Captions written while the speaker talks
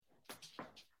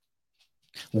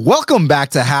Welcome back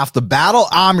to Half the Battle.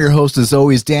 I'm your host, as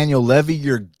always, Daniel Levy,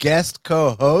 your guest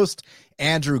co-host,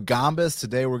 Andrew Gombas.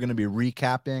 Today, we're going to be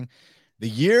recapping the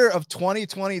year of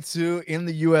 2022 in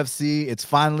the UFC. It's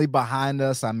finally behind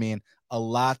us. I mean, a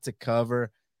lot to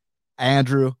cover.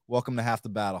 Andrew, welcome to Half the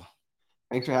Battle.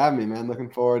 Thanks for having me, man. Looking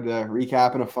forward to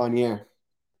recapping a fun year.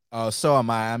 So am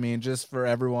I. I mean, just for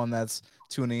everyone that's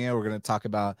tuning in, we're going to talk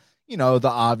about, the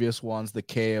obvious ones, the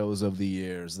KOs of the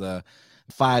years, the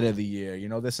fight of the year,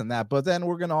 this and that. But then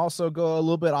we're going to also go a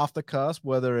little bit off the cusp,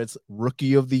 whether it's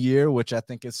rookie of the year, which I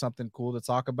think is something cool to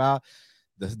talk about.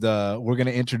 We're going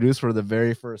to introduce for the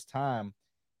very first time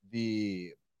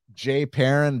the Jay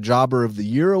Perrin Jobber of the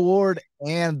Year award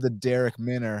and the Derek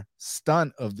Minner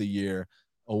Stunt of the Year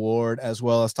award, as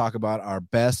well as talk about our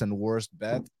best and worst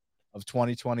bets of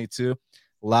 2022.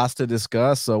 Lots to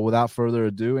discuss. So without further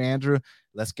ado, Andrew,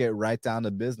 let's get right down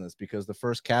to business, because the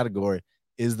first category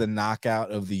is the knockout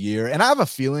of the year. And I have a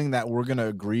feeling that we're going to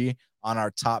agree on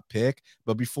our top pick.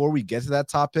 But before we get to that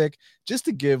top pick, just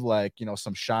to give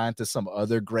some shine to some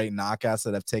other great knockouts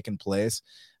that have taken place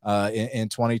in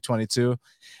 2022.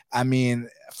 I mean,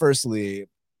 firstly,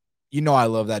 I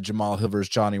love that Jamal Hilvers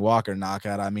Johnny Walker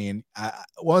knockout. I mean,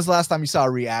 when was the last time you saw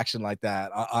a reaction like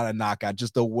that on a knockout?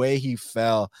 Just the way he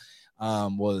fell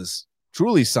was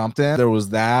truly something. There was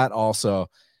that. Also,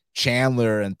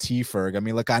 Chandler and T-Ferg. I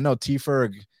mean, look, I know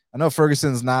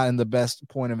Ferguson's not in the best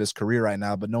point of his career right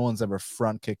now, but no one's ever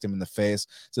front kicked him in the face,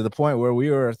 to the point where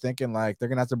we were thinking, like, they're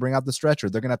going to have to bring out the stretcher.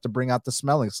 They're going to have to bring out the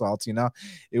smelling salts.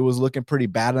 It was looking pretty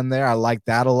bad in there. I like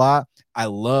that a lot. I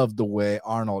love the way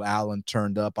Arnold Allen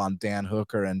turned up on Dan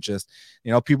Hooker, and just,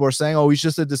 people are saying, oh, he's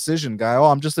just a decision guy. Oh,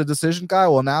 I'm just a decision guy.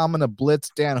 Well, now I'm going to blitz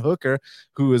Dan Hooker,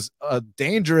 who is a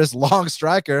dangerous long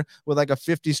striker with like a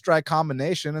 50 strike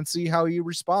combination, and see how he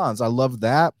responds. I love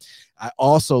that. I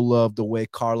also love the way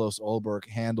Carlos Ulberg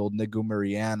handled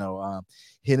Negumereanu,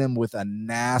 hit him with a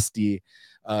nasty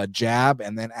jab,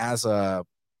 and then as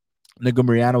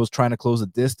Negumereanu was trying to close the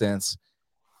distance,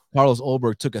 Carlos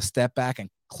Ulberg took a step back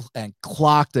and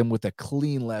clocked him with a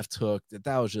clean left hook.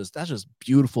 That's just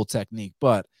beautiful technique.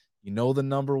 But the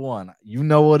number one,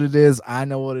 what it is. I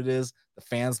know what it is. The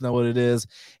fans know what it is.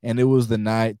 And it was the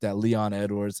night that Leon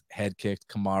Edwards head kicked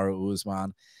Kamaru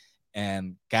Usman.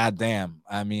 And goddamn,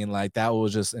 I mean, like, that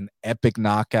was just an epic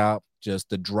knockout. Just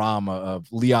the drama of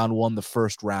Leon won the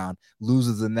first round,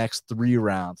 loses the next 3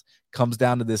 rounds, comes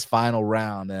down to this final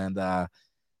round, and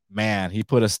man, he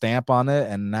put a stamp on it.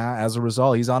 And now, as a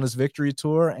result, he's on his victory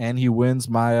tour, and he wins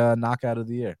my knockout of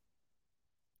the year.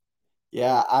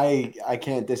 Yeah, I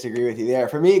can't disagree with you there.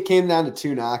 For me, it came down to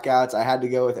 2 knockouts. I had to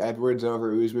go with Edwards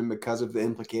over Usman because of the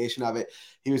implication of it.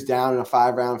 He was down in a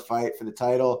 5-round fight for the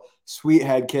title. Sweet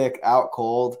head kick, out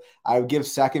cold. I would give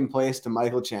second place to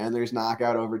Michael Chandler's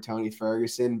knockout over Tony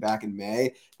Ferguson back in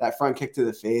May. That front kick to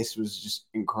the face was just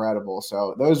incredible.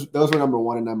 So those were number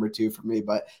 1 and number 2 for me,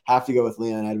 but have to go with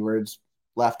Leon Edwards.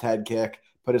 Left head kick,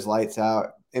 put his lights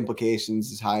out,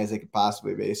 implications as high as they could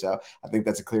possibly be. So I think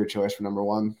that's a clear choice for number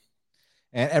 1.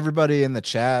 And everybody in the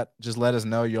chat, just let us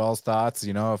know y'all's thoughts.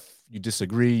 If you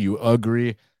disagree, you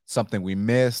agree, something we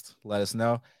missed, let us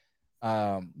know.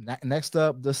 Next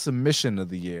up, the submission of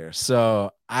the year.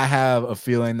 So I have a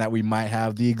feeling that we might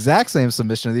have the exact same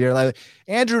submission of the year. Like,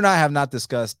 Andrew and I have not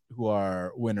discussed who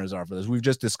our winners are for this. We've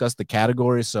just discussed the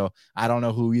categories. So I don't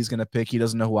know who he's going to pick. He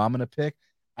doesn't know who I'm going to pick.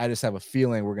 I just have a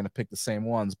feeling we're going to pick the same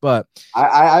ones. But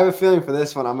I have a feeling for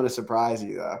this one, I'm going to surprise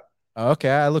you, though. Okay,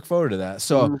 I look forward to that.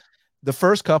 So the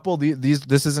first couple,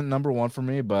 this isn't number 1 for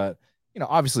me, but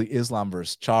obviously Islam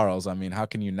versus Charles. I mean, how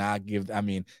can you not give? I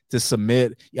mean, to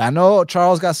submit. I know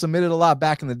Charles got submitted a lot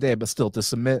back in the day, but still, to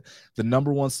submit the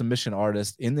number 1 submission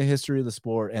artist in the history of the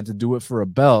sport, and to do it for a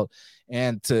belt,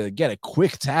 and to get a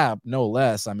quick tap, no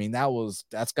less. I mean,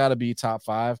 that's got to be top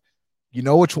 5.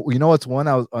 What's one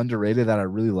I was underrated that I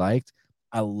really liked?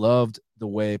 I loved the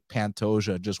way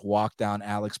Pantoja just walked down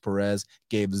Alex Perez,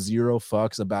 gave 0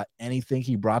 fucks about anything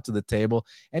he brought to the table,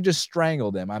 and just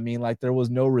strangled him. I mean, like, there was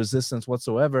no resistance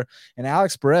whatsoever. And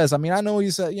Alex Perez, I mean, I know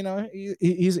he's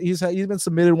he's been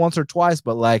submitted once or twice,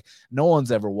 but like, no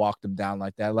one's ever walked him down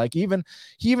like that. Like, he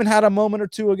even had a moment or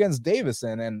two against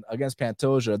Davison, and against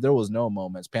Pantoja, there was no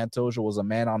moments. Pantoja was a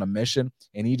man on a mission,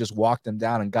 and he just walked him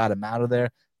down and got him out of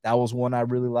there. That was one I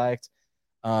really liked.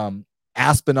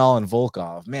 Aspinall and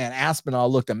Volkov. Man, Aspinall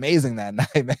looked amazing that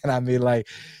night, man. I mean, like,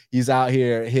 he's out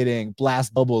here hitting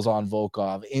blast doubles on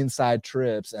Volkov, inside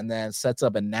trips, and then sets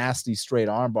up a nasty straight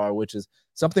armbar, which is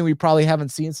something we probably haven't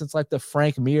seen since like the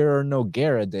Frank Mir or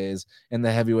Nogueira days in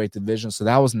the heavyweight division. So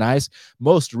that was nice.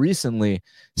 Most recently,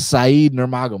 Saeed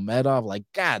Nurmagomedov, like,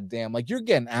 goddamn, like, you're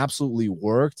getting absolutely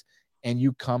worked. and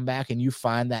you come back and you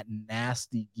find that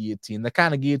nasty guillotine, the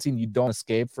kind of guillotine you don't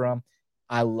escape from.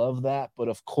 I love that. But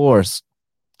of course,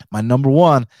 my number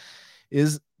one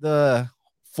is the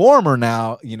former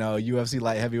now, UFC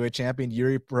light heavyweight champion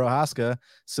Yuri Prochazka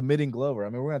submitting Glover. I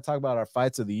mean, we're going to talk about our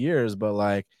fights of the years, but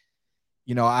like,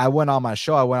 I went on my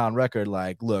show, I went on record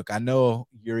like, look, I know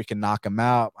Yuri can knock him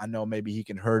out. I know maybe he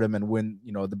can hurt him and win,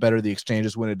 the better the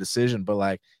exchanges, win a decision, but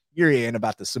like, Yuri ain't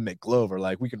about to submit Glover.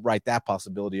 Like, we could write that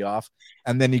possibility off.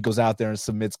 And then he goes out there and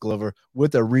submits Glover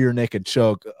with a rear naked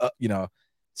choke,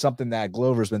 something that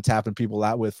Glover's been tapping people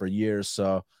out with for years.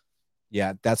 So,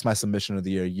 yeah, that's my submission of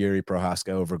the year, Yuri Prochazka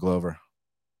over Glover.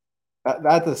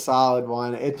 That's a solid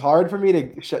one. It's hard for me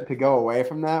to go away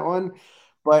from that one.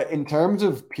 But in terms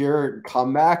of pure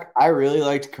comeback, I really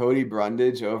liked Cody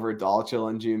Brundage over Dalcha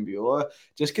and Lungiambula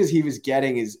just because he was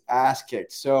getting his ass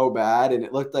kicked so bad, and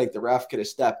it looked like the ref could have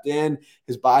stepped in.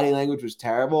 His body language was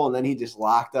terrible, and then he just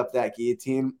locked up that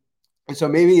guillotine. And so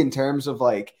maybe in terms of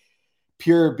like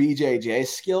pure BJJ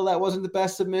skill, that wasn't the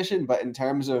best submission, but in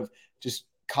terms of just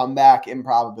comeback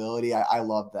improbability, I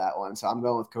love that one. So I'm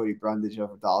going with Cody Brundage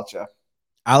over Dalcha.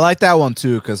 I like that one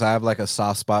too because I have like a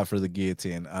soft spot for the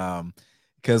guillotine.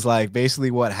 Because like basically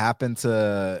what happened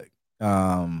to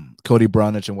Cody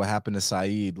Brundage and what happened to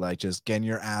Saeed, like just getting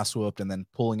your ass whooped and then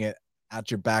pulling it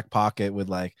out your back pocket with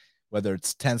like whether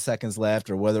it's 10 seconds left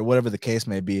or whatever the case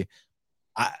may be.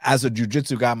 As a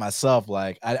jiu-jitsu guy myself,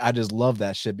 like I just love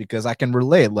that shit because I can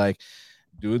relate. Like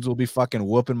dudes will be fucking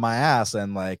whooping my ass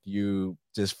and like you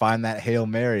just find that Hail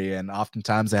Mary, and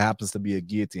oftentimes it happens to be a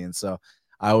guillotine. So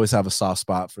I always have a soft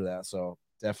spot for that. So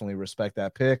definitely respect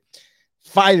that pick.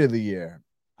 Fight of the year.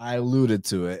 I alluded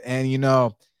to it. And,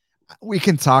 we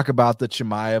can talk about the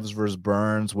Chimaevs versus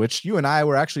Burns, which you and I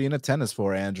were actually in attendance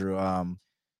for, Andrew.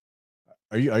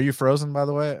 Are you frozen, by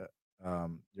the way?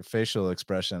 Your facial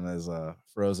expression is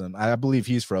frozen. I believe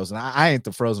he's frozen. I ain't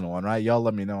the frozen one, right? Y'all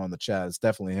let me know in the chat. It's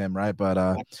definitely him, right? But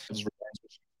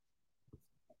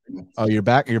oh, you're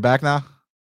back? You're back now?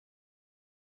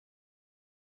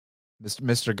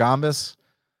 Mr. Gambis?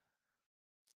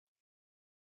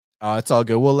 It's all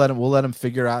good. We'll let him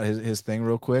figure out his thing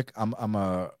real quick. I'm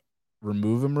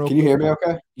remove him real quick. Can you hear me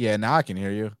okay? Yeah, now I can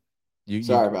hear you.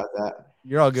 Sorry about that.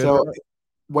 You're all good. So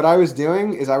what I was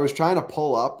doing is I was trying to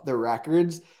pull up the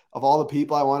records of all the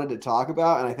people I wanted to talk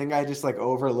about, and I think I just like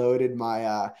overloaded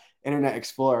my Internet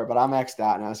Explorer, but I'm X'd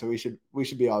out now, so we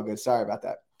should be all good. Sorry about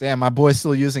that. Damn, my boy's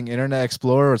still using Internet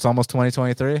Explorer. It's almost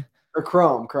 2023. Or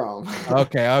Chrome.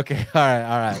 Okay. All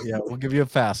right. Yeah, we'll give you a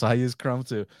pass. I use Chrome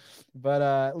too.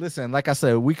 But listen, like I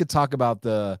said, we could talk about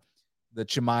the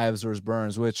Chimaevs versus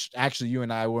Burns, which actually you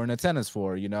and I were in attendance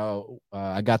for.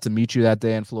 I got to meet you that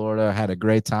day in Florida. I had a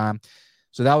great time.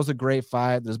 So that was a great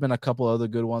fight. There's been a couple other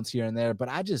good ones here and there, but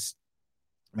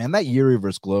that Yuri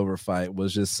versus Glover fight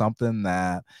was just something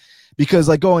that, because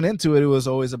like going into it, it was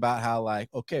always about how like,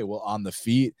 okay, well on the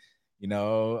feet,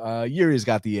 Yuri's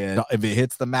got the edge. If it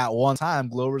hits the mat one time,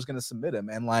 Glover's going to submit him.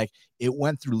 And like, it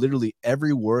went through literally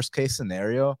every worst case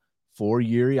scenario for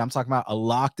Yuri. I'm talking about a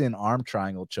locked in arm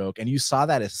triangle choke. And you saw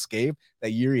that escape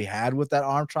that Yuri had with that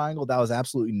arm triangle. That was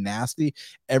absolutely nasty.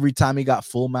 Every time he got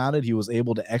full mounted, he was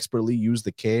able to expertly use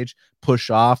the cage, push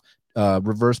off,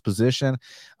 reverse position.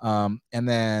 And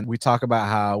then we talk about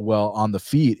how, well, on the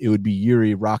feet, it would be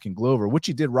Yuri rocking Glover, which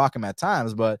he did rock him at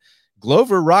times, but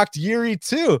Glover rocked Yuri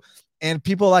too. And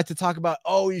people like to talk about,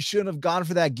 oh, he shouldn't have gone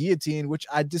for that guillotine, which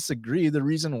I disagree. The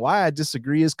reason why I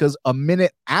disagree is because a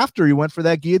minute after he went for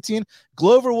that guillotine,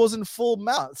 Glover was in full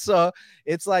mount. So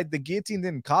it's like the guillotine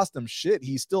didn't cost him shit.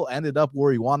 He still ended up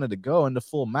where he wanted to go into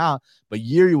full mount, but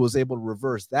Yuri was able to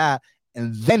reverse that,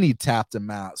 and then he tapped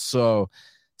him out. So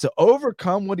to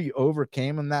overcome what he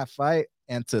overcame in that fight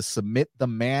and to submit the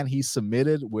man he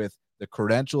submitted with the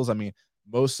credentials, I mean,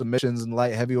 most submissions in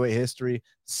light heavyweight history,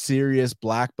 serious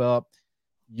black belt,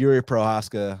 Yuri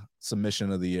Prochazka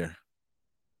submission of the year.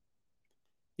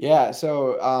 Yeah.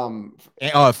 So,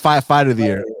 fight of the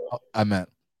year. I meant.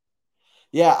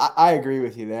 Yeah, I agree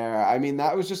with you there. I mean,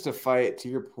 that was just a fight, to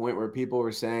your point, where people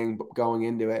were saying going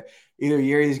into it, either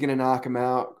Yuri's going to knock him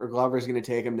out or Glover's going to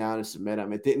take him down and submit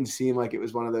him. It didn't seem like it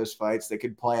was one of those fights that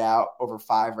could play out over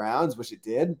 5 rounds, which it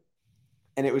did.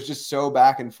 And it was just so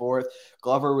back and forth.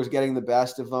 Glover was getting the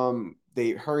best of them.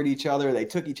 They hurt each other. They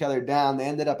took each other down. They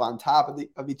ended up on top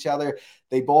of each other.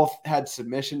 They both had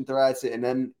submission threats, and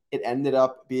then it ended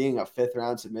up being a 5th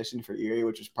round submission for Yuri,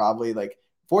 which was probably like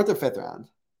 4th or 5th round.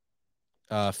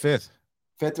 5th.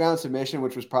 fifth round submission,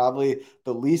 which was probably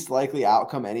the least likely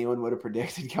outcome anyone would have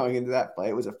predicted going into that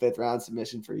fight, was a fifth round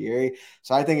submission for Yuri.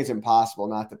 So I think it's impossible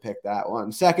not to pick that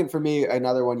one. Second for me,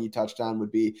 another one you touched on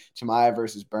would be Chimaev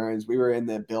versus Burns. We were in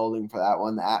the building for that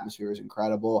one. The atmosphere was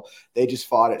incredible. They just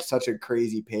fought at such a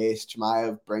crazy pace.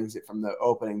 Chimaev brings it from the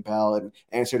opening bell and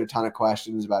answered a ton of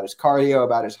questions about his cardio,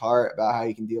 about his heart, about how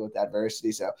he can deal with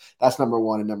adversity. So that's number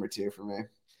one and number two for me.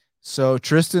 So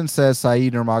Tristan says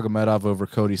Saeed Nurmagomedov over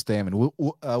Cody Stamann.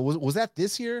 Was that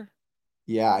this year?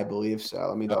 Yeah, I believe so.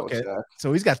 Let me double Okay. check.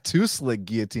 So he's got 2 slick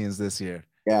guillotines this year.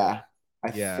 Yeah,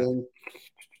 I Yeah. think.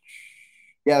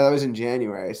 Yeah, that was in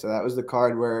January. So that was the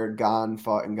card where Gan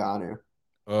fought Ngannou.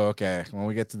 Okay. When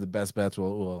we get to the best bets,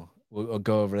 we'll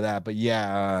go over that. But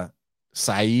yeah,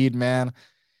 Saeed, man,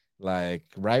 like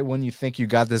right when you think you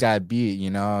got this guy beat,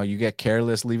 you get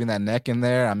careless leaving that neck in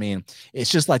there. I mean,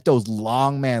 it's just like those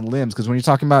long man limbs. Because when you're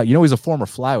talking about, he's a former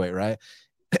flyweight, right?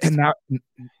 And now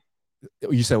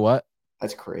you said what?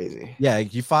 That's crazy. Yeah,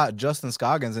 he fought Justin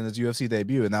Scoggins in his UFC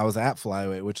debut, and that was at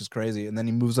flyweight, which is crazy. And then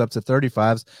he moves up to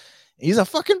 35s. He's a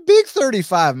fucking big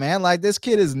 35, man. Like, this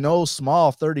kid is no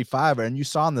small 35er. And you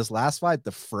saw in this last fight,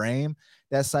 the frame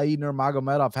that Saeed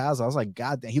Nurmagomedov has. I was like,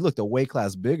 God damn, he looked a weight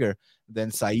class bigger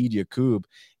than Saeed Yakub.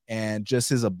 And just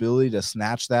his ability to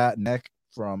snatch that neck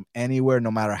from anywhere, no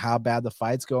matter how bad the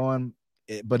fight's going.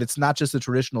 But it's not just a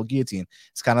traditional guillotine.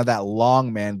 It's kind of that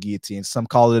long man guillotine. Some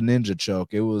call it a ninja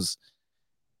choke. It was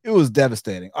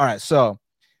devastating. All right, so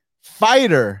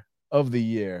fighter of the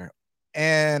year.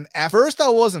 And at first I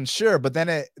wasn't sure, but then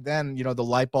the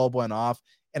light bulb went off,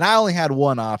 and I only had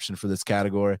one option for this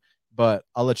category, but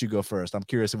I'll let you go first. I'm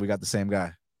curious if we got the same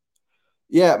guy.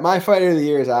 Yeah, my fighter of the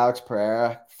year is Alex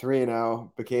Pereira,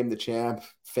 3-0, became the champ,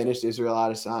 finished Israel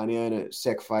Adesanya in a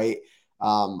sick fight.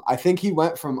 I think did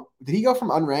he go from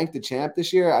unranked to champ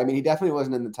this year? I mean, he definitely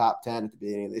wasn't in the top 10 at the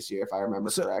beginning of this year, if I remember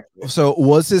correctly. So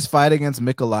was his fight against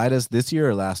Michailidis this year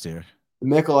or last year? The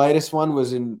Michailidis one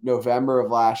was in November of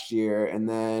last year, and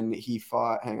then he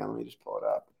fought. Hang on, let me just pull it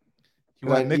up. He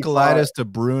went Michailidis to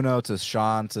Bruno to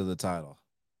Sean to the title.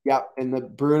 Yep, and the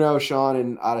Bruno, Sean,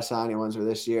 and Adesanya ones were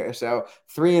this year. So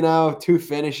 3-0, 2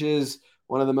 finishes,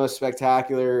 one of the most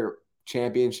spectacular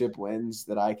championship wins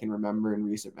that I can remember in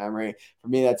recent memory. For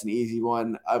me, that's an easy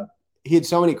one. He had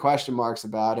so many question marks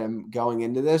about him going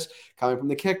into this, coming from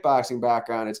the kickboxing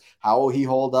background. It's how will he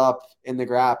hold up in the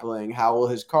grappling? How will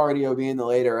his cardio be in the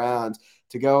later rounds?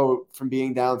 To go from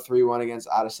being down 3-1 against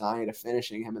Adesanya to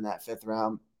finishing him in that 5th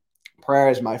round,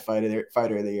 Pereira is my fighter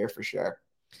of the year for sure.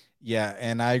 Yeah,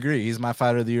 and I agree. He's my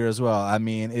fighter of the year as well. I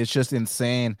mean, it's just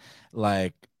insane,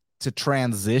 like, to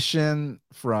transition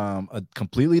from a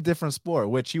completely different sport,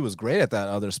 which he was great at that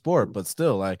other sport, but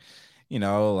still, like,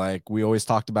 like we always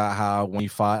talked about how when he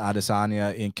fought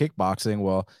Adesanya in kickboxing,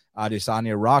 well,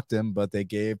 Adesanya rocked him, but they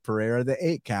gave Pereira the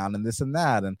 8 count and this and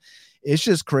that. And it's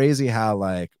just crazy how,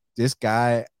 like, this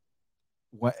guy,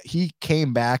 when he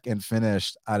came back and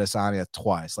finished Adesanya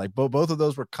twice, like both of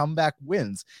those were comeback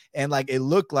wins. And like, it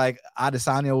looked like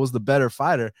Adesanya was the better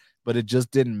fighter, but it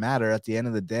just didn't matter at the end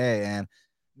of the day. And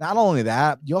not only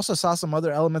that, you also saw some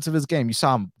other elements of his game. You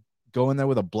saw him go in there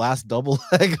with a blast double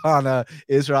leg on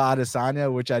Israel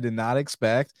Adesanya, which I did not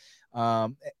expect.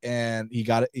 And he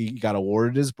got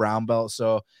awarded his brown belt.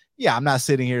 So yeah, I'm not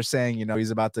sitting here saying,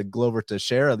 he's about to Glover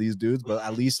Teixeira these dudes, but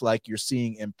at least like you're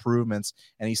seeing improvements,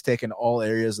 and he's taken all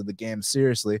areas of the game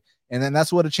seriously. And then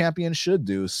that's what a champion should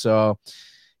do. So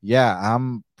yeah,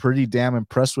 I'm pretty damn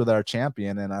impressed with our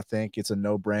champion. And I think it's a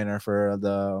no brainer for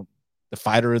the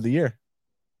fighter of the year.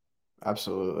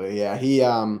 Absolutely. Yeah. He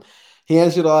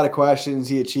answered a lot of questions.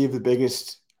 He achieved the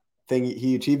biggest thing.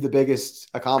 He achieved the biggest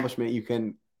accomplishment you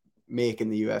can make in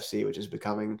the UFC, which is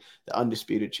becoming the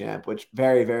undisputed champ, which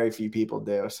very, very few people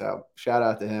do. So shout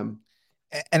out to him.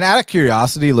 And out of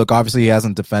curiosity, look, obviously he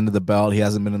hasn't defended the belt. He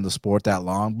hasn't been in the sport that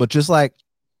long, but just like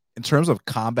in terms of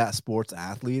combat sports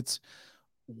athletes,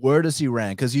 where does he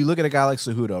rank? Because you look at a guy like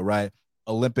Cejudo, right?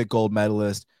 Olympic gold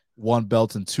medalist, 1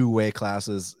 belt in 2 weight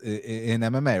classes in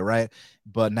MMA, right?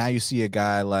 But now you see a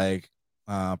guy like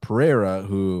Pereira,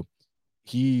 who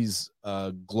he's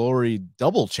a glory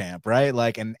double champ, right?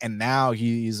 Like, and now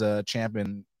he's a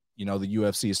champion, the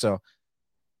UFC. So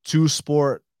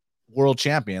 2-sport world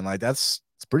champion, like it's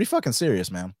pretty fucking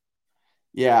serious, man.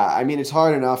 Yeah, I mean, it's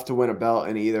hard enough to win a belt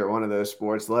in either one of those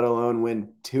sports, let alone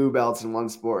win 2 belts in one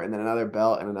sport and then another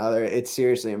belt in another. It's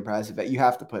seriously impressive that you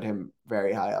have to put him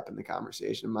very high up in the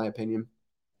conversation, in my opinion.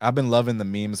 I've been loving the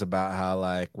memes about how,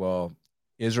 like, well,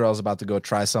 Israel's about to go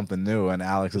try something new, and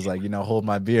Alex is like, hold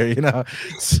my beer,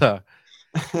 So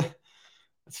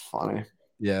it's funny.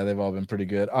 Yeah, they've all been pretty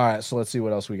good. All right, so let's see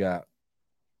what else we got.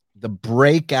 The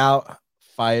breakout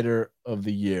fighter of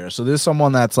the year. So this is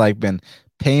someone that's like been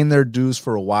paying their dues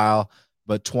for a while,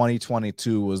 but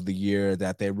 2022 was the year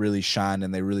that they really shined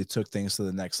and they really took things to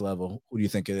the next level. Who do you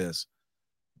think it is?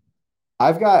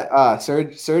 I've got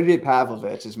Sergey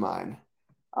Pavlovich is mine.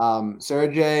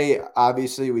 Sergey,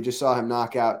 obviously, we just saw him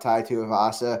knock out Tai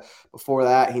Tuivasa. Before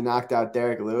that, he knocked out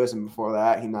Derek Lewis, and before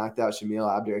that, he knocked out Shamil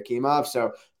Abdurakhimov.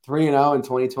 So 3-0 in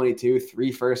 2022,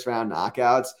 three first round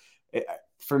knockouts.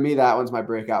 For me, that one's my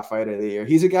breakout fighter of the year.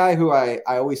 He's a guy who I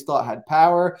always thought had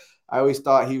power. I always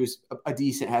thought he was a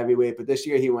decent heavyweight, but this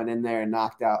year he went in there and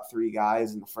knocked out three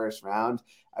guys in the first round.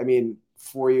 I mean,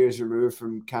 4 years removed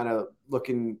from kind of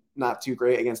looking not too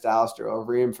great against Alistair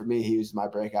Overeem. For me, he was my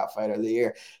breakout fighter of the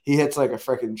year. He hits like a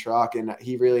freaking truck, and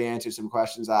he really answered some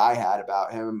questions that I had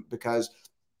about him because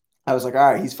I was like,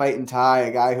 all right, he's fighting Tai,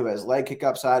 a guy who has leg kick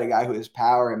upside, a guy who has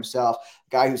power himself, a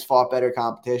guy who's fought better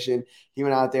competition. He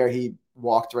went out there, he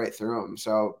walked right through him.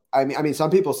 So I mean,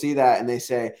 some people see that and they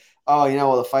say, oh,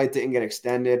 well, the fight didn't get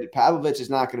extended. Pavlovich is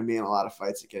not going to be in a lot of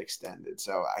fights that get extended.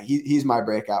 So he's my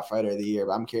breakout fighter of the year.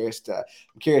 But I'm curious to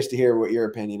hear what your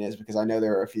opinion is because I know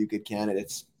there are a few good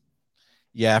candidates.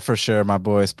 Yeah, for sure, my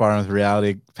boy. Sparring with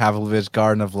Reality, Pavlovich,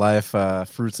 Garden of Life,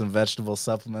 fruits and vegetable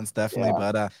supplements, definitely.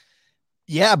 Yeah. But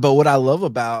yeah, but what I love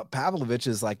about Pavlovich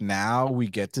is like now we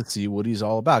get to see what he's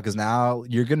all about because now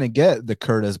you're gonna get the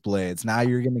Curtis Blades. Now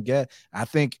you're gonna get. I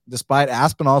think despite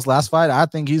Aspinall's last fight, I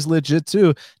think he's legit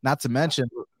too. Not to mention,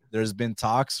 there's been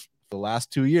talks for the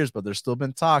last 2 years, but there's still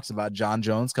been talks about John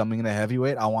Jones coming in a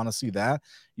heavyweight. I want to see that.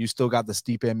 You still got the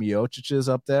Stipe Miocic's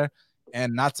up there,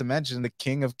 and not to mention the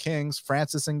King of Kings,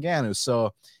 Francis Ngannou.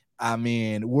 So, I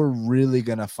mean, we're really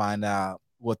gonna find out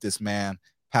what this man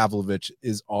Pavlovich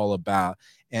is all about.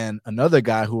 And another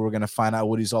guy who we're going to find out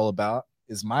what he's all about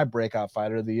is my breakout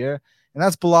fighter of the year. And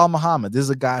that's Bilal Muhammad. This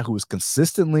is a guy who is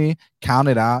consistently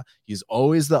counted out. He's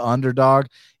always the underdog,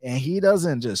 and he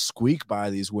doesn't just squeak by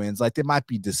these wins. Like, there might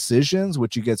be decisions,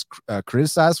 which he gets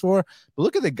criticized for, but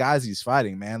look at the guys he's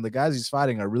fighting, man. The guys he's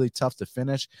fighting are really tough to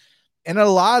finish. And a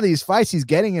lot of these fights, he's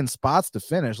getting in spots to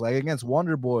finish. Like against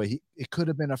Wonder Boy, it could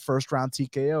have been a first round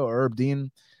TKO. Herb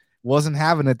Dean wasn't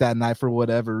having it that night for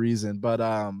whatever reason, but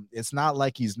it's not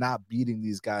like he's not beating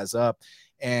these guys up.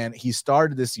 And he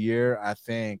started this year, I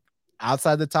think,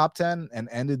 outside the top 10 and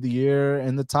ended the year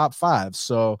in the top 5.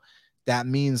 So that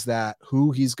means that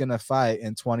who he's going to fight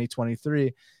in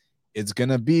 2023, it's going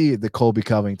to be the Colby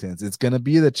Covingtons. It's going to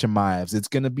be the Chimaevs. It's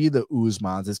going to be the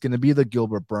Usmans. It's going to be the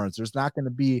Gilbert Burns. There's not going to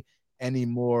be any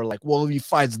more like, well, if he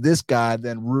fights this guy,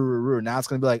 then roo. Now it's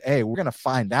going to be like, hey, we're going to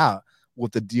find out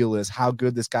what the deal is, how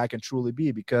good this guy can truly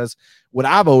be. Because what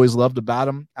I've always loved about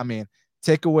him, I mean,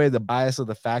 take away the bias of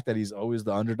the fact that he's always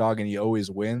the underdog and he always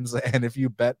wins. And if you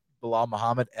bet Bilal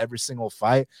Muhammad every single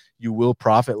fight, you will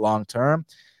profit long term.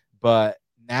 But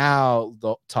now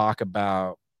they'll talk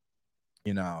about,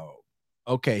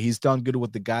 okay, he's done good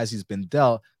with the guys he's been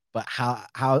dealt, but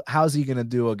how's he gonna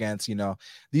do against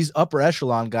these upper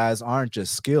echelon guys? Aren't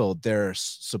just skilled, they're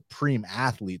supreme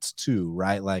athletes too,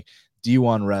 right? Like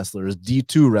D1 wrestlers,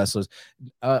 D2 wrestlers.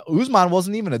 Usman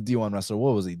wasn't even a D1 wrestler.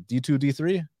 What was he? D2,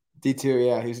 D3? D2,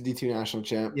 yeah, he's a D2 national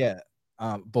champ. Yeah.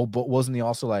 But wasn't he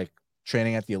also like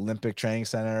training at the Olympic Training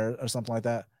Center or something like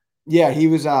that? Yeah, he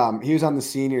was on the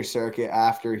senior circuit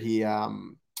after he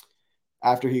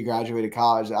graduated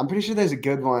college. I'm pretty sure there's a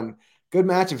good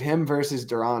match of him versus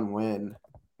Deron Winn.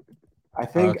 I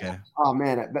think. Okay. Oh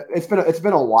man, it's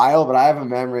been a while, but I have a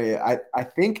memory. I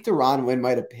think Deron Winn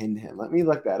might have pinned him. Let me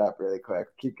look that up really quick.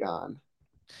 Keep going.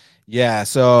 Yeah,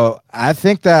 so I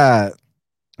think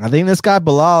this guy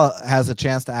Bilal has a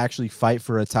chance to actually fight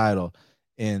for a title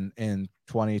in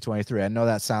 2023. I know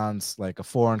that sounds like a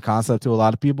foreign concept to a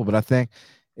lot of people, but I think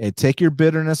take your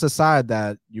bitterness aside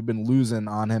that you've been losing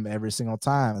on him every single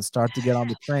time and start to get on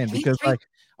the train, because like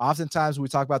oftentimes we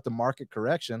talk about the market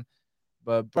correction,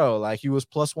 but bro, like he was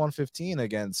plus 115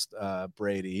 against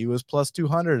Brady. He was plus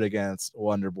 200 against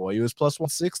Wonder Boy. He was plus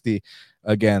 160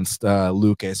 against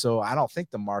Luque. So I don't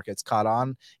think the market's caught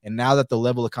on. And now that the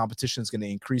level of competition is going to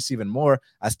increase even more,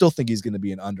 I still think he's going to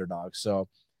be an underdog. So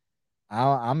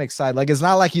I'm excited. Like, it's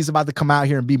not like he's about to come out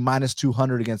here and be minus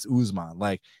 200 against Usman.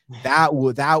 Like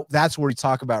that's where you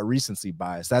talk about recency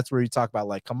bias. That's where you talk about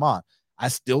like, come on, I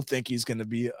still think he's going to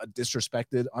be a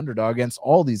disrespected underdog against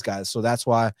all these guys. So that's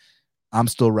why I'm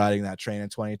still riding that train in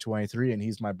 2023, and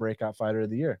he's my breakout fighter of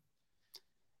the year.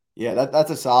 Yeah,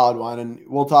 that's a solid one, and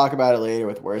we'll talk about it later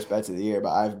with worst bets of the year.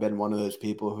 But I've been one of those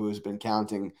people who has been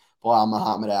counting Bilal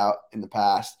Muhammad out in the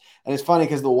past, and it's funny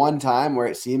because the one time where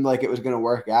it seemed like it was going to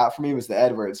work out for me was the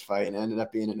Edwards fight, and it ended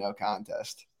up being a no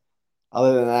contest.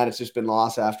 Other than that, it's just been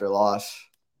loss after loss.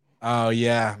 Oh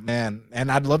yeah, man.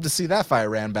 And I'd love to see that fight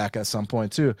ran back at some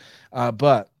point too.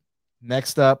 But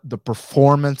next up, the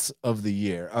performance of the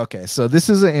year. Okay, so this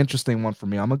is an interesting one for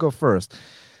me. I'm gonna go first.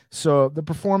 So the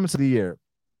performance of the year,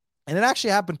 and it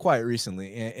actually happened quite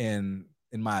recently, in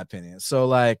my opinion. So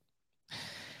like,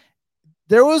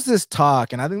 there was this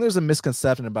talk, and I think there's a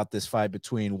misconception about this fight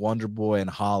between Wonder Boy and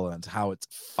Holland, how it's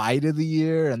fight of the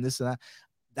year and this and that.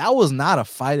 That was not a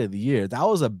fight of the year. That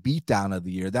was a beatdown of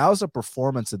the year. That was a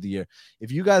performance of the year.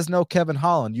 If you guys know Kevin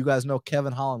Holland, you guys know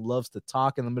Kevin Holland loves to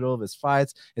talk in the middle of his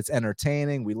fights. It's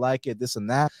entertaining. We like it, this and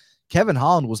that. Kevin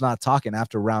Holland was not talking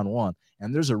after round one.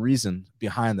 And there's a reason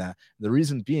behind that. The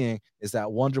reason being is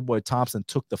that Wonder Boy Thompson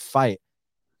took the fight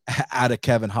out of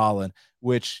Kevin Holland,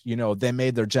 which, they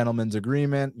made their gentleman's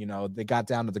agreement. They got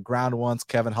down to the ground once.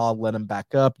 Kevin Holland let him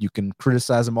back up. You can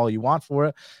criticize him all you want for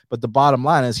it. But the bottom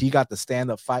line is he got the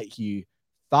stand up fight he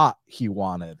thought he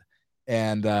wanted.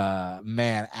 And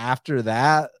man, after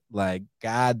that, like,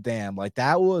 goddamn, like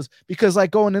that was because,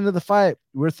 like, going into the fight,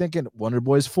 we're thinking Wonder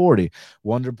Boy's 40.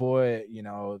 Wonder Boy,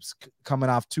 coming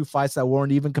off two fights that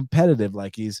weren't even competitive.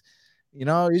 Like, he's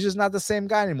just not the same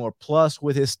guy anymore. Plus,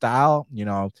 with his style,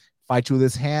 fight you with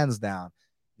his hands down.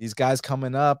 These guys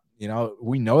coming up,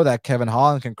 we know that Kevin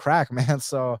Holland can crack, man.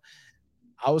 So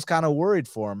I was kind of worried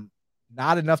for him.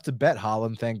 Not enough to bet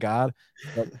Holland, thank God.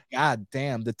 But god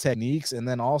damn, the techniques. And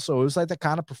then also, it was like the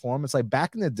kind of performance like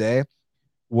back in the day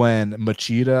when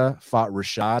Machida fought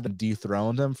Rashad and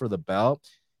dethroned him for the belt.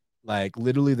 Like,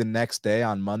 literally the next day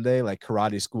on Monday, like,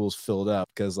 karate schools filled up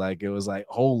because, like, it was like,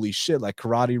 holy shit, like,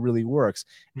 karate really works.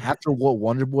 After what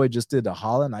Wonder Boy just did to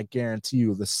Holland, I guarantee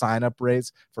you the sign up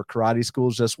rates for karate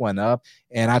schools just went up.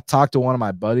 And I talked to one of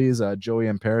my buddies, Joey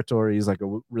Imperator. He's like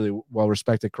a really well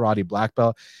respected karate black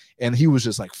belt, and he was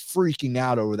just like freaking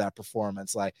out over that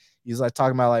performance. Like, he's like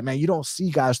talking about, like, man, you don't see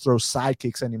guys throw side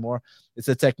kicks anymore. It's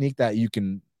a technique that you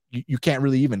can't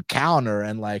really even counter,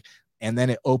 and like, and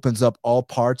then it opens up all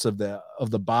parts of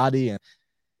the body. And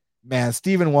man,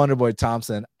 Stephen Wonderboy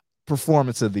Thompson,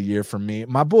 performance of the year for me.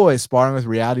 My boy sparring with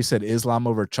Reality said Islam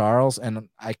over Charles, and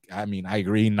I mean, I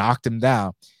agree. He knocked him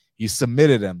down. He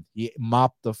submitted him. He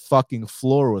mopped the fucking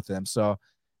floor with him. So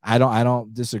I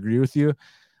don't disagree with you.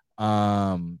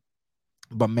 Um,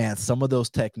 but man, some of those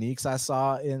techniques I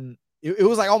saw it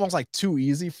was like almost like too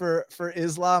easy for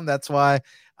Islam. That's why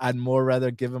I'd more rather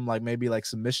give him like maybe like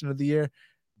submission of the year.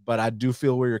 But I do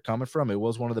feel where you're coming from. It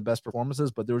was one of the best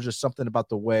performances, but there was just something about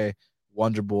the way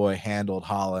Wonder Boy handled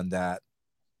Holland that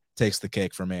takes the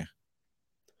cake for me.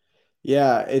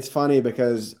 Yeah, it's funny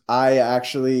because I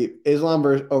actually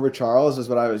over Charles is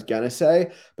what I was gonna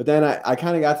say, but then I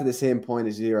kind of got to the same point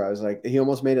as you. I was like, he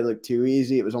almost made it look too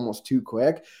easy. It was almost too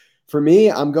quick. For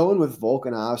me, I'm going with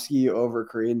Volkanovski over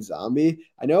Korean Zombie.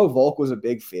 I know Volk was a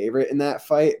big favorite in that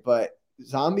fight, but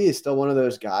Zombie is still one of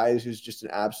those guys who's just an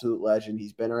absolute legend.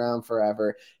 He's been around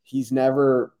forever. You can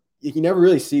never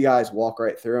really see guys walk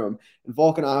right through him. And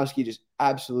Volkanovski just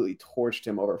absolutely torched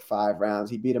him over 5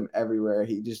 rounds. He beat him everywhere.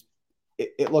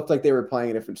 It looked like they were playing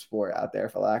a different sport out there,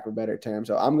 for lack of a better term.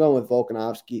 So I'm going with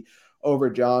Volkanovski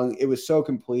over Jung. It was so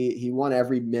complete. He won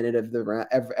every minute of the round.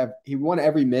 He won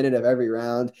every minute of every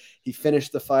round. He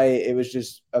finished the fight. It was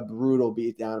just a brutal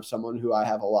beatdown of someone who I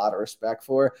have a lot of respect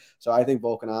for. So I think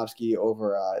Volkanovski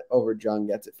over Jung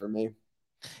gets it for me.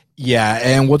 Yeah,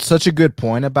 and what's such a good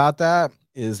point about that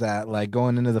is that, like,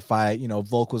 going into the fight,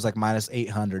 Volk was like minus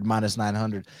 800, minus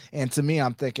 900. And to me,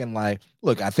 I'm thinking like,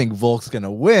 look, I think Volk's going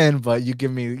to win, but you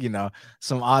give me,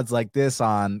 some odds like this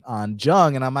on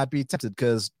Jung and I might be tempted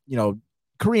cuz,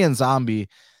 Korean Zombie,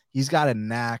 he's got a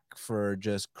knack for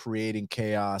just creating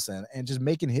chaos and just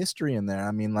making history in there.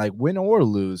 I mean, like, win or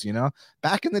lose,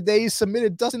 Back in the day he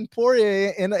submitted Dustin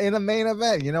Poirier in a main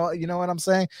event, you know what I'm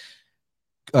saying?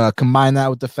 Combine that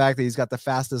with the fact that he's got the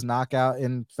fastest knockout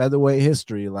in featherweight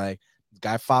history. Like, the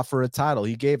guy fought for a title.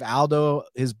 He gave Aldo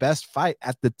his best fight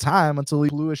at the time until he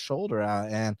blew his shoulder out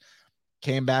and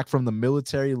came back from the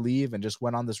military leave and just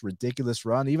went on this ridiculous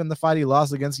run. Even the fight he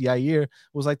lost against Yair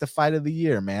was like the fight of the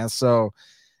year, man. So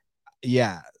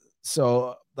yeah.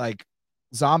 So like,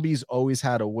 Zombies always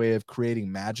had a way of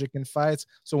creating magic in fights.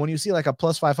 So when you see like a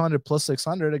plus 500, plus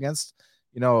 600 against,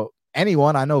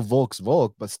 anyone, I know Volk's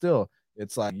Volk, but still,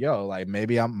 it's like, yo, like,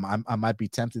 maybe I might be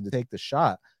tempted to take the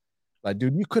shot. Like,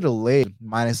 dude, you could have laid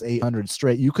minus 800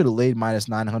 straight. You could have laid minus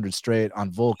 900 straight on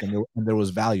Volk, and there was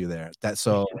value there.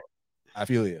 So I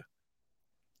feel you.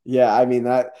 Yeah, I mean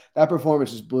that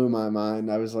performance just blew my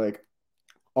mind. I was like,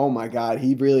 oh my God,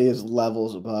 he really is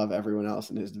levels above everyone else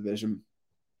in his division.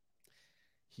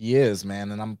 He is,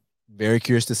 man, and I'm very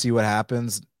curious to see what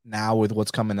happens now with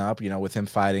what's coming up. With him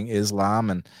fighting Islam,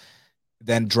 and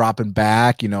then dropping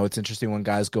back. It's interesting when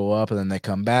guys go up and then they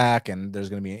come back, and there's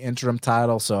going to be an interim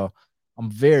title. So I'm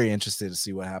very interested to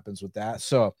see what happens with that.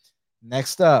 So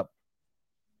next up,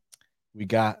 we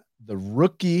got the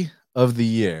rookie of the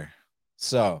year.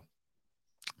 So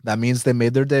that means they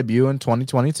made their debut in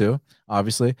 2022.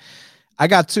 Obviously, I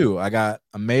got two. I got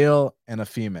a male and a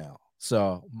female.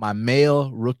 So my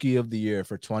male rookie of the year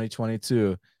for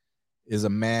 2022 is a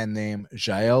man named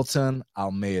Jailton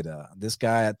Almeida. This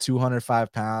guy at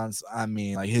 205 pounds. I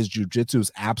mean, like his jiu-jitsu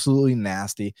is absolutely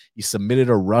nasty. He submitted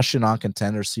a Russian on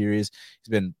Contender Series. He's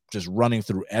been just running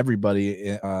through everybody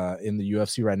in the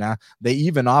UFC right now. They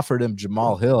even offered him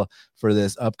Jamal Hill for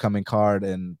this upcoming card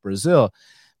in Brazil.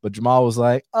 But Jamal was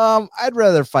like, I'd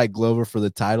rather fight Glover for the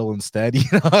title instead,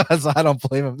 so I don't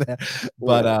blame him there.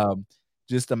 But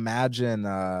just imagine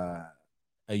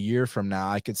a year from now,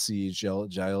 I could see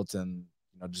Jailton,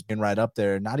 just being right up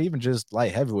there, not even just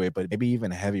light heavyweight, but maybe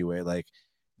even heavyweight. Like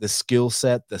the skill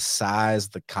set, the size,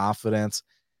 the confidence.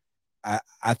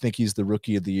 I think he's the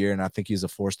rookie of the year, and I think he's a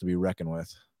force to be reckoned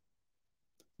with.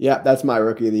 Yeah, that's my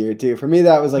rookie of the year too. For me,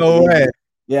 that was like no way.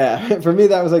 Yeah, for me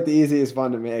that was like the easiest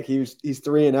one to make. He's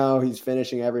 3-0. He's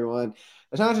finishing everyone.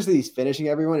 It's not just that he's finishing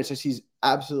everyone. It's just he's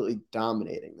absolutely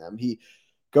dominating them. He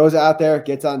goes out there,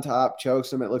 gets on top, chokes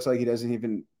them. It looks like he doesn't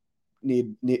even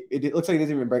it looks like he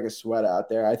doesn't even break a sweat out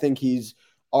there. I think he's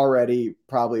already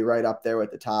probably right up there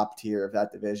with the top tier of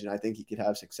that division. I think he could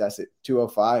have success at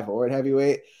 205 or at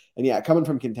heavyweight. And yeah, coming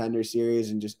from Contender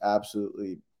Series and just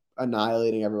absolutely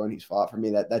annihilating everyone he's fought, for me,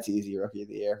 that's easy rookie of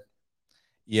the year.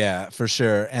 Yeah, for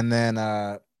sure. And then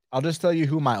I'll just tell you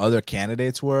who my other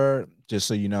candidates were, just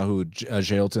so you know who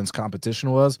Jailton's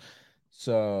competition was.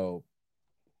 So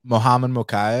Mohamed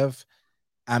Mokaev.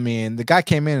 I mean, the guy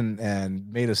came in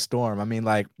and made a storm. I mean,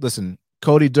 like, listen,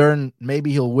 Cody Durden,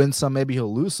 maybe he'll win some, maybe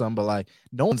he'll lose some, but like,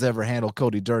 no one's ever handled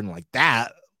Cody Durden like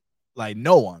that. Like,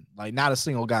 no one, like, not a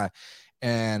single guy.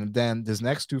 And then his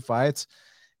next two fights,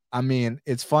 I mean,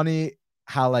 it's funny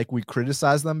how like we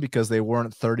criticize them because they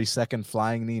weren't 30-second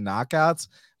flying knee knockouts,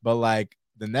 but like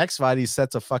the next fight, he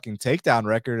sets a fucking takedown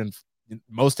record and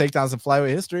most takedowns in flyweight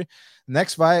history.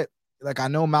 Next fight, like I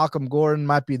know Malcolm Gordon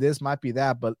might be this, might be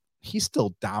that, but he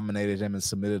still dominated him and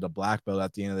submitted a black belt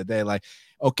at the end of the day. Like,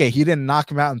 okay, he didn't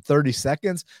knock him out in 30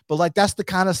 seconds, but like that's the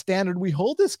kind of standard we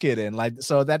hold this kid in. Like,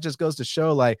 so that just goes to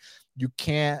show like you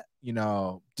can't,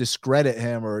 discredit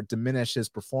him or diminish his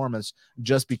performance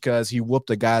just because he whooped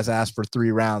a guy's ass for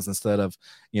 3 rounds instead of,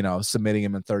 submitting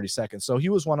him in 30 seconds. So he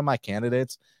was one of my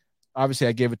candidates. Obviously,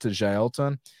 I gave it to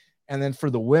Jailton. And then for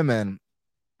the women,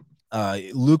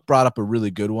 Luke brought up a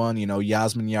really good one.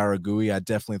 Yasmin Yaragui. I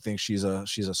definitely think she's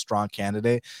a strong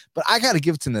candidate, but I got to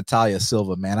give it to Natalia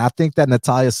Silva, man. I think that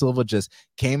Natalia Silva just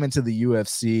came into the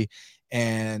UFC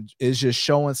and is just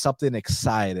showing something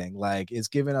exciting. Like it's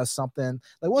giving us something.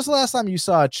 Like, when's the last time you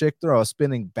saw a chick throw a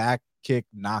spinning back kick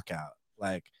knockout?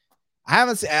 Like, I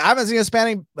haven't seen a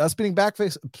spinning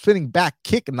back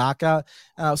kick knockout.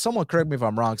 Someone correct me if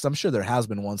I'm wrong, because I'm sure there has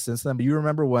been one since then. But you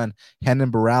remember when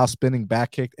Renan Barão spinning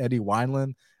back kicked Eddie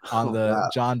Wineland on the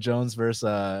John Jones versus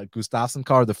Gustafsson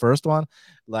card, the first one?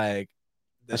 Like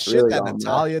the shit really that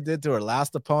Natalia did to her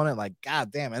last opponent, like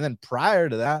goddamn. And then prior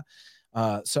to that,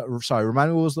 sorry,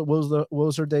 remind me what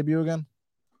was her debut again?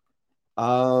 Hang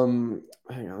on,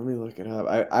 let me look it up.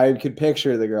 I could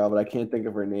picture the girl, but I can't think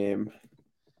of her name.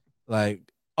 Like,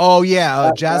 oh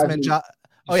yeah, Jasmine.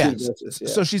 Oh yeah.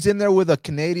 So she's in there with a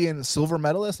Canadian silver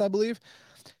medalist, I believe.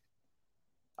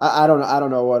 I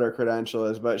don't know what her credential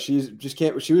is, but she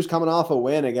was coming off a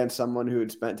win against someone who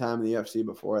had spent time in the UFC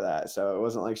before that. So it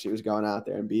wasn't like she was going out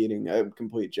there and beating a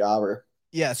complete jobber.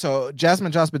 Yeah, so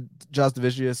Jasmine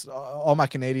Jasudavicius, all my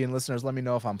Canadian listeners, let me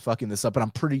know if I'm fucking this up, but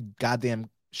I'm pretty goddamn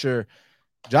sure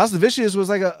Jasudavicius was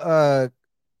like a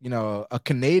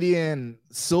Canadian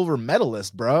silver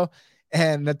medalist, bro.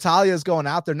 And Natalia's going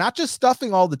out there, not just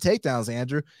stuffing all the takedowns,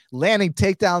 Andrew, landing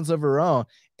takedowns of her own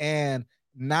and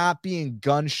not being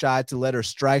gun shy to let her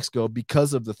strikes go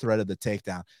because of the threat of the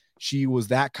takedown. She was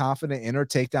that confident in her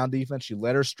takedown defense. She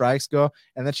let her strikes go,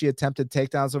 and then she attempted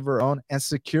takedowns of her own and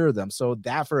secured them. So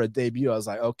that for a debut, I was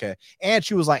like, okay. And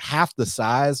she was like half the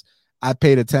size. I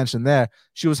paid attention there.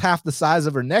 She was half the size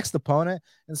of her next opponent,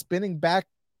 and spinning back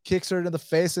kicks her to the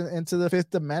face and into the fifth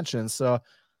dimension. So,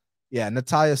 yeah,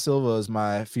 Natalia Silva is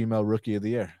my female rookie of the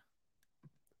year.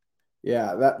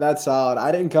 Yeah, that's solid.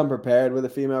 I didn't come prepared with a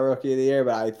female rookie of the year,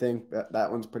 but I think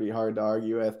that one's pretty hard to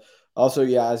argue with. Also,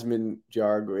 Yasmin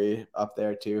Jargui up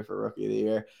there too for rookie of the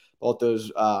year. Both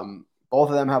of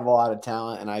them have a lot of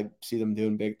talent, and I see them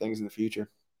doing big things in the future.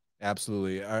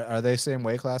 Absolutely. Are they same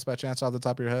weight class by chance off the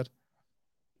top of your head?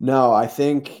 No, I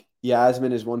think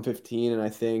Yasmin is 115, and I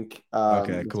think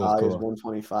Okay, cool, Natalia is cool.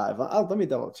 125. Let me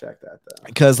double check that though.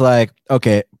 Because like,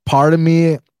 okay, part of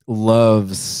me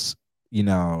loves, you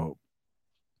know,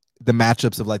 the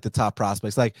matchups of like the top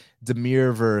prospects, like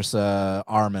Demir versus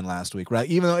Armin last week, right?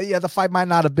 Even though yeah, the fight might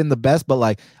not have been the best, but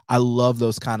like I love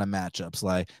those kind of matchups,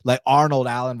 like Arnold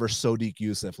Allen versus Sodiq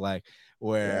Yusuf, like Yeah,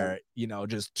 where you know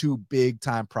just two big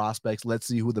time prospects. Let's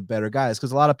see who the better guy is,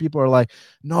 because a lot of people are like,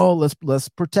 no, let's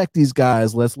protect these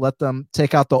guys. Let's let them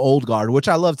take out the old guard, which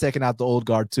I love taking out the old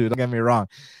guard too. Don't get me wrong,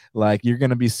 like you're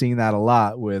gonna be seeing that a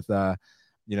lot with,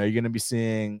 you're gonna be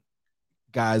seeing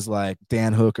guys like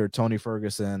Dan Hooker, Tony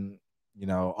Ferguson,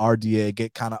 RDA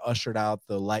get kind of ushered out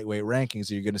the lightweight rankings.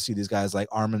 So you're going to see these guys like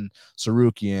Armin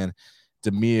Sarukian,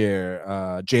 Demir,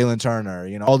 Jalen Turner,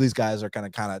 all these guys are going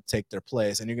to kind of take their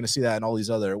place. And you're going to see that in all these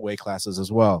other weight classes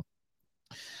as well.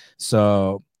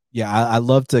 So yeah, I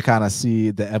love to kind of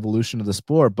see the evolution of the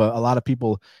sport, but a lot of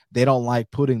people, they don't like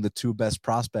putting the two best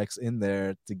prospects in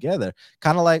there together.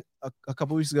 Kind of like a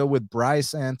couple weeks ago with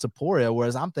Bryce and Taporia,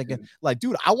 whereas I'm thinking like,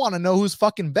 dude, I want to know who's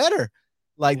fucking better.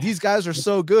 Like these guys are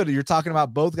so good. You're talking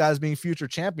about both guys being future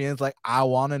champions. Like I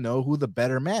want to know who the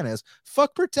better man is.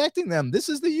 Fuck protecting them. This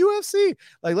is the UFC.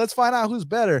 Like let's find out who's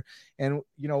better. And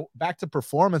back to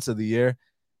performance of the year.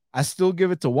 I still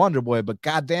give it to Wonder Boy, but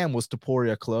goddamn was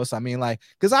Taporia close. I mean, like,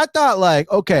 because I thought, like,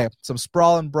 okay, some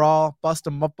sprawl and brawl, bust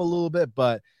him up a little bit,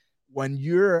 but when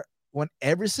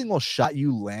every single shot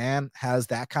you land has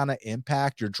that kind of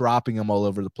impact, you're dropping him all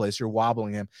over the place, you're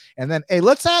wobbling him, and then hey,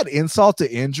 let's add insult to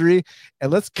injury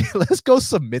and let's go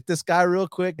submit this guy real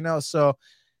quick, So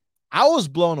I was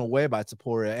blown away by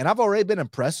Taporia, and I've already been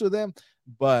impressed with him,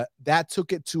 but that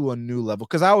took it to a new level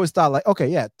because I always thought, like, okay,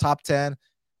 yeah, top 10,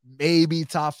 maybe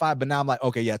top 5, but now I'm like,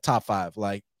 okay, yeah, top 5.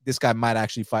 Like this guy might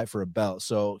actually fight for a belt.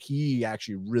 So he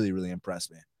actually really, really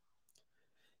impressed me.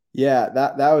 yeah,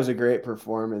 that was a great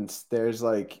performance. There's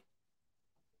like,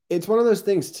 it's one of those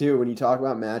things too when you talk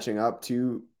about matching up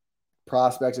to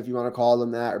prospects, if you want to call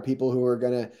them that, or people who are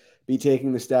going to be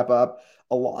taking the step up.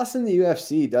 A loss in the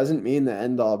UFC doesn't mean the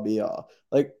end all be all.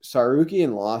 Like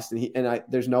Sarukian lost,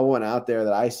 there's no one out there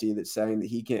that I see that's saying that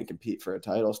he can't compete for a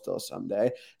title still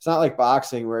someday. It's not like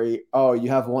boxing where you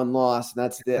have one loss and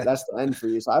that's the end for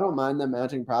you. So I don't mind them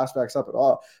matching prospects up at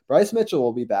all. Bryce Mitchell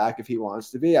will be back if he wants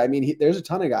to be. I mean, there's a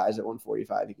ton of guys at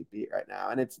 145 he could beat right now,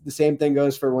 and it's the same thing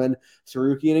goes for when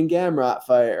Sarukian and Gamrot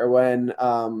fight, or when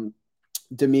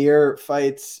Demir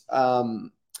fights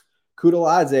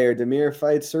Kudaladzej, or Demir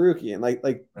fights Sarukian.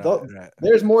 Right.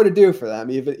 There's more to do for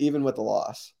them, even with the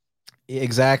loss.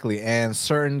 Exactly. And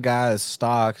certain guys'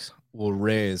 stocks will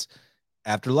raise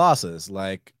after losses.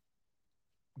 Like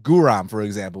Guram, for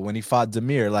example, when he fought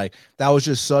Demir, like that was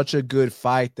just such a good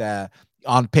fight that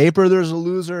on paper there's a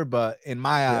loser, but in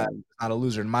my Yeah. eyes, not a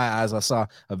loser. In my eyes, I saw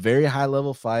a very high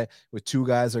level fight with two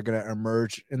guys that are going to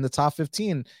emerge in the top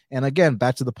 15. And again,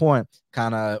 back to the point,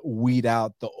 kind of weed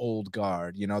out the old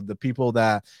guard, the people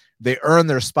that they earned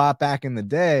their spot back in the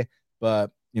day, but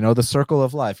the circle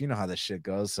of life, you know how this shit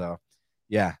goes. So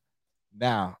yeah.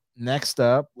 Now, next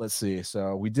up, let's see.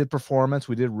 So we did performance,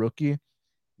 we did rookie.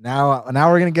 Now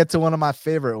we're gonna get to one of my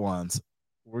favorite ones.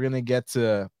 We're gonna get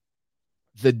to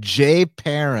the Jay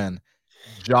Perrin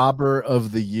Jobber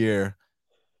of the Year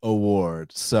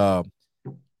award. So,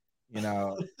 you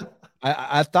know,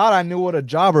 I thought I knew what a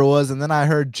jobber was, and then I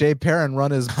heard Jay Perrin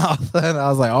run his mouth, and I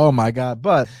was like, oh my god!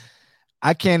 But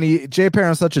I can't. Jay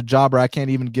Perrin's such a jobber. I can't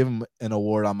even give him an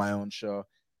award on my own show.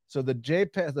 So the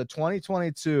the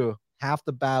 2022 Half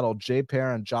the Battle Jay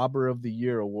Perrin Jobber of the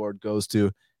Year award goes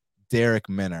to Derek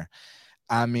Minner.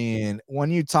 I mean, when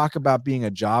you talk about being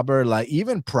a jobber, like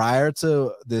even prior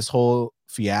to this whole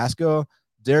fiasco,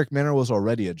 Derek Minner was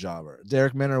already a jobber.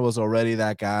 Derek Minner was already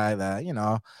that guy that,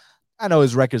 I know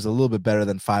his record's a little bit better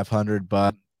than 500,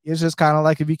 but it's just kind of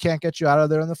like if he can't get you out of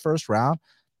there in the first round,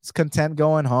 it's content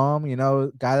going home,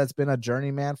 guy that's been a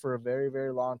journeyman for a very,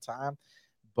 very long time.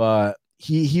 But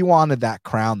he wanted that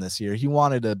crown this year. He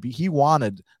wanted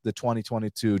the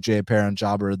 2022 Jay Perrin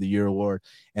Jobber of the Year award,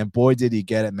 and boy did he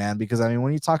get it, man. Because I mean,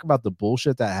 when you talk about the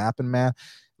bullshit that happened, man,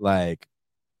 like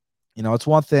it's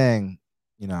one thing,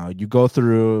 you go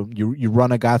through, you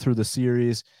run a guy through the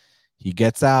series, he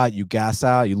gets out, you gas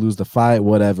out, you lose the fight,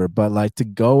 whatever. But like to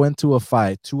go into a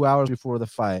fight 2 hours before the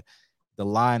fight, the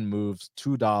line moves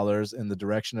 $2 in the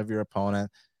direction of your opponent.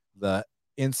 The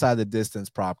inside the distance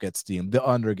prop gets steamed, the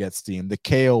under gets steamed, the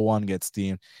KO1 gets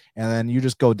steamed, and then you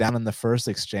just go down in the first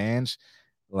exchange.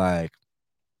 Like,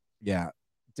 yeah,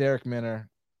 Derek Minner,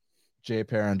 Jay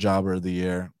Perrin, Jobber of the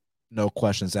Year, no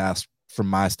questions asked from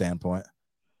my standpoint.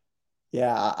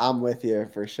 Yeah, I'm with you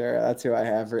for sure. That's who I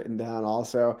have written down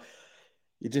also.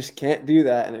 You just can't do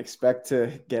that and expect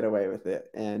to get away with it.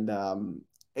 And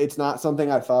it's not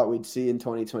something I thought we'd see in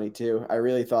 2022. I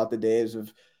really thought the days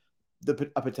of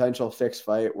a potential fixed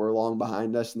fight were long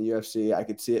behind us in the UFC. I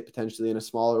could see it potentially in a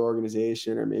smaller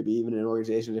organization or maybe even an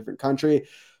organization in a different country.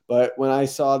 But when I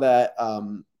saw that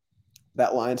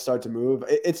that line start to move,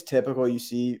 it's typical. You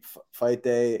see fight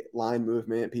day line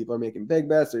movement. People are making big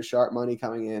bets. There's sharp money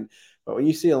coming in. But when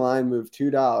you see a line move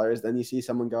 $2, then you see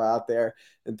someone go out there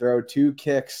and throw 2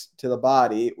 kicks to the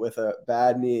body with a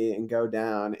bad knee and go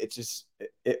down.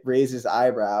 It raises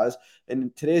eyebrows. And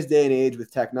in today's day and age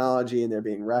with technology and there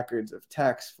being records of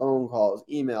texts, phone calls,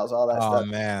 emails, all that Oh stuff,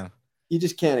 man. you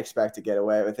just can't expect to get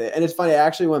away with it. And it's funny, I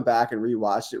actually went back and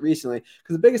rewatched it recently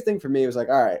because the biggest thing for me was like,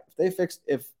 all right, if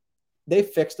they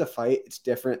fixed a fight, it's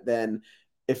different than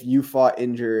if you fought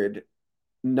injured,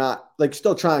 not like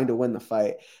still trying to win the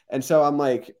fight. And so I'm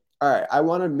like, all right, I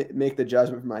want to make the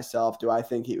judgment for myself. Do I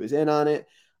think he was in on it?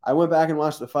 I went back and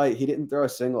watched the fight. He didn't throw a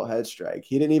single head strike.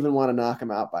 He didn't even want to knock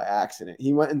him out by accident.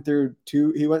 He went and threw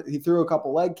two. He threw a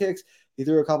couple leg kicks. He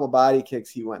threw a couple body kicks.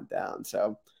 He went down.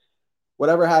 So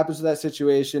whatever happens to that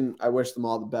situation, I wish them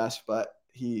all the best. But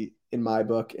he, in my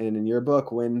book and in your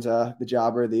book, wins the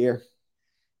Jobber of the Year.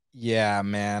 Yeah,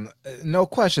 man. No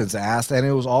questions asked. And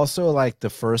it was also like the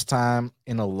first time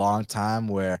in a long time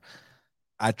where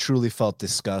I truly felt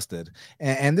disgusted.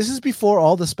 And this is before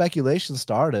all the speculation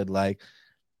started. Like,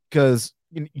 because,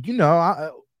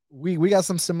 we got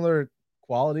some similar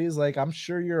qualities. Like, I'm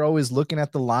sure you're always looking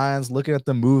at the lines, looking at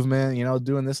the movement,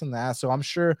 doing this and that. So I'm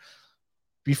sure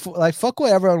before, like, fuck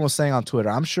what everyone was saying on Twitter.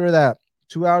 I'm sure that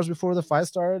 2 hours before the fight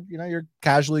started, you're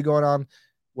casually going on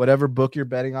whatever book you're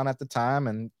betting on at the time,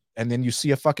 and then you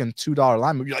see a fucking $2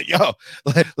 line move. You're like, yo,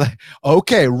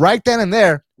 okay, right then and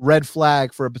there, red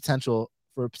flag for a potential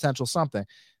something.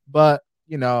 But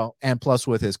and plus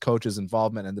with his coach's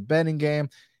involvement in the betting game,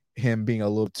 him being a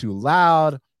little too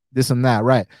loud, this and that,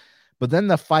 right? But then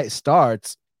the fight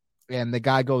starts, and the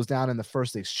guy goes down in the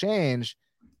first exchange,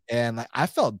 and like I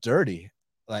felt dirty.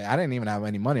 Like I didn't even have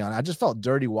any money on it. I just felt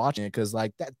dirty watching it because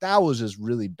like that was just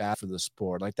really bad for the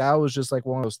sport. Like that was just like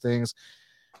one of those things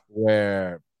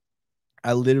where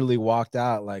I literally walked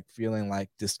out like feeling like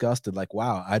disgusted, like,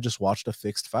 wow, I just watched a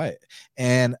fixed fight.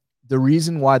 And the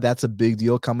reason why that's a big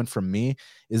deal coming from me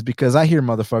is because I hear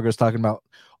motherfuckers talking about,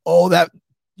 oh, that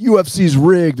UFC's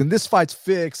rigged and this fight's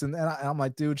fixed. And I'm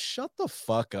like, dude, shut the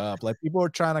fuck up. Like people are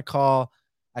trying to call,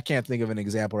 I can't think of an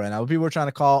example right now, but people are trying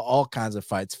to call all kinds of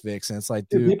fights fixed. And it's like,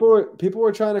 dude, people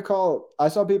were trying to call. I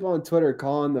saw people on Twitter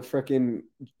calling the freaking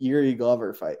Yuri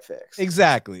Glover fight fixed.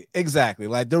 Exactly.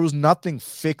 Like there was nothing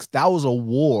fixed. That was a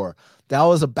war. That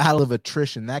was a battle of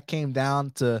attrition. That came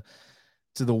down to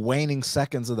the waning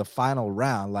seconds of the final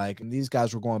round. Like, and these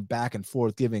guys were going back and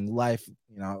forth, giving life,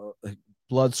 like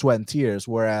blood, sweat, and tears.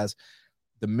 Whereas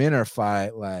the Minner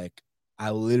fight, like,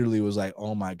 I literally was like,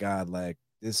 oh my God, like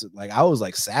this, like I was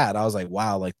like sad. I was like,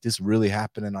 wow, like this really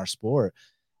happened in our sport.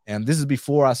 And this is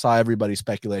before I saw everybody's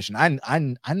speculation. I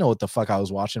know what the fuck I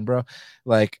was watching, bro.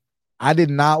 Like, I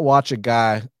did not watch a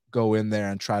guy go in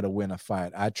there and try to win a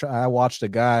fight. I watched a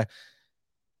guy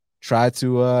try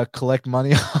to collect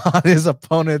money on his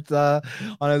opponent's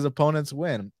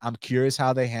win. I'm curious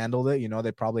how they handled it.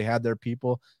 They probably had their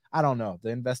people. I don't know. The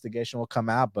investigation will come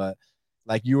out, but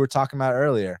like you were talking about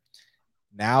earlier,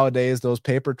 nowadays those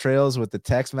paper trails with the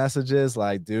text messages,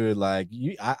 like, dude, like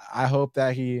I hope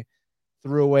that he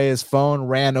threw away his phone,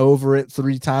 ran over it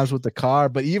 3 times with the car.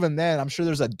 But even then, I'm sure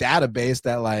there's a database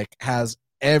that like has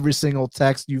every single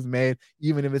text you've made,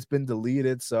 even if it's been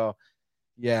deleted. So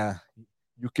yeah,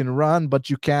 you can run, but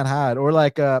you can't hide. Or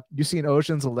like you seen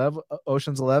Ocean's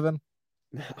 11?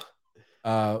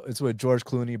 It's with George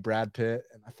Clooney, Brad Pitt,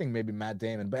 and I think maybe Matt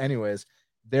Damon. But anyways,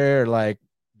 they're like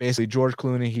basically George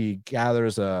Clooney, he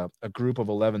gathers a group of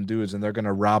 11 dudes and they're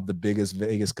gonna rob the biggest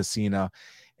Vegas casino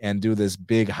and do this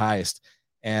big heist.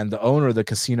 And the owner of the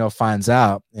casino finds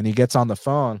out and he gets on the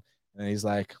phone and he's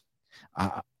like,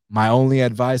 my only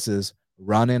advice is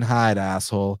run and hide,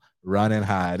 asshole. Run and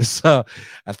hide. So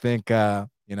I think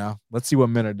let's see what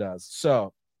Minner does.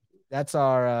 So that's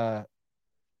our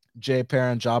Jay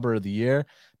Perrin Jobber of the Year.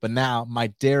 But now my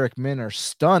Derek Minner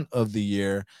Stunt of the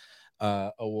Year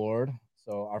award.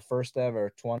 So our first ever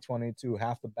 2022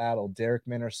 Half the Battle Derek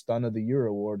Minner Stunt of the Year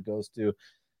award goes to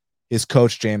his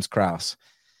coach James Krause,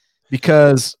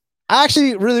 because I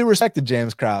actually really respected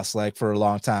James Krause like for a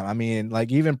long time. I mean,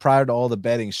 like even prior to all the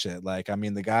betting shit, like I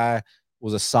mean the guy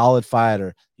was a solid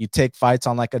fighter. He'd take fights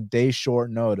on like a day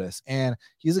short notice, and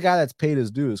he's a guy that's paid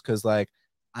his dues because like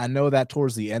I know that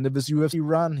towards the end of his UFC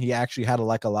run, he actually had a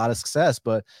lot of success.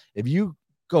 But if you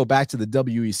go back to the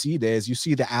WEC days, you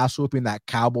see the ass whooping that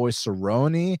Cowboy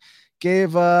Cerrone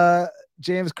gave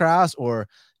James Krause, or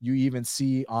you even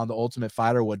see on The Ultimate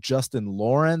Fighter what Justin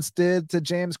Lawrence did to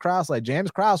James Krause. Like, James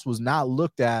Krause was not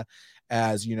looked at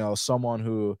as, you know, someone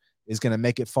who is going to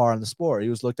make it far in the sport. He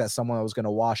was looked at someone that was going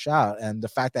to wash out. And the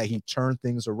fact that he turned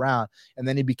things around, and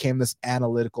then he became this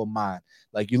analytical mind.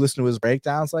 Like, you listen to his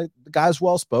breakdowns, like, the guy's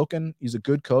well-spoken. He's a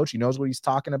good coach. He knows what he's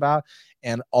talking about.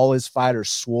 And all his fighters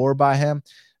swore by him.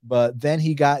 But then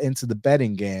he got into the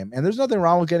betting game, and there's nothing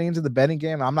wrong with getting into the betting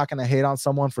game. I'm not going to hate on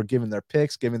someone for giving their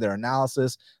picks, giving their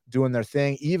analysis, doing their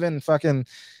thing, even fucking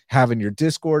having your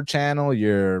Discord channel,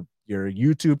 your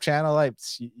YouTube channel. Like,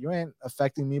 you ain't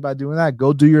affecting me by doing that.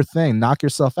 Go do your thing, knock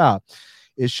yourself out.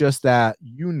 It's just that,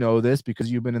 you know, this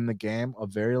because you've been in the game a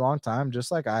very long time,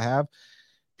 just like I have.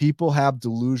 People have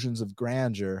delusions of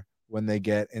grandeur when they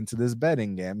get into this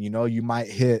betting game. You know, you might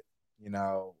hit, you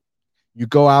know, you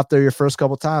go out there your first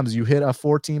couple times, you hit a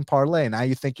 14 parlay. Now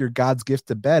you think you're God's gift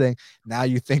to betting. Now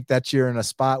you think that you're in a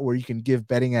spot where you can give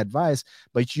betting advice,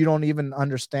 but you don't even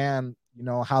understand, you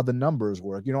know, how the numbers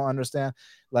work. You don't understand.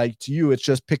 Like, to you, it's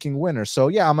just picking winners. So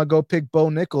yeah, I'm gonna go pick Bo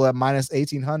Nickel at minus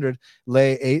 1800,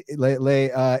 lay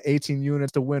 18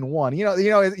 units to win one. You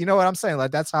know what I'm saying?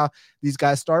 Like, that's how these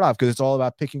guys start off, because it's all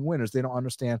about picking winners. They don't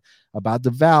understand about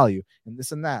the value and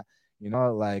this and that. You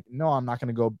know, like, no, I'm not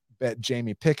gonna go bet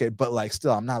Jamie Pickett, but like,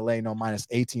 still, I'm not laying no minus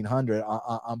 1800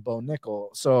 on Bo Nickel.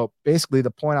 So basically,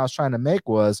 the point I was trying to make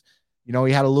was, you know,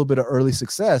 he had a little bit of early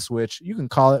success, which you can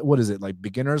call it, what is it, like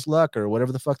beginner's luck or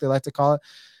whatever the fuck they like to call it.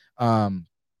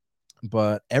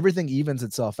 But everything evens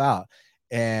itself out.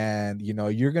 And, you know,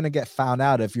 you're going to get found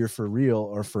out if you're for real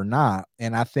or for not.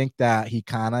 And I think that he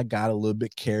kind of got a little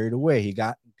bit carried away. He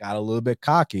got a little bit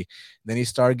cocky. Then he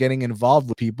started getting involved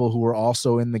with people who were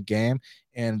also in the game.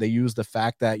 And they used the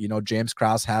fact that, you know, James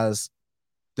Krause has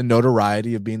the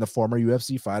notoriety of being the former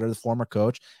UFC fighter, the former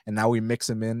coach. And now we mix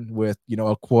him in with, you know,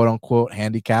 a quote unquote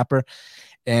handicapper.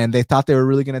 And they thought they were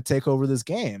really going to take over this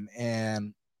game.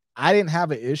 And I didn't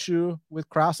have an issue with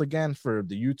Krause. Again, for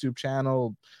the YouTube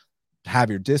channel, have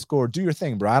your Discord, do your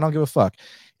thing, bro. I don't give a fuck.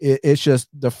 It's just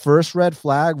the first red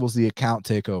flag was the account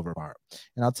takeover part.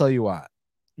 And I'll tell you why.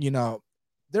 You know,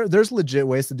 there's legit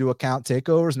ways to do account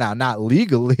takeovers. Now, not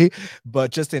legally,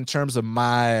 but just in terms of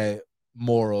my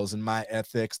morals and my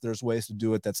ethics, there's ways to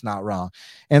do it that's not wrong.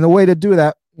 And the way to do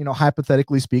that, you know,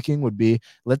 hypothetically speaking, would be,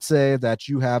 let's say that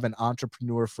you have an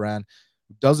entrepreneur friend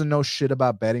who doesn't know shit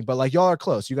about betting, but like, y'all are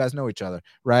close, you guys know each other,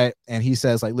 right? And he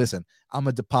says, like, listen, I'm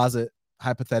gonna deposit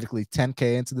hypothetically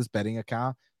 10K into this betting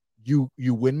account. You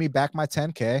win me back my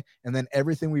 10K, and then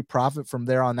everything we profit from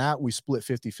there on that, we split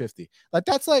 50-50.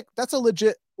 That's a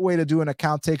legit way to do an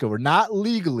account takeover. Not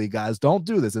legally, guys. Don't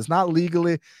do this. It's not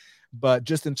legally, but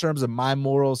just in terms of my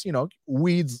morals, you know,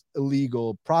 weed's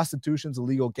illegal, prostitution's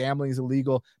illegal, gambling's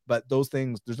illegal, but those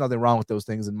things, there's nothing wrong with those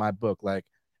things in my book. Like,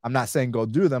 I'm not saying go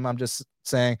do them. I'm just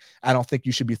saying I don't think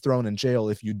you should be thrown in jail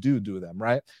if you do them,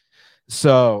 right?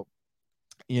 So,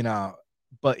 you know,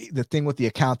 but the thing with the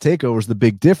account takeovers, the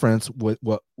big difference with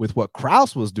what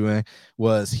Krause was doing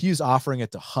was he's offering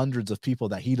it to hundreds of people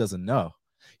that he doesn't know.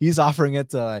 He's offering it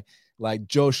to like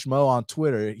Joe Schmo on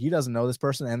Twitter. He doesn't know this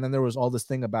person. And then there was all this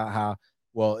thing about how,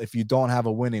 well, if you don't have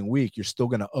a winning week, you're still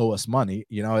going to owe us money.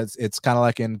 You know, it's kind of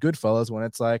like in Goodfellas when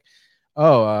it's like,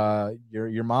 oh,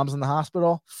 your mom's in the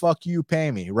hospital. Fuck you, pay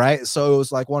me. Right. So it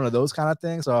was like one of those kind of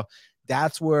things. So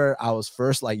that's where I was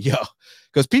first like, yo,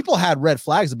 because people had red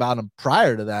flags about him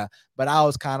prior to that. But I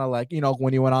was kind of like, you know,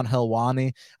 when he went on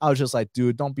Helwani, I was just like,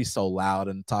 dude, don't be so loud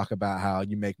and talk about how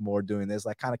you make more doing this.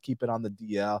 Like, kind of keep it on the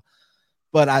DL.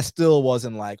 But I still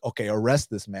wasn't like, okay, arrest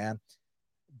this man.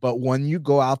 But when you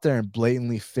go out there and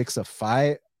blatantly fix a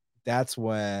fight, that's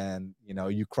when, you know,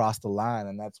 you cross the line.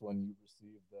 And that's when you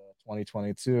receive the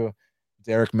 2022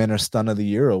 Derek Minner Stun of the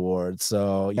Year award.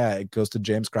 So, yeah, it goes to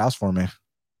James Krause for me.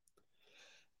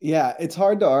 Yeah, it's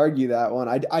hard to argue that one.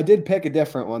 I did pick a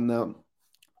different one, though.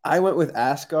 I went with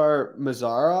Askar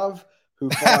Mazarov,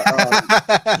 who fought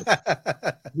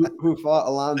who fought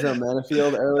Alonzo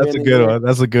Menifield earlier. That's a good one.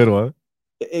 That's a good one.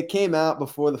 It came out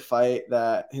before the fight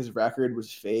that his record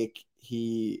was fake.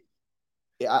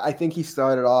 I think he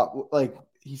started off like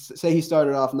he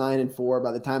started off 9-4.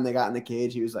 By the time they got in the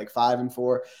cage, he was like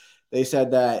 5-4. They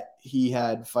said that he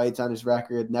had fights on his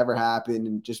record, never happened,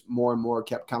 and just more and more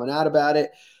kept coming out about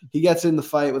it. He gets in the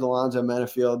fight with Alonzo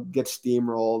Menifield, gets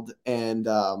steamrolled, and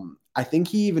I think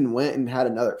he even went and had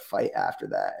another fight after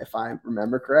that, if I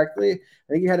remember correctly.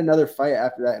 I think he had another fight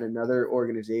after that in another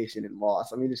organization and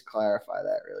lost. Let me just clarify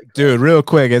that really quick. Dude, real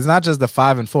quick. It's not just the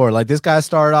 5-4. Like, this guy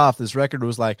started off, this record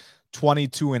was like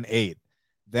 22-8.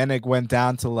 Then it went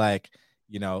down to like,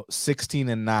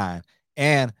 16-9,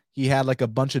 and he had like a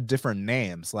bunch of different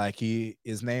names. Like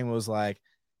his name was like,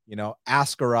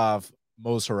 Askarov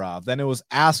Mozharov. Then it was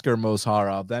Askar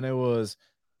Mozharov. Then it was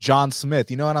John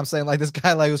Smith. You know what I'm saying? Like this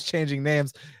guy like was changing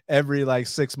names every like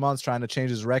 6 months, trying to change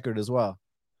his record as well.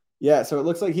 Yeah, so it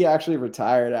looks like he actually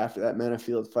retired after that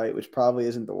Menifield fight, which probably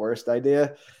isn't the worst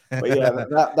idea. But yeah,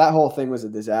 that whole thing was a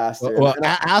disaster. Well,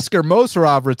 Askar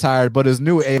Mozharov retired, but his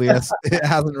new alias it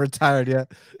hasn't retired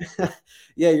yet.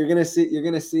 Yeah, you're gonna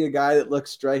see a guy that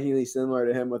looks strikingly similar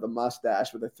to him with a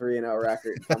mustache with a 3-0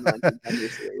 record coming on Contender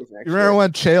Series next You remember year.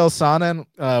 when Chael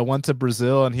Sonnen went to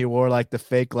Brazil and he wore like the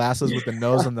fake glasses with the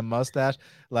nose and the mustache?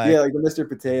 Like, yeah, like the Mr.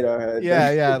 Potato Head.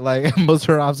 Yeah, like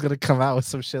Mozharov's gonna come out with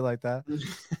some shit like that.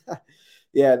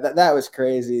 Yeah, that was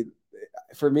crazy.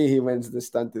 For me, he wins the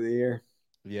stunt of the year.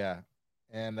 Yeah,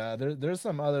 and there's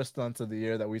some other stunts of the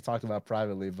year that we talked about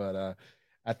privately, but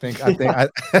I think I think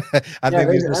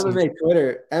there's these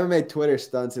are MMA Twitter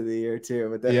stunts of the year too.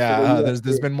 But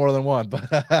there's been more than one.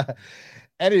 But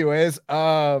anyways,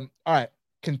 all right,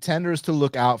 contenders to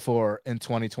look out for in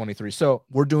 2023. So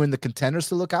we're doing the contenders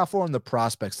to look out for and the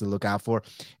prospects to look out for,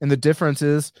 and the difference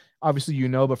is obviously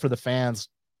but for the fans,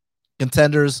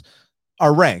 contenders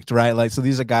are ranked, right? Like, so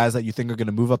these are guys that you think are going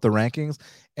to move up the rankings,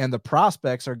 and the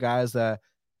prospects are guys that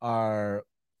are,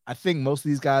 I think most of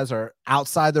these guys are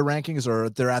outside the rankings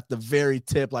or they're at the very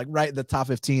tip, like right in the top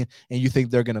 15, and you think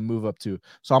they're going to move up too.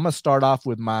 So I'm going to start off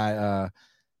with my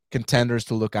contenders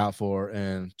to look out for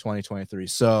in 2023.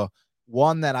 So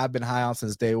one that I've been high on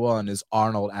since day one is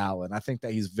Arnold Allen. I think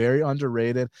that he's very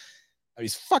underrated.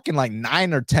 He's fucking like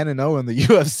 9 or 10-0 in the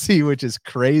UFC, which is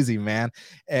crazy, man.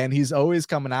 And he's always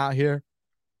coming out here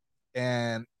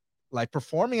and like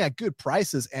performing at good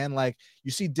prices, and like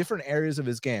you see different areas of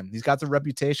his game. He's got the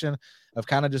reputation of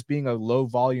kind of just being a low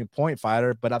volume point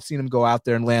fighter, but I've seen him go out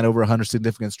there and land over 100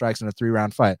 significant strikes in a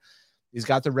 3-round fight. He's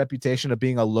got the reputation of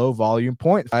being a low volume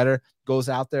point fighter, goes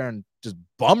out there and just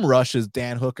bum rushes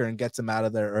Dan Hooker and gets him out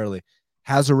of there early.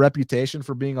 Has a reputation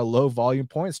for being a low volume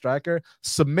point striker,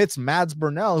 submits Mads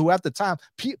Burnell, who at the time,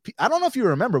 I don't know if you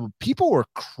remember, but people were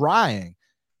crying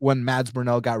when Mads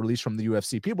Burnell got released from the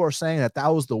UFC. People are saying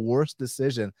that was the worst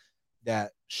decision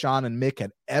that Sean and Mick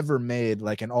had ever made,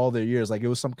 like in all their years. Like it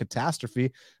was some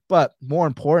catastrophe. But more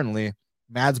importantly,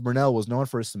 Mads Burnell was known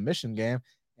for his submission game,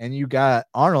 and you got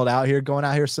Arnold out here going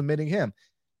out here submitting him.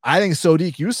 I think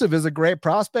Sodiq Yusuff is a great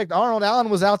prospect. Arnold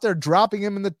Allen was out there dropping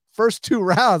him in the first 2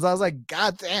 rounds. I was like,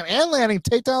 God damn, and landing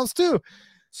takedowns too.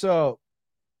 So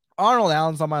Arnold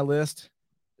Allen's on my list.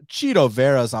 Chito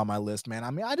Vera's on my list, man. I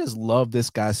mean, I just love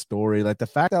this guy's story. Like the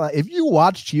fact that like, if you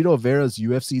watch Chito Vera's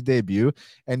UFC debut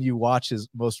and you watch his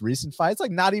most recent fight, it's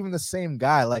like not even the same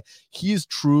guy. Like he's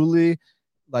truly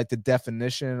like the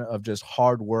definition of just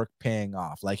hard work paying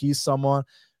off. Like he's someone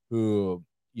who,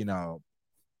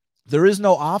 there is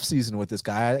no off season with this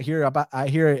guy. I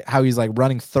hear how he's like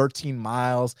running 13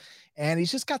 miles. And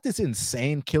he's just got this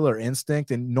insane killer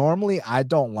instinct. And normally I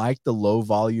don't like the low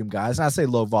volume guys. And I say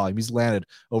low volume. He's landed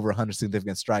over 100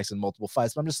 significant strikes in multiple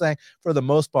fights. But I'm just saying, for the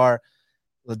most part,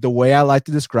 the way I like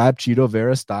to describe Chito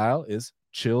Vera's style is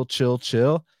chill, chill,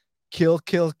 chill, kill,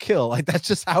 kill, kill. Like that's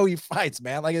just how he fights,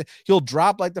 man. Like he'll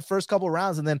drop like the first couple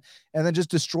rounds and then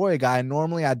just destroy a guy. And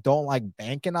normally I don't like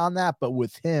banking on that. But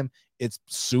with him, it's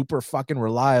super fucking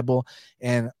reliable.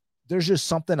 And there's just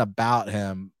something about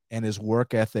him and his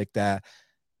work ethic that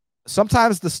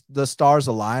sometimes the stars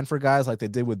align for guys, like they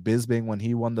did with Bisping when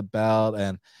he won the belt,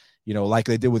 and like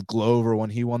they did with Glover when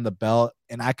he won the belt.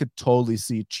 And I could totally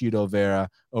see Chito Vera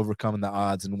overcoming the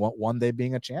odds and one day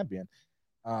being a champion.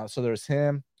 So there's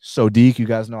him. Sodiq, you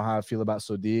guys know how I feel about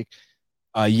Sodiq.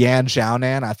 Yan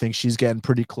Xiaonan, I think she's getting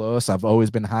pretty close. I've always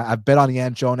been high. I've bet on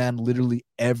Yan Xiaonan literally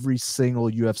every single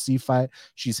UFC fight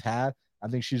she's had. I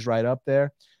think she's right up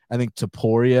there. I think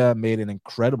Topuria made an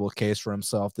incredible case for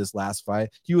himself this last fight.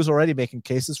 He was already making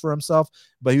cases for himself,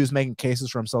 but he was making cases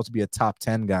for himself to be a top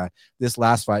 10 guy. This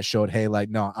last fight showed, hey, like,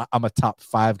 no, I'm a top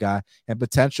 5 guy and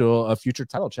potential a future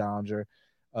title challenger.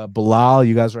 Bilal,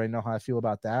 you guys already know how I feel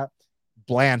about that.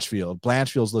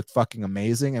 Blanchfield's looked fucking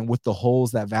amazing. And with the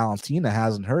holes that Valentina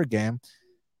has in her game,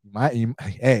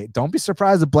 hey, don't be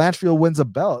surprised if Blanchfield wins a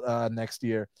belt next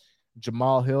year.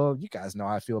 Jamal Hill, you guys know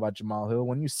how I feel about Jamal Hill.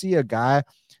 When you see a guy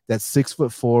that's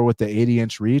 6'4" with the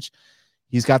 80-inch reach,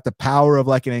 he's got the power of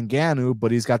like an Ngannou,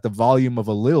 but he's got the volume of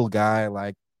a little guy.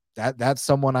 Like that's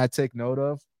someone I take note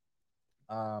of.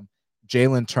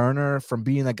 Jalen Turner, from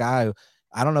being a guy who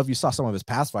I don't know if you saw some of his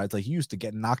past fights. Like he used to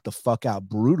get knocked the fuck out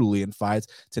brutally in fights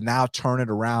to now turn it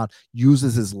around,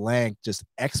 uses his length just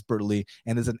expertly,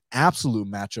 and is an absolute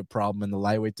matchup problem in the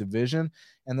lightweight division.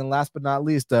 And then last but not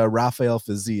least, Rafael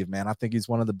Fiziev, man. I think he's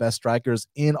one of the best strikers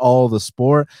in all the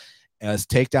sport. His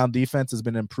takedown defense has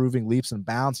been improving leaps and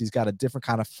bounds. He's got a different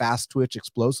kind of fast twitch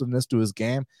explosiveness to his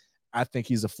game. I think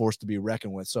he's a force to be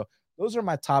reckoned with. So those are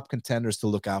my top contenders to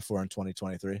look out for in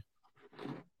 2023.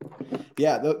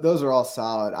 Yeah, those are all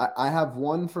solid. I have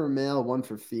one for male, one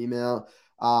for female.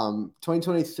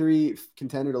 2023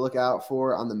 contender to look out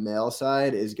for on the male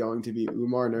side is going to be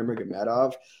Umar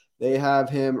Nurmagomedov. They have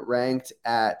him ranked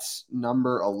at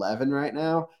number 11 right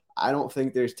now. I don't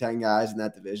think there's 10 guys in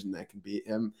that division that can beat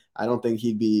him. I don't think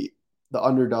he'd be the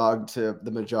underdog to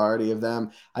the majority of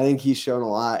them. I think he's shown a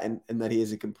lot and that he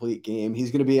is a complete game.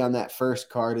 He's going to be on that first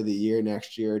card of the year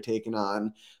next year, taking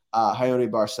on Raoni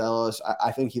Barcelos.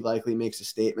 I think he likely makes a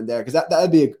statement there because that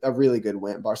would be a really good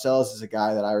win. Barcelos is a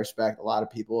guy that I respect. A lot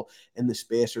of people in the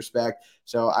space respect.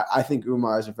 So I think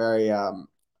Umar is a very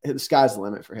the sky's the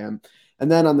limit for him.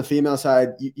 And then on the female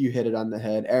side, you hit it on the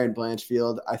head. Erin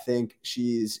Blanchfield, I think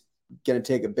she's going to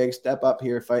take a big step up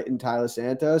here fighting Taila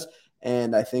Santos.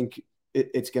 And I think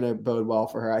it's going to bode well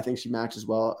for her. I think she matches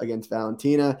well against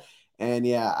Valentina. And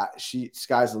yeah,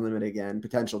 sky's the limit again.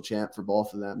 Potential champ for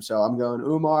both of them. So I'm going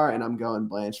Umar and I'm going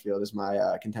Blanchfield as my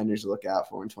contenders to look out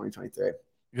for in 2023.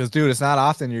 Because, dude, it's not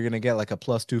often you're gonna get like a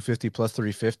plus 250, plus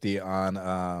 350 on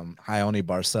Raoni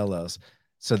Barcelos.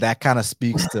 So that kind of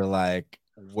speaks to like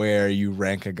where you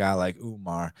rank a guy like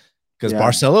Umar. Because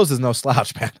Barcelos is no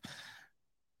slouch, man.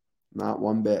 Not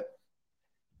one bit.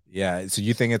 Yeah. So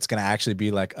you think it's gonna actually be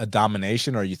like a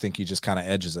domination, or you think he just kind of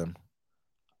edges him?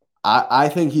 I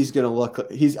think he's gonna look.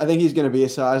 I think he's gonna be a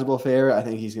sizable favorite. I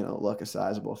think he's gonna look a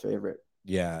sizable favorite.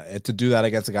 Yeah, and to do that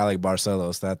against a guy like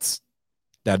Barcelos,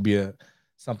 that'd be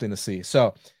something to see.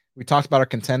 So we talked about our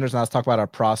contenders. Now let's talk about our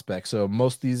prospects. So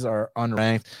most of these are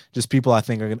unranked, just people I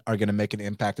think are going to make an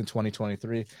impact in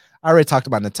 2023. I already talked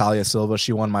about Natalia Silva.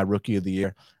 She won my Rookie of the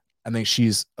Year. I think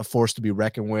she's a force to be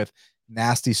reckoned with.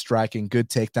 Nasty striking, good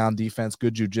takedown defense,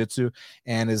 good jiu-jitsu,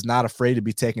 and is not afraid to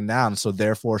be taken down. So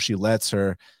therefore, she lets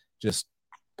her just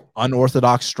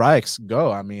unorthodox strikes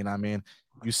go. I mean,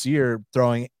 you see her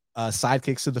throwing side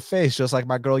kicks to the face, just like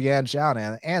my girl Yan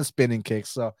Zhao, and spinning kicks.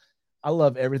 So I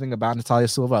love everything about Natalia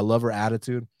Silva. I love her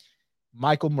attitude.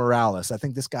 Michael Morales. I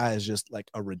think this guy is just like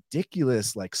a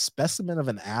ridiculous like specimen of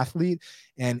an athlete.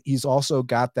 And he's also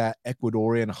got that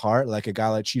Ecuadorian heart, like a guy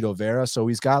like Chito Vera. So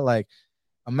he's got like,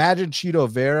 imagine Chito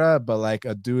Vera, but like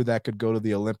a dude that could go to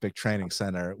the Olympic Training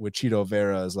Center with Chito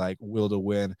Vera's like will to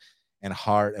win and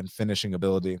heart and finishing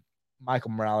ability.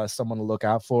 Michael Morales, someone to look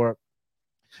out for.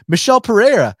 Michel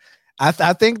Pereira.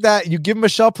 I think that you give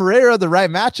Michel Pereira the right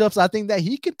matchups. I think that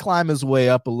he could climb his way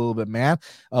up a little bit, man.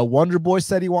 Wonder Boy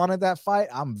said he wanted that fight.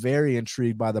 I'm very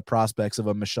intrigued by the prospects of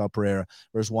a Michel Pereira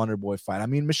versus Wonder Boy fight. I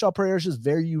mean, Michel Pereira is just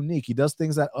very unique. He does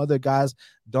things that other guys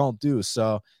don't do.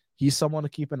 So he's someone to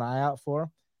keep an eye out for.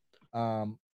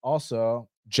 Also,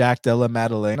 Jack Della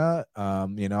Maddalena,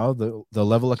 the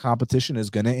level of competition is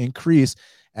going to increase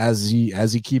as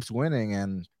he keeps winning,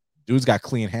 and dude's got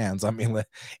clean hands. I mean,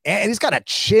 and he's got a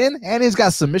chin, and he's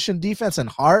got submission defense and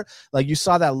heart. Like you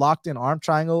saw that locked in arm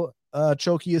triangle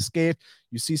choke he escaped.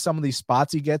 You see some of these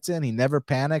spots he gets in. He never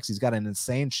panics. He's got an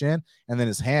insane chin, and then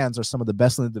his hands are some of the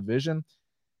best in the division.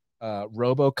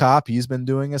 RoboCop, he's been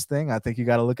doing his thing. I think you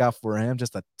got to look out for him.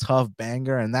 Just a tough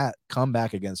banger, and that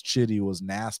comeback against Chitty was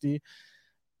nasty.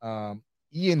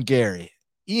 Ian Gary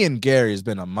has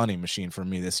been a money machine for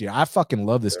me this year. I fucking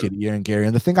love this kid, Ian Gary.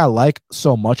 And the thing I like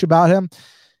so much about him,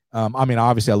 I mean,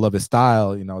 obviously I love his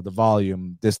style, the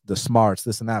volume, the smarts,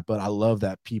 this and that, but I love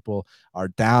that people are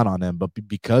down on him. But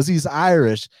because he's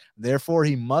Irish, therefore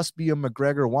he must be a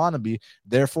McGregor wannabe.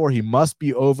 Therefore he must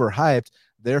be overhyped.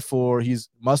 Therefore he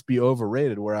must be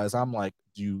overrated. Whereas I'm like,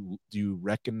 do you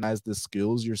recognize the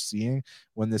skills you're seeing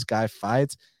when this guy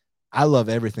fights? I love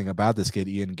everything about this kid,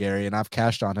 Ian Gary, and I've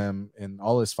cashed on him in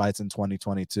all his fights in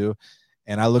 2022.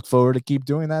 And I look forward to keep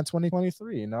doing that in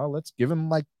 2023. Let's give him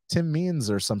like Tim Means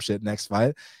or some shit next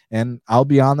fight, and I'll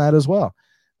be on that as well.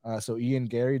 So Ian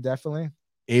Gary, definitely.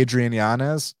 Adrian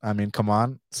Yanez, I mean, come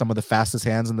on. Some of the fastest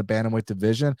hands in the bantamweight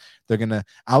division.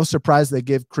 I was surprised they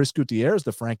gave Chris Gutierrez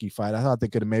the Frankie fight. I thought they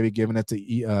could have maybe given it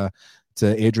to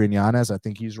Adrian Yanez. I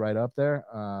think he's right up there.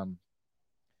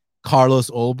 Carlos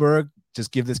Olberg,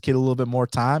 just give this kid a little bit more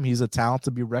time. He's a talent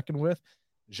to be reckoned with.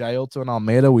 Jailton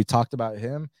Almeida, we talked about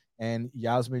him. And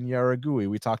Yasmin Yaragui,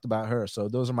 we talked about her. So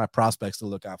those are my prospects to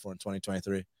look out for in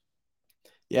 2023.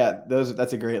 Yeah,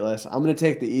 that's a great list. I'm going to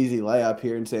take the easy layup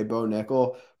here and say Bo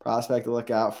Nickel prospect to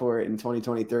look out for in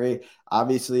 2023.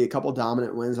 Obviously, a couple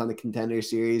dominant wins on the Contender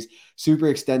Series, super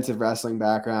extensive wrestling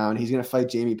background. He's going to fight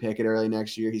Jamie Pickett early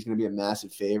next year. He's going to be a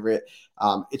massive favorite.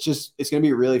 It's going to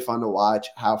be really fun to watch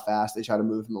how fast they try to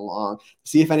move him along,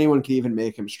 see if anyone can even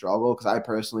make him struggle, because I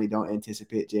personally don't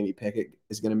anticipate Jamie Pickett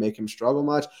is going to make him struggle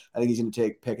much. I think he's going to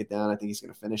take Pickett down. I think he's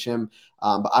going to finish him.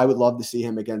 But I would love to see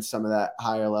him against some of that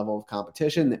higher level of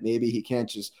competition that maybe he can't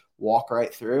just walk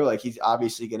right through. Like, he's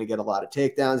obviously going to get a lot of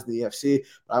takedowns in the UFC,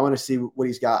 but I want to see what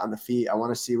he's got on the feet. I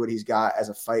want to see what he's got as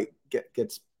a fight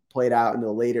gets played out in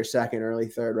the later second, early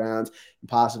third rounds, and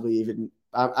possibly even,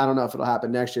 I don't know if it'll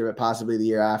happen next year, but possibly the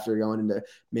year after, going into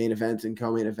main events and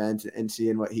co-main events and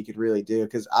seeing what he could really do.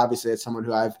 Because obviously it's someone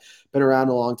who I've been around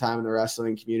a long time in the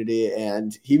wrestling community,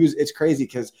 and it's crazy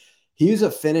because he's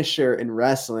a finisher in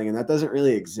wrestling, and that doesn't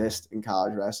really exist in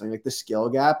college wrestling. Like, the skill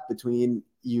gap between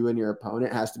you and your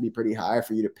opponent has to be pretty high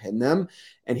for you to pin them.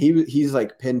 And he's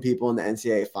like pinned people in the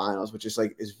NCAA finals, which is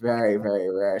very, very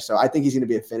rare. So I think he's going to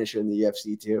be a finisher in the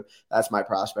UFC too. That's my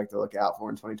prospect to look out for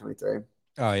in 2023.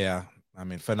 Oh yeah. I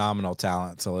mean, phenomenal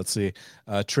talent. So let's see.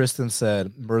 Tristan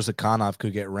said Mirzakhanov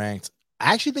could get ranked.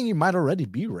 I actually think he might already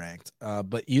be ranked.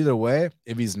 But either way,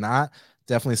 if he's not,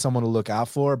 definitely someone to look out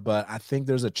for. But I think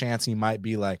there's a chance he might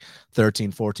be like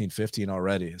 13, 14, 15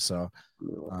 already. So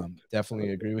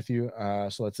definitely agree with you.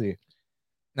 So let's see.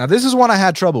 Now, this is one I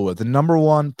had trouble with. The number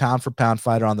one pound for pound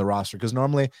fighter on the roster, because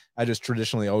normally I just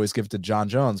traditionally always give it to John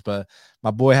Jones, but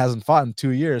my boy hasn't fought in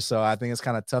 2 years, so I think it's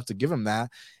kind of tough to give him that.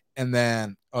 And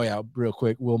then, oh yeah, real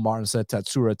quick, Will Martin said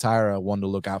Tatsuro Taira, one to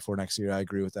look out for next year. I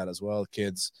agree with that as well.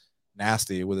 Kid's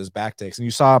nasty with his back takes. And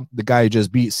you saw the guy who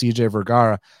just beat CJ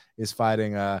Vergara is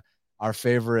fighting our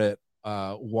favorite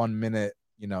 1 minute,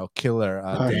 killer,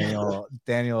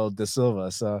 Daniel Da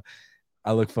Silva. So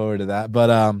I look forward to that.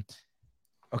 But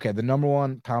okay, the number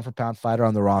one pound for pound fighter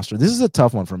on the roster. This is a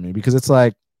tough one for me because it's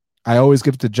like I always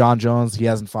give it to John Jones. He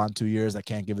hasn't fought in 2 years. I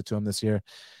can't give it to him this year.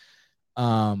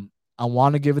 I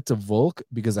want to give it to Volk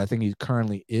because I think he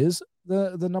currently is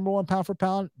the number one pound for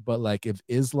pound. But like, if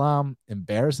Islam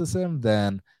embarrasses him,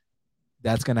 then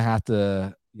that's gonna have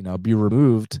to be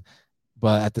removed.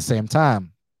 But at the same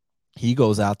time, he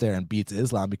goes out there and beats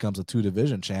Islam, becomes a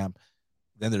 2-division champ.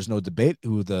 Then there's no debate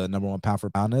who the number one pound for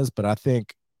pound is. But I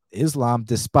think Islam,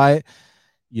 despite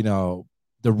the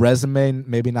resume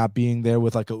maybe not being there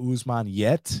with like a Usman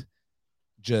yet,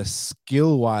 just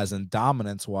skill wise and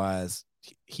dominance wise,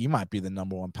 he might be the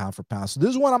number one pound for pound. So this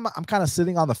is one I'm kind of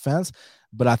sitting on the fence,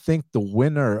 but I think the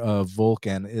winner of Volk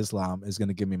and Islam is going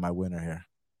to give me my winner here.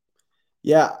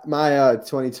 Yeah, my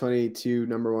 2022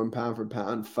 number one pound for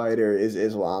pound fighter is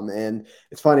Islam. And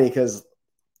it's funny because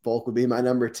Volk would be my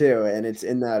number 2, and it's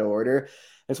in that order.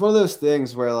 It's one of those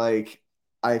things where, like,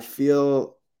 I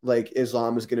feel like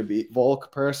Islam is going to beat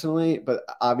Volk personally, but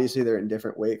obviously they're in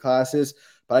different weight classes.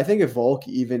 But I think if Volk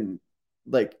even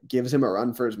like gives him a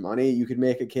run for his money, you could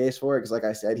make a case for it because, like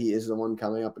I said, he is the one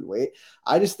coming up in weight.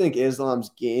 I just think Islam's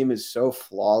game is so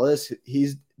flawless.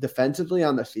 He's defensively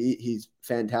on the feet, he's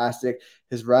fantastic.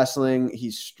 His wrestling,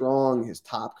 he's strong. His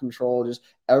top control, just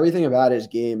everything about his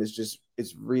game is just,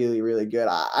 it's really, really good.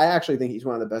 I actually think he's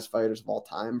one of the best fighters of all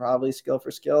time, probably skill for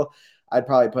skill. I'd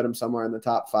probably put him somewhere in the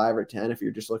top 5 or 10 if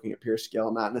you're just looking at pure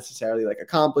skill, not necessarily like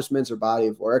accomplishments or body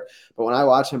of work. But when I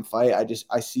watch him fight,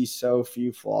 I see so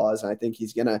few flaws, and I think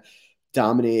he's gonna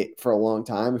dominate for a long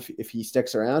time if he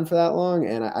sticks around for that long.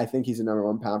 And I think he's the number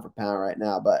one pound for pound right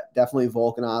now. But definitely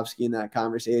Volkanovski in that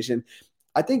conversation.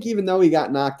 I think even though he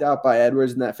got knocked out by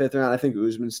Edwards in that 5th round, I think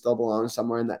Usman still belongs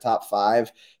somewhere in that top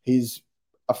 5. He's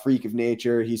a freak of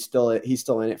nature. He's still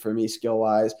in it for me skill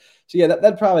wise. So yeah,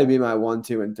 that'd probably be my 1,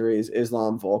 2, and 3 is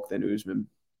Islam, Volk, then Usman.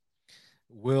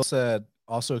 Will said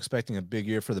also expecting a big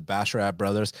year for the Basharat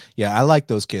brothers. Yeah, I like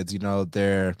those kids.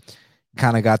 They're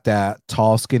kind of got that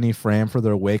tall, skinny frame for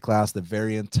their weight class. They're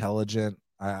very intelligent.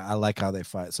 I like how they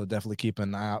fight. So definitely keep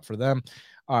an eye out for them.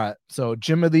 All right. So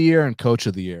gym of the year and coach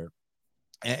of the year.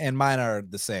 And mine are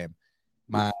the same.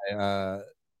 My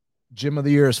gym of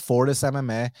the year is Fortis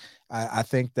MMA. I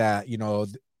think that,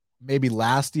 maybe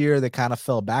last year they kind of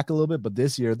fell back a little bit, but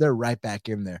this year they're right back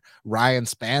in there. Ryan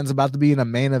Span's about to be in a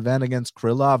main event against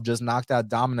Krylov, just knocked out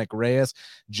Dominic Reyes.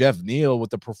 Jeff Neal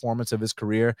with the performance of his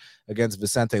career against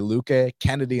Vicente Luque.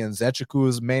 Kennedy and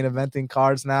Zechiku's main eventing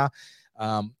cards now.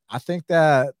 I think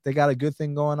that they got a good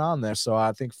thing going on there. So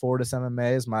I think Fortis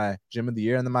MMA is my gym of the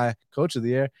year. And then my coach of the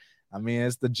year, I mean,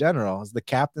 it's the general. It's the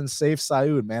captain, Saif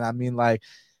Saud, man. I mean, like,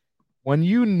 when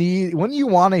you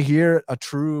want to hear a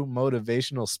true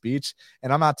motivational speech,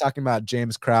 and I'm not talking about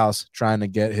James Krause trying to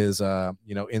get his,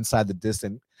 inside the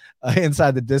distance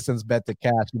inside the distance bet to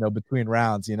catch, between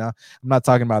rounds. I'm not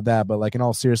talking about that, but like in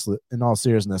all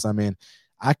seriousness, I mean,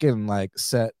 I can like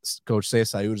set Coach Say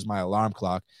Sayud as my alarm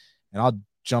clock, and I'll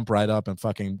jump right up and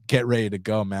fucking get ready to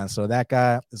go, man. So that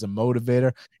guy is a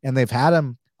motivator, and they've had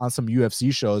him on some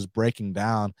UFC shows breaking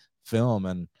down film,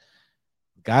 and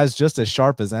guy's just as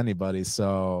sharp as anybody.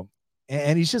 So,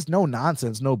 and he's just no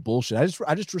nonsense, no bullshit.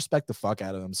 I just respect the fuck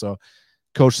out of him. So,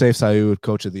 Coach Saif Sayud,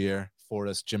 Coach of the Year,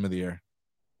 Fortis, Gym of the Year.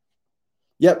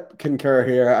 Yep, concur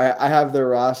here. I have their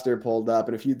roster pulled up,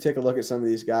 and if you take a look at some of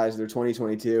these guys, they're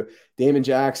 2022. Damon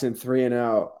Jackson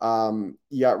 3-0.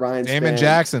 You got Ryan Damon Spann.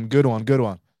 Jackson, good one.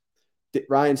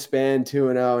 Ryan Spann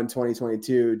 2-0 in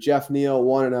 2022. Jeff Neal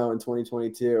 1-0 in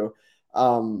 2022.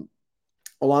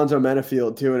 Alonzo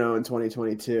Menafield 2-0 in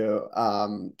 2022.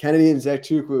 Kennedy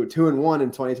Nzechukwu 2-1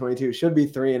 in 2022. Should be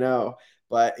 3-0.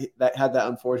 But that had that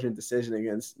unfortunate decision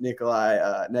against Nikolai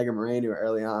Negumereanu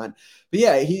early on. But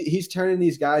yeah, he's turning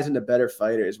these guys into better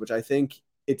fighters, which I think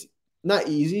it's not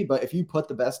easy, but if you put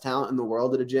the best talent in the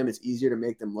world at a gym, it's easier to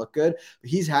make them look good.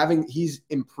 But he's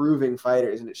improving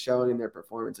fighters, and it's showing in their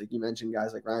performance. Like you mentioned,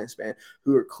 guys like Ryan Spann,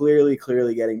 who are clearly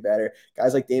getting better.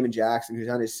 Guys like Damon Jackson, who's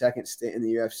on his second stint in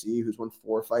the UFC, who's won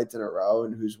 4 fights in a row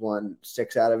and who's won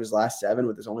 6 out of his last 7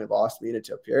 with his only loss to Mina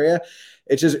Topuria.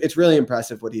 It's really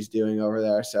impressive what he's doing over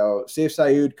there. So Saif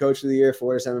Sayud, Coach of the Year,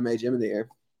 Fortis MMA Gym of the Year.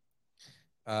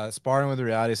 Sparring with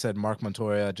Reality said Mark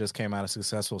Montoya just came out of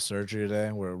successful surgery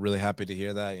today. We're really happy to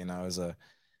hear that. It was a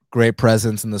great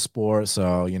presence in the sport.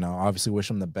 So, obviously wish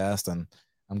him the best, and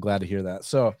I'm glad to hear that.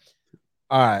 So,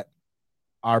 all right,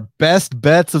 our best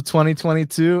bets of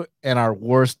 2022 and our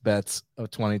worst bets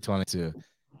of 2022.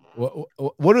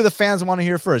 What do the fans want to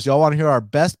hear first? Y'all want to hear our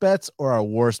best bets or our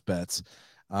worst bets?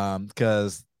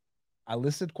 Because I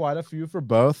listed quite a few for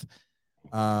both.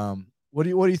 What do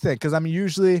you think? Because I mean,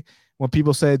 usually when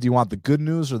people say, do you want the good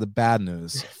news or the bad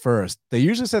news first? They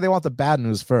usually say they want the bad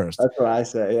news first. That's what I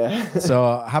say, yeah.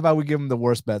 So how about we give them the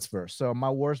worst bets first? So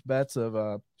my worst bets of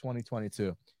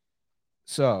 2022.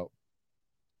 So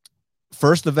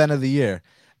first event of the year.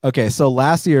 Okay, so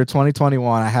last year,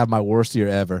 2021, I had my worst year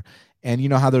ever. And you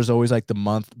know how there's always like the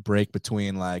month break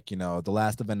between like, the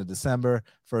last event of December,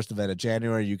 first event of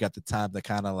January. You got the time to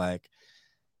kind of like,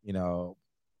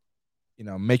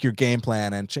 make your game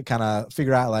plan and kind of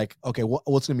figure out like, okay,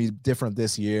 what's going to be different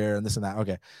this year and this and that.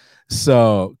 Okay.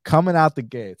 So coming out the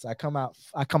gates, I come out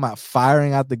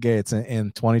firing out the gates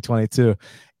in 2022.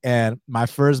 And my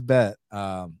first bet,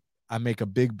 I make a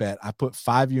big bet. I put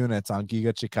 5 units on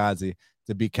Giga Chikadze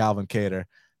to beat Calvin Kattar,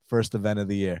 first event of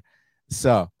the year.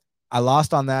 So I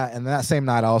lost on that. And that same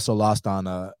night, I also lost on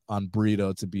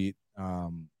Burrito to beat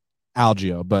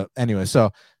Algio. But anyway,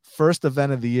 so first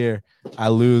event of the year, I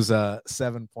lose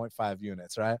 7.5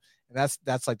 units, right? And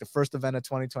that's like the first event of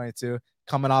 2022.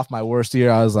 Coming off my worst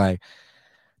year, I was like,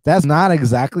 that's not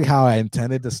exactly how I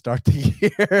intended to start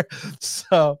the year.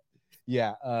 So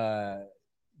yeah,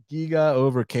 Giga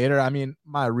over Kattar. I mean,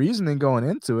 my reasoning going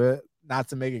into it, not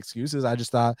to make excuses, I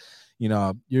just thought,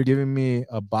 you're giving me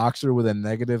a boxer with a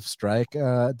negative strike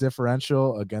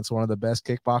differential against one of the best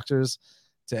kickboxers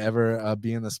to ever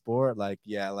be in the sport. Like,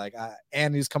 yeah,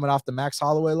 and he's coming off the Max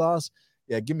Holloway loss.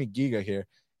 Yeah, give me Giga here.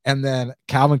 And then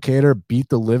Calvin Kattar beat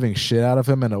the living shit out of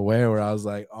him in a way where I was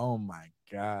like, oh my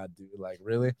God, dude, like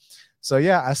really? So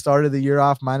yeah, I started the year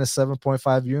off minus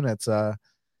 7.5 units. And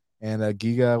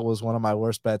Giga was one of my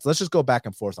worst bets. Let's just go back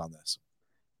and forth on this.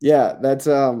 Yeah, that's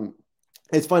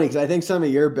it's funny because I think some of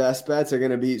your best bets are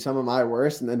going to be some of my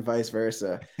worst, and then vice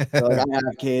versa. So like I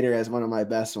have Kattar as one of my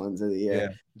best ones of the year.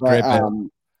 Yeah, but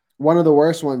one of the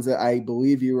worst ones that I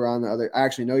believe you were on the other, I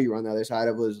actually know you were on the other side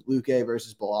of, was Luque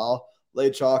versus Belal.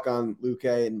 Laid chalk on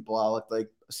Luque, and Belal looked like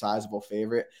a sizable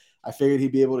favorite. I figured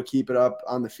he'd be able to keep it up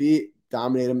on the feet,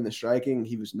 dominate him in the striking.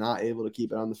 He was not able to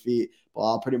keep it on the feet.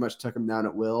 Belal pretty much took him down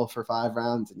at will for 5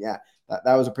 rounds. And yeah,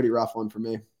 that was a pretty rough one for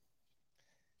me.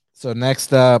 So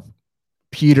next up,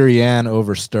 Petr Yan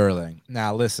over Sterling.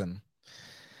 Now listen.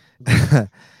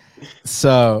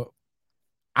 So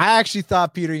I actually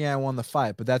thought Petr Yan won the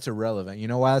fight, but that's irrelevant. You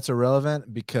know why that's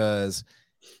irrelevant? Because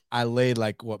I laid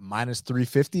like minus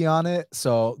 350 on it.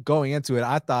 So going into it,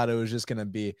 I thought we were just going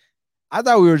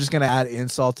to add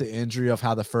insult to injury of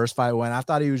how the first fight went. I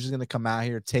thought he was just going to come out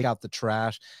here, take out the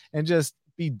trash, and just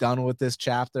be done with this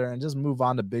chapter and just move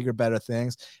on to bigger, better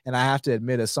things. And I have to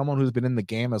admit, as someone who's been in the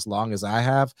game as long as I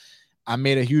have, I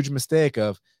made a huge mistake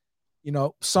of,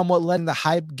 somewhat letting the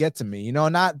hype get to me.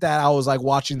 Not that I was like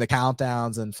watching the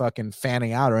countdowns and fucking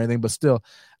fanning out or anything, but still,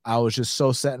 I was just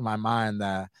so set in my mind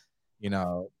that,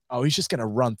 oh, he's just going to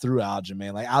run through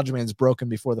Aljamain. Like, Aljamain's broken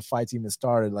before the fight's even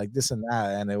started, like this and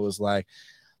that. And it was like,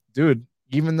 dude,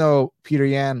 even though Peter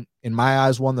Yan, in my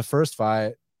eyes, won the first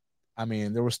fight, I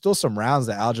mean, there were still some rounds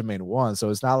that Aljamain won. So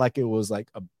it's not like it was like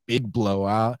a big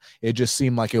blowout. It just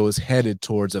seemed like it was headed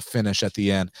towards a finish at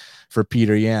the end for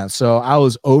Peter Yan. So I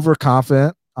was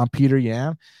overconfident on Peter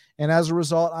Yan. And as a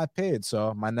result, I paid.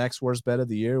 So my next worst bet of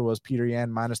the year was Peter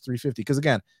Yan minus 350. Because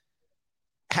again,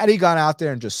 had he gone out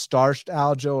there and just starched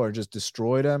Aljo or just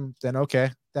destroyed him, then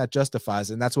okay, that justifies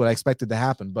it. And that's what I expected to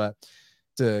happen. But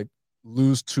to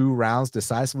lose 2 rounds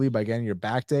decisively by getting your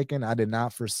back taken, I did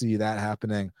not foresee that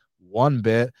happening one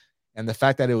bit. And the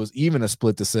fact that it was even a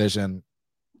split decision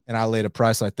and I laid a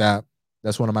price like that,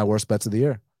 that's one of my worst bets of the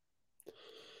year.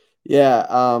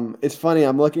 Yeah, it's funny.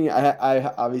 I'm looking.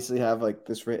 I obviously have like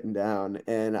this written down,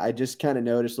 and I just kind of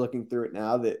noticed looking through it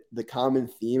now that the common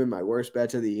theme in my worst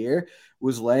bets of the year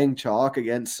was laying chalk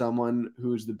against someone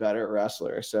who's the better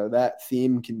wrestler. So that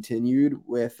theme continued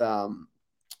with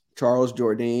Charles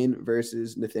Jourdain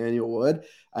versus Nathaniel Wood.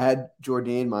 I had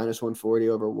Jourdain minus 140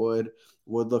 over Wood.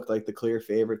 Wood looked like the clear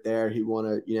favorite there. He won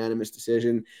a unanimous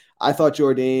decision. I thought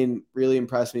Jourdain really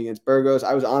impressed me against Burgos.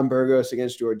 I was on Burgos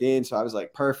against Jourdain, so I was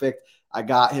like, perfect. I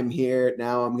got him here.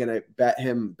 Now I'm going to bet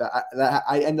him.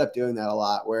 I end up doing that a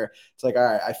lot where it's like, all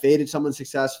right, I faded someone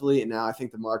successfully, and now I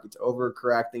think the market's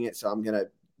overcorrecting it, so I'm going to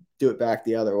do it back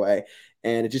the other way.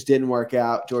 And it just didn't work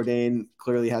out. Jourdain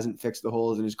clearly hasn't fixed the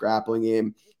holes in his grappling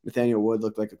game. Nathaniel Wood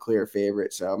looked like a clear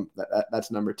favorite, so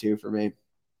that's number 2 for me.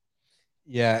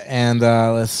 Yeah, and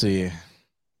let's see.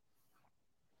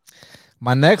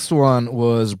 My next one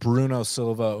was Bruno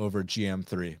Silva over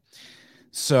GM3.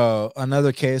 So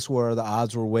another case where the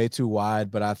odds were way too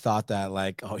wide, but I thought that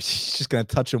like, oh, he's just gonna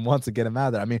touch him once and get him out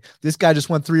of there. I mean, this guy just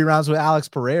won 3 rounds with Alex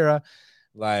Pereira.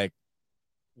 Like,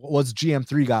 what's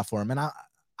GM3 got for him? And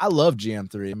I love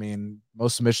GM3. I mean,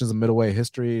 most submissions in middleweight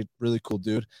history, really cool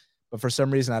dude. But for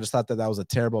some reason, I just thought that that was a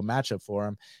terrible matchup for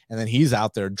him. And then he's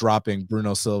out there dropping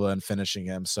Bruno Silva and finishing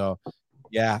him. So,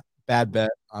 yeah, bad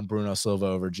bet on Bruno Silva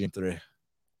over GM3.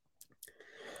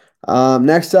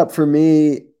 Next up for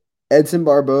me, Edson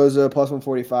Barboza plus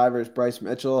 145 versus Bryce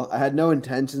Mitchell. I had no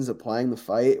intentions of playing the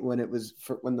fight when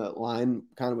when the line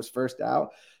kind of was first out,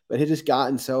 but it had just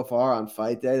gotten so far on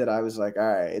fight day that I was like, all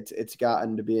right, it's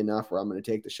gotten to be enough where I'm going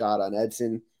to take the shot on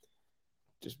Edson.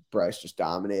 Just Bryce just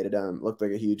dominated him, looked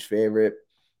like a huge favorite,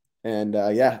 and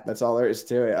yeah, that's all there is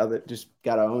to it. Just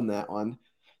got to own that one.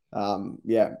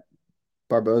 Yeah,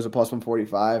 Barboza plus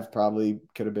 145 probably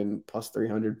could have been plus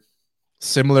 300.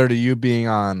 Similar to you being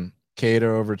on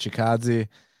Cater over Chikadze,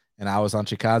 and I was on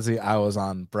Chikadze, I was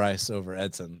on Bryce over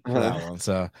Edson for that one.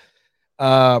 So,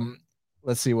 um,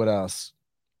 let's see what else.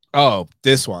 Oh,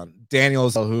 this one, Daniel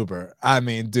Zellhuber. I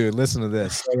mean, dude, listen to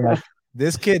this.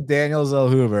 This kid, Daniel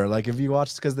Zellhuber, like if you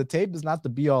watch, because the tape is not the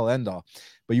be all end all,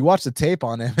 but you watch the tape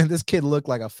on him, and this kid looked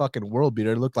like a fucking world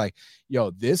beater. It looked like,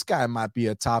 yo, this guy might be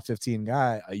a top 15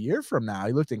 guy a year from now.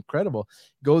 He looked incredible.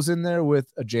 Goes in there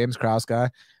with a James Krause guy.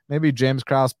 Maybe James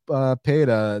Krause paid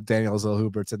Daniel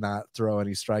Zellhuber to not throw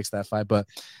any strikes that fight, but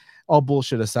all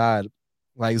bullshit aside,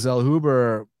 like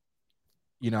Zellhuber,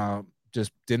 you know,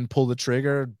 just didn't pull the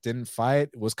trigger, didn't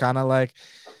fight. It was kind of like,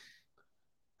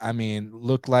 I mean,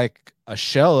 looked like a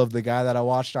shell of the guy that I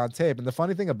watched on tape. And the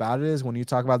funny thing about it is when you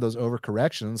talk about those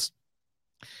overcorrections,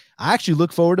 I actually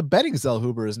look forward to betting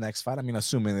Zellhuber's next fight. I mean,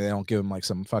 assuming they don't give him like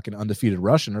some fucking undefeated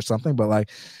Russian or something, but like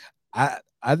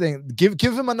I think give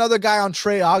him another guy on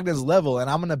Trey Ogden's level, and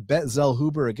I'm gonna bet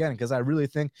Zellhuber again because I really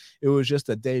think it was just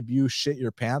a debut shit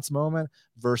your pants moment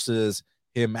versus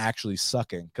him actually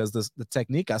sucking. Because the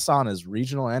technique I saw in his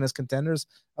regional and his contenders,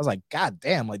 I was like, God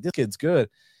damn, like this kid's good.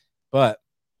 But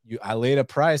I laid a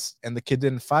price and the kid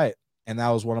didn't fight, and that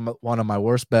was one of my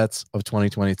worst bets of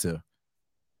 2022.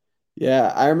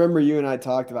 Yeah, I remember you and I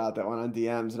talked about that one on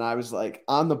DMs, and I was like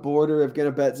on the border of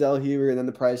gonna bet Zellhuber, and then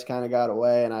the price kind of got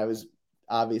away, and I was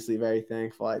obviously very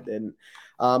thankful I didn't.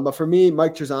 But for me,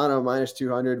 Mike Trizano minus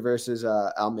 200 versus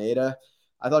Almeida.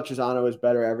 I thought Trizano was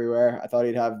better everywhere. I thought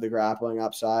he'd have the grappling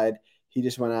upside. He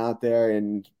just went out there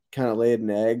and kind of laid an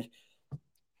egg.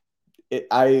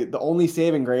 The only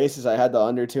saving grace is I had the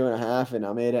under 2.5, and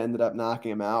Almeida ended up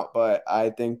knocking him out. But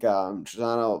I think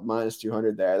Trizano minus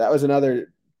 200 there. That was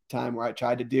another time where I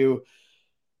tried to do.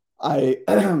 I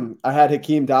I had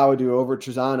Hakeem Dawodu over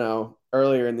Trizano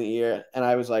earlier in the year, and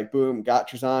I was like, boom, got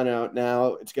Trizano.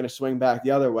 Now it's going to swing back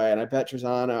the other way, and I bet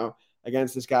Trizano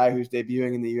against this guy who's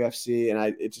debuting in the UFC,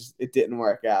 and it didn't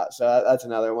work out. So that's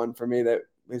another one for me that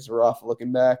is rough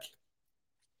looking back.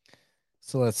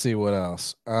 So let's see what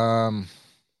else. Oh,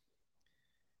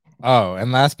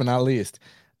 and last but not least,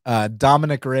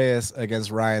 Dominic Reyes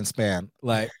against Ryan Spann.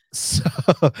 Like, so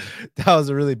that was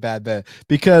a really bad bet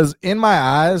because in my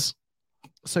eyes,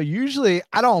 So usually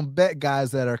I don't bet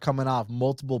guys that are coming off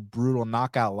multiple brutal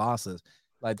knockout losses.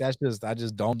 Like I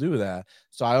just don't do that.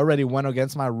 So I already went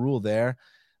against my rule there.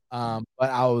 But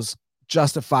I was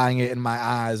justifying it in my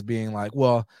eyes, being like,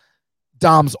 well,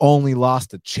 Dom's only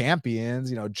lost to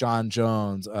champions, John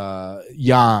Jones,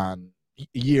 Jan,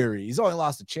 Yuri. He's only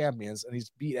lost to champions, and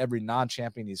he's beat every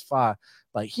non-champion he's fought.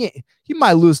 Like he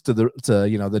might lose to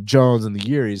the Jones and the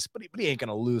Yuris, but he ain't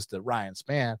gonna lose to Ryan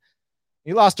Spann.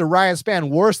 He lost to Ryan Spann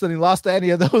worse than he lost to any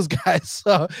of those guys.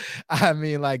 So I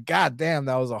mean, like, goddamn,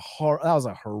 that was a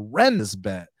horrendous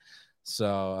bet.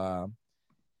 So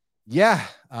yeah,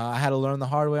 I had to learn the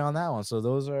hard way on that one.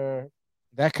 So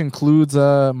that concludes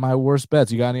my worst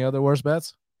bets. You got any other worst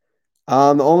bets? The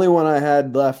only one I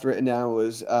had left written down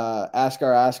was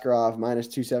Askar Askarov minus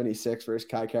 276 versus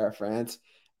Kai Kara France.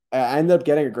 I ended up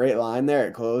getting a great line there.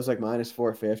 It closed like minus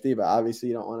 450, but obviously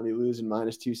you don't want to be losing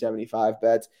minus 275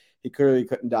 bets. He clearly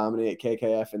couldn't dominate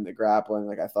KKF in the grappling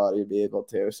like I thought he'd be able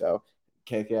to. So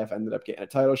KKF ended up getting a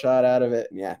title shot out of it.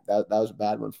 And yeah, that was a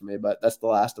bad one for me, but that's the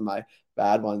last of my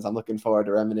bad ones. I'm looking forward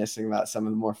to reminiscing about some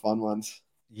of the more fun ones.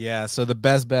 Yeah, so the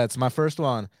best bets. My first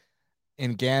one,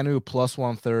 Ngannou plus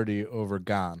 130 over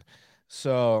Gane.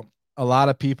 So a lot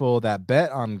of people that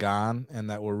bet on Gane and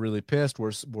that were really pissed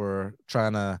were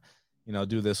trying to,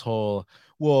 do this whole,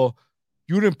 well,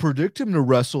 you didn't predict him to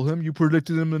wrestle him. You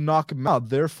predicted him to knock him out.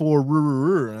 Therefore,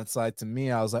 and it's like, to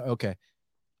me, I was like, okay,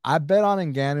 I bet on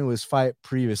Ngannou's fight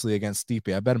previously against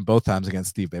Stipe. I bet him both times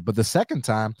against Stipe. But the second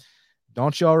time,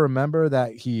 don't y'all remember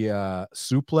that he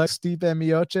suplexed Stipe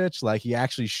Miocic? Like, he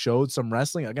actually showed some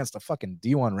wrestling against a fucking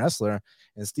D1 wrestler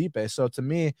in Stipe. So to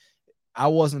me, I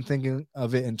wasn't thinking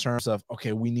of it in terms of,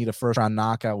 okay, we need a first round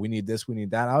knockout. We need this, we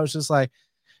need that. I was just like,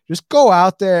 just go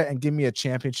out there and give me a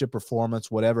championship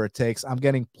performance, whatever it takes. I'm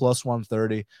getting plus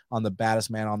 130 on the baddest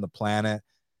man on the planet.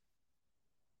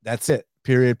 That's it,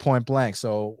 period, point blank.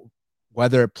 So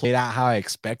whether it played out how I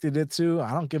expected it to,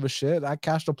 I don't give a shit. I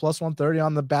cashed a plus 130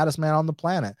 on the baddest man on the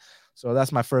planet. So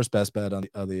that's my first best bet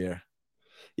of the year.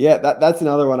 Yeah, that's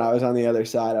another one I was on the other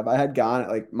side of. I had Gane at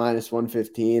like minus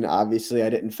 115. Obviously, I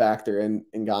didn't factor in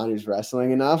Ngannou's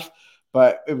wrestling enough,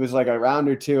 but it was like a round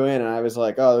or two in, and I was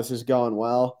like, oh, this is going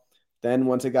well. Then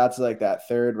once it got to like that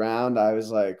third round, I was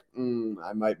like,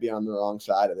 I might be on the wrong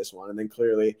side of this one. And then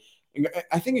clearly,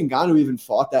 I think Ngannou even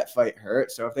fought that fight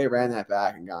hurt. So if they ran that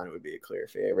back, Ngannou would be a clear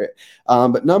favorite.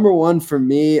 But number one for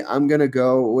me, I'm going to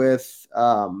go with,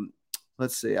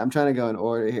 let's see, I'm trying to go in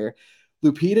order here.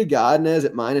 Lupita Godinez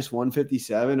at minus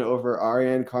 157 over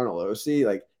Ariane Carnelosi.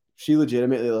 Like, she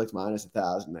legitimately looks minus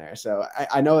 1,000 there. So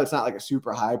I know it's not like a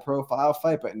super high profile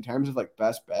fight, but in terms of like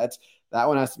best bets, that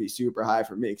one has to be super high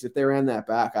for me. Because if they ran that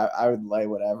back, I would lay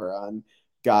whatever on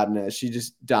Godinez. She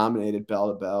just dominated bell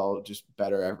to bell, just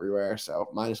better everywhere. So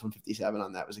minus 157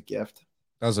 on that was a gift.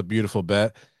 That was a beautiful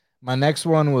bet. My next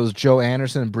one was Joe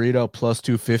Anderson Brito plus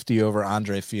 250 over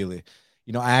Andre Fili.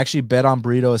 I actually bet on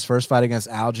Brito his first fight against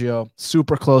Algio.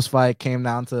 Super close fight. Came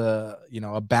down to,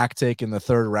 a back take in the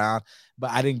third round,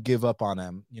 but I didn't give up on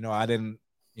him. I didn't,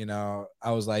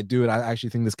 I was like, dude, I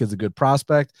actually think this kid's a good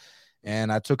prospect. And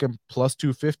I took him plus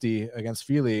 250 against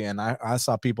Fili. And I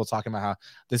saw people talking about how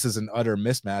this is an utter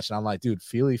mismatch. And I'm like, dude,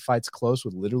 Fili fights close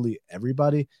with literally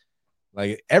everybody.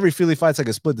 Like, every Fili fight's like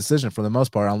a split decision for the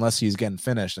most part, unless he's getting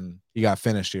finished, and he got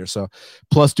finished here. So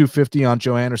plus 250 on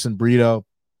Joe Anderson Brito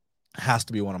has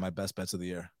to be one of my best bets of the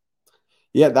year.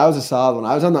 Yeah, that was a solid one.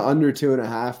 I was on the under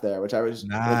 2.5 there, which I was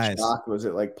nice. shocked. Was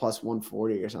it like plus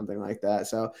 140 or something like that?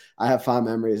 So I have fond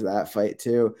memories of that fight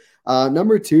too.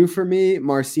 Number two for me,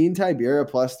 Marcin Tybura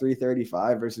plus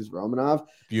 335 versus Romanov.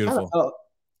 Beautiful.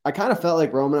 I kind of felt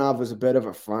like Romanov was a bit of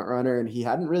a front runner, and he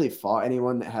hadn't really fought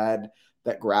anyone that had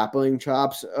that grappling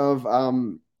chops of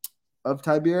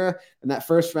Tybura. And that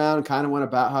first round kind of went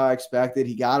about how I expected.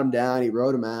 He got him down. He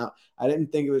rode him out. I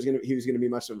didn't think he was going to be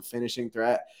much of a finishing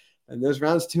threat. And those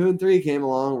rounds 2 and 3 came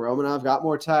along. Romanov got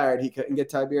more tired. He couldn't get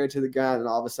Tybura to the ground. And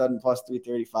all of a sudden, plus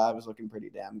 335 was looking pretty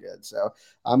damn good. So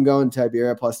I'm going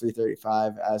Tybura plus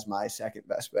 335 as my second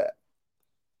best bet.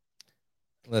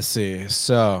 Let's see.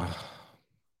 So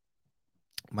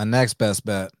my next best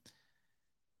bet,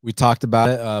 we talked about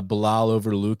it. Belal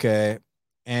over Luque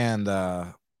and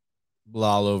Belal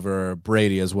over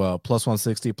Brady as well. Plus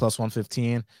 160, plus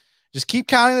 115. Just keep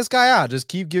counting this guy out. Just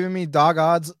keep giving me dog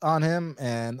odds on him,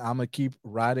 and I'm going to keep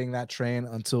riding that train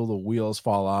until the wheels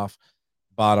fall off,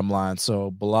 bottom line.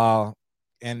 So Belal,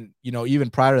 and, even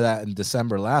prior to that in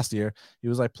December last year, he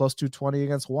was like plus 220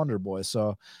 against Wonder Boy.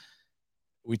 So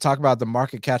we talk about the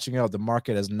market catching up. The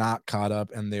market has not caught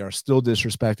up, and they are still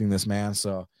disrespecting this man.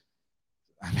 So,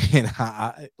 I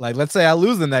mean, like, let's say I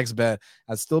lose the next bet,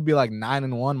 I'd still be like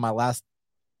 9-1 my last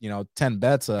 10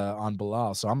 bets on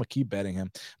Bilal, so I'm gonna keep betting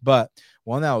him. But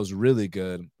one that was really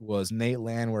good was Nate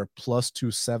Landwehr plus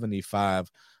 275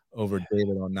 over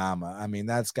David Onama. I mean,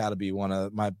 that's got to be one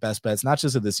of my best bets, not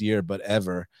just of this year, but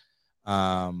ever.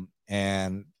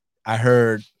 And I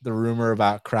heard the rumor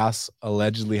about Kraus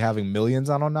allegedly having millions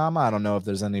on Onama. I don't know if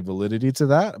there's any validity to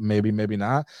that. Maybe, maybe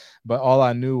not. But all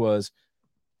I knew was,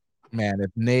 man,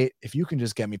 if you can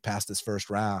just get me past this first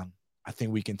round, I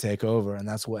think we can take over. And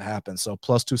that's what happened. So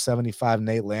plus 275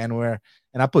 Nate Landwehr.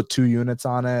 And I put 2 units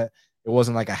on it. It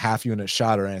wasn't like a half unit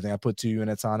shot or anything. I put 2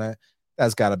 units on it.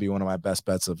 That's got to be one of my best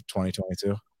bets of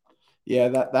 2022. Yeah,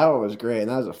 that one was great, and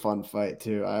that was a fun fight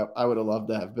too. I would have loved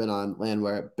to have been on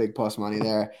Landwehr, big plus money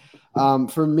there.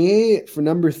 For me, for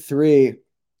number 3,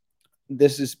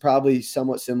 this is probably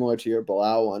somewhat similar to your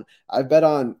Bilal one. I've bet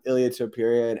on Ilya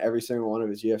Topuria in every single one of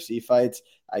his UFC fights.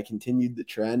 I continued the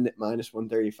trend at minus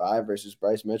 135 versus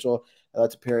Bryce Mitchell. I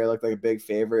thought Topuria looked like a big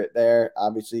favorite there.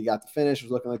 Obviously, he got the finish,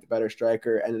 was looking like the better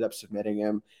striker, ended up submitting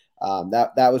him.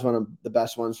 That was one of the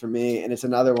best ones for me. And it's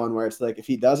another one where it's like, if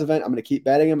he does event, I'm going to keep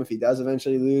betting him. If he does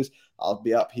eventually lose, I'll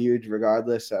be up huge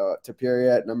regardless. So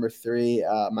Topuria at number 3,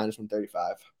 minus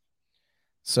 135.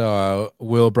 So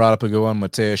Will brought up a good one.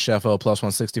 Mateus Sheffield plus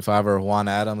 165 or Juan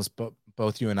Adams. But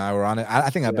both you and I were on it. I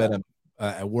think I bet him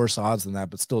at worse odds than that,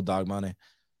 but still dog money.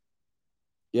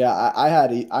 Yeah, I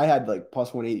had like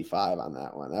plus 185 on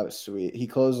that one. That was sweet. He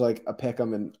closed like a pick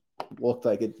 'em and looked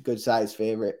like a good size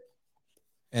favorite.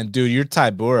 And dude, your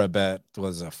Tybura bet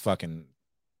was a fucking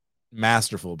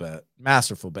masterful bet.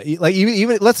 Masterful bet. Like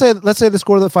even let's say the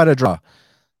score of the fight a draw.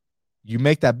 You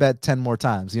make that bet 10 more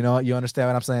times. You know, you understand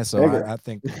what I'm saying? So I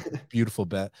think beautiful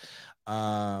bet.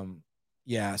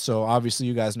 Yeah. So obviously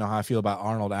you guys know how I feel about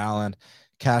Arnold Allen.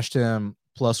 Cashed him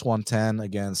plus 110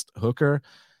 against Hooker.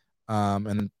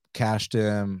 And cashed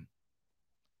him,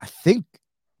 I think,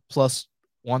 plus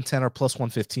 110 or plus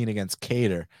 115 against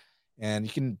Kattar. And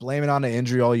you can blame it on the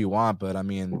injury all you want, but I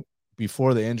mean,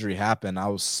 before the injury happened, I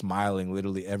was smiling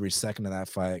literally every second of that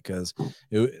fight because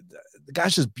the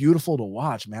guy's just beautiful to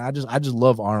watch, man. I just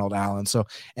love Arnold Allen. So,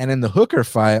 and in the Hooker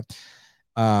fight,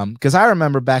 because I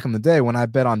remember back in the day when I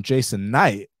bet on Jason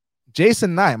Knight,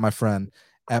 my friend,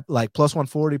 at like plus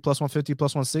 140, plus 150,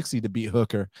 plus 160 to beat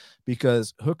Hooker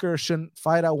because Hooker shouldn't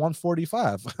fight at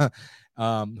 145.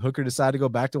 Hooker decided to go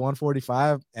back to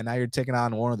 145, and now you're taking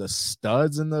on one of the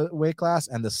studs in the weight class,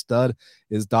 and the stud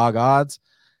is dog odds.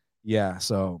 Yeah,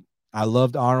 so I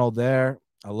loved Arnold there.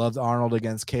 I loved Arnold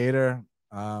against Kattar.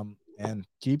 And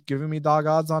keep giving me dog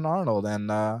odds on Arnold, and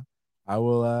I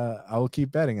will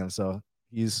keep betting him. So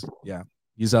he's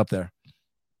up there.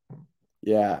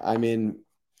 Yeah, I mean,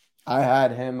 I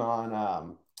had him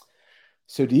on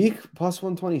Sodiq plus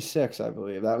 126, I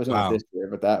believe. That was not this year,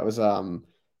 but that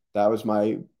was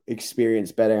my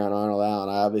experience betting on Arnold Allen.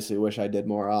 I obviously wish I did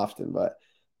more often, but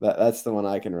that's the one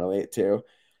I can relate to.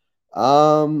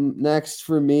 Next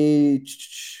for me,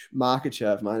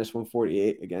 Makhachev minus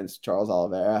 148 against Charles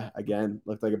Oliveira. Again,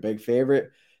 looked like a big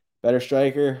favorite. Better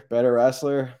striker, better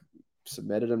wrestler.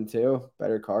 Submitted him too.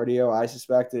 Better cardio. I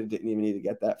suspected. Didn't even need to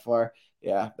get that far.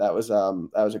 Yeah, that was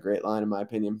a great line in my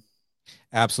opinion.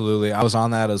 Absolutely. I was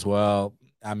on that as well.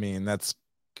 I mean, that's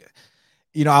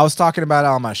I was talking about it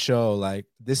on my show. Like,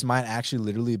 this might actually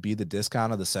literally be the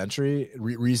discount of the century.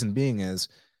 Reason being is,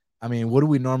 I mean, what do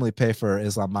we normally pay for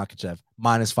Islam Makhachev?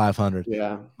 Minus 500,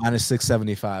 minus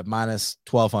 675, minus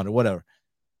 1200, whatever.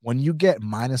 When you get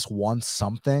minus one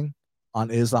something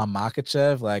on Islam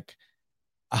Makhachev, like,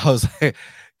 I was like,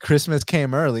 Christmas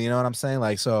came early. You know what I'm saying?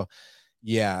 Like, so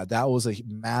yeah, that was a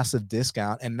massive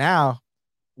discount. And now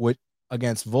with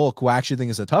against Volk, who I actually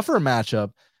think is a tougher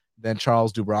matchup than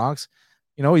Charles do Bronx,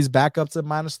 he's back up to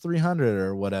minus 300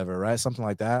 or whatever, right? Something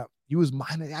like that. He was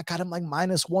I got him like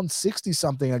minus 160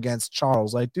 something against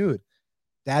Charles. Like, dude,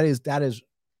 that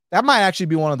might actually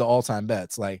be one of the all-time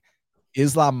bets. Like,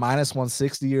 Islam minus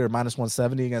 160 or minus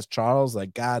 170 against Charles.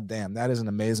 Like, god damn, that is an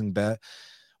amazing bet.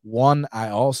 One I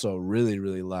also really,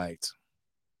 really liked.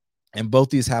 And both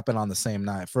these happened on the same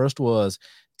night. First was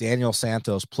Daniel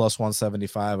Santos plus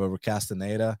 175 over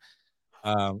Castaneda.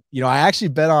 I actually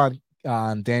bet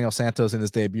on Daniel Santos in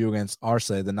his debut against Arce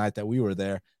the night that we were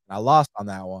there. I lost on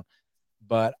that one,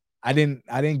 but I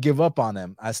didn't give up on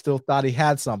him. I still thought he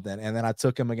had something, and then I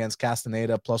took him against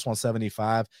Castaneda plus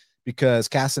 175 because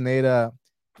Castaneda,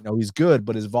 he's good,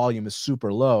 but his volume is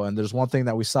super low. And there's one thing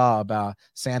that we saw about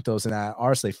Santos in that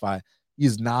Arce fight.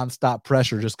 He's nonstop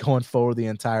pressure, just going forward the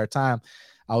entire time.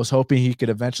 I was hoping he could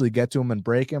eventually get to him and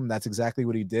break him. That's exactly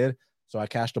what he did. So I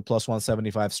cashed a plus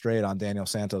 175 straight on Daniel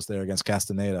Santos there against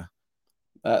Castaneda.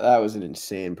 That was an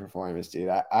insane performance, dude.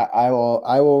 I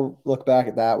will look back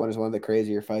at that one as one of the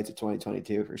crazier fights of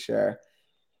 2022 for sure.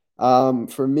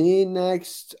 For me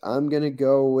next, I'm gonna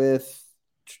go with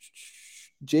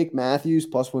Jake Matthews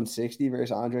plus 160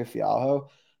 versus Andre Fialho.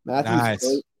 Matthews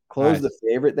Nice. closed the Nice.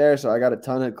 favorite there, so I got a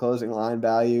ton of closing line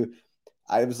value.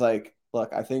 I was like,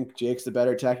 look, I think Jake's the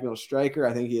better technical striker.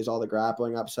 I think he has all the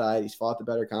grappling upside. He's fought the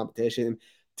better competition.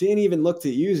 Didn't even look to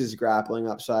use his grappling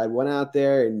upside. Went out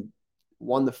there and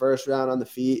won the first round on the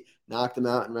feet, knocked him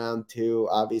out in round two.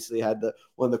 Obviously had the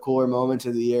one of the cooler moments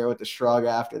of the year with the shrug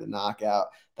after the knockout.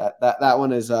 That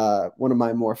one is one of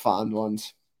my more fond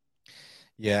ones.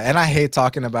 Yeah, and I hate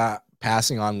talking about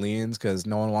passing on leans because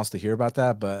no one wants to hear about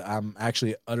that, but I'm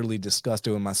actually utterly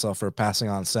disgusted with myself for passing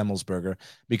on Semmelsberger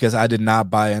because I did not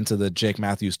buy into the Jake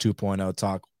Matthews 2.0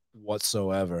 talk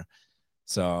whatsoever.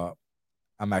 So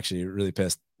I'm actually really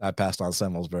pissed I passed on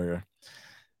Semmelsberger.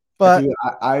 But Dude,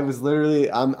 I was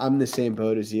literally I'm the same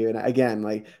boat as you. And again,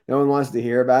 like no one wants to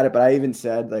hear about it, but I even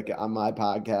said like on my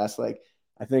podcast, like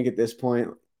I think at this point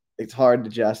it's hard to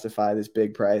justify this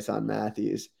big price on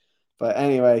Matthews. But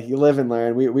anyway, you live and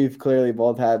learn. We've clearly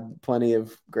both had plenty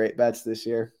of great bets this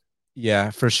year. yeah,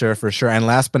 for sure, for sure. And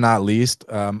last but not least,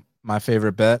 my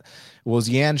favorite bet was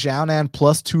Yan Xiaonan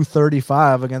plus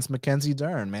 235 against Mackenzie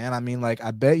Dern, man. I mean, like,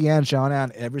 I bet Yan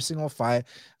Xiaonan every single fight.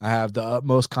 I have the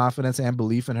utmost confidence and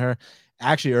belief in her.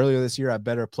 Actually, earlier this year, I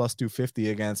bet her plus 250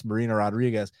 against Marina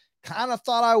Rodriguez. Kind of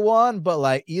thought I won, but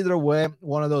like either way,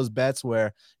 one of those bets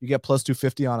where you get plus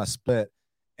 250 on a split,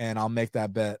 and I'll make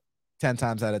that bet 10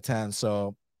 times out of 10.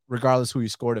 So regardless who you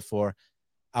scored it for,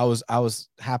 I was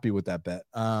happy with that bet.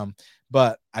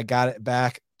 But I got it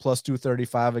back plus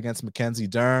 235 against Mackenzie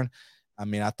Dern. I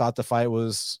mean, I thought the fight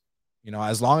was,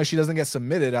 as long as she doesn't get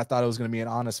submitted, I thought it was going to be an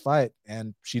honest fight.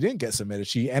 And she didn't get submitted.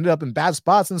 She ended up in bad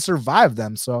spots and survived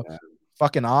them. So Yeah.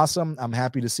 fucking awesome. I'm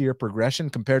happy to see her progression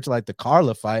compared to like the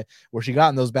Carla fight where she got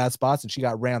in those bad spots and she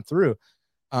got ran through.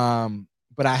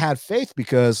 But I had faith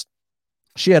because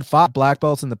she had fought black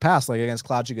belts in the past, like against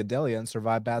Claudia Gadelia, and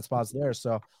survived bad spots there.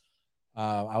 So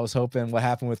I was hoping what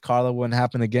happened with Carla wouldn't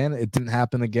happen again. It didn't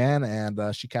happen again,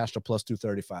 and she cashed a plus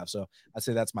 235. So I'd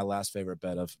say that's my last favorite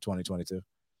bet of 2022.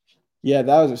 Yeah,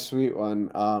 that was a sweet one.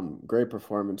 Great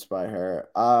performance by her.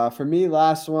 For me,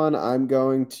 last one, I'm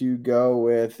going to go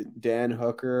with Dan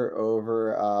Hooker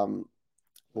over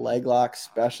leg lock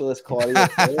specialist Claudia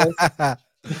Puelles.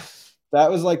 That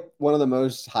was like one of the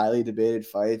most highly debated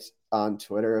fights on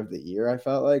Twitter of the year, I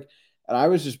felt like. And I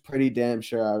was just pretty damn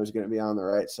sure I was going to be on the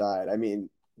right side. I mean,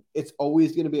 it's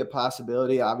always going to be a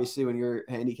possibility. Obviously, when you're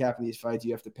handicapping these fights,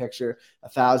 you have to picture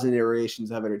 1,000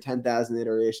 iterations of it or 10,000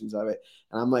 iterations of it.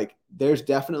 And I'm like, there's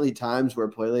definitely times where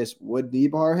Playlists would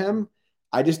debar him.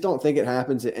 I just don't think it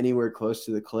happens at anywhere close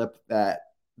to the clip that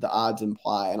the odds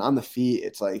imply. And on the feet,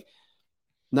 it's like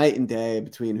night and day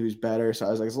between who's better. So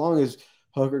I was like, as long as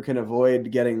Hooker can avoid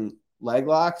getting leg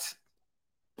locked,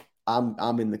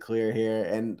 I'm in the clear here.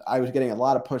 And I was getting a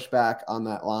lot of pushback on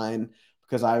that line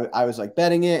because I was like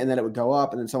betting it and then it would go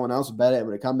up and then someone else would bet it and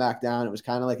it would come back down. It was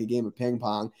kind of like a game of ping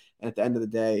pong. And at the end of the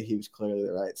day, he was clearly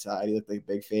the right side. He looked like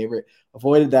a big favorite.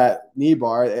 Avoided that knee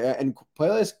bar and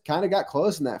Playlist kind of got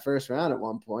close in that first round at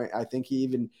one point. I think he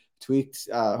even tweaked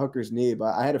Hooker's knee,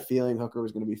 but I had a feeling Hooker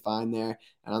was going to be fine there.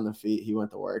 And on the feet, he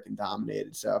went to work and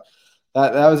dominated. So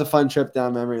that was a fun trip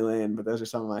down memory lane, but those are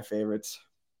some of my favorites.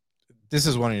 This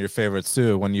is one of your favorites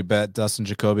too. When you bet Dustin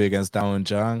Jacoby against Dawoon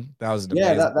Jung, that was an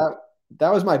Yeah, amazing.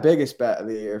 that was my biggest bet of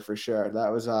the year for sure.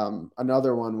 That was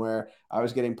another one where I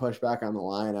was getting pushed back on the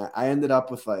line. I ended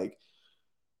up with like,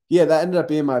 yeah, that ended up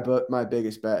being my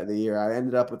biggest bet of the year. I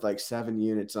ended up with like 7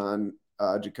 units on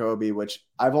Jacoby, which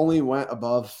I've only went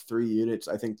above 3 units,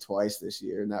 I think twice this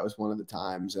year, and that was one of the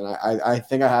times. And I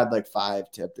think I had like 5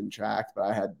 tipped and tracked, but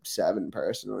I had 7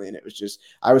 personally, and it was just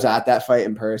I was at that fight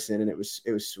in person, and it was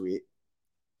sweet.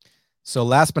 So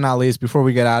last but not least, before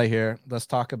we get out of here, let's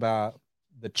talk about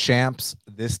the champs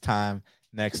this time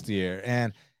next year.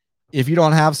 And if you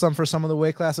don't have some for some of the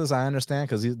weight classes, I understand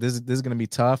because this is going to be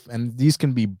tough, and these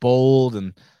can be bold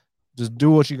and just do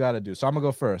what you got to do. So I'm gonna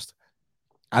go first.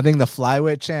 I think the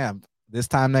flyweight champ this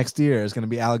time next year is going to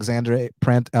be Alexander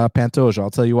Pantoja.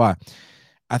 I'll tell you why.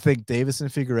 I think Davison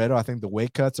Figueredo, I think the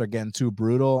weight cuts are getting too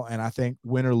brutal, and I think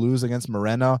win or lose against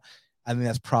Moreno, I think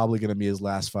that's probably going to be his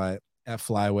last fight at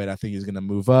flyweight. I think he's going to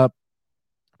move up.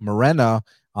 Moreno,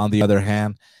 on the other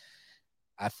hand,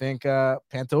 I think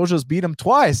Pantoja's beat him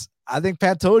twice. I think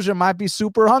Pantoja might be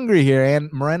super hungry here, and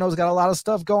Moreno's got a lot of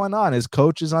stuff going on. His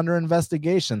coach is under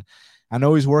investigation. I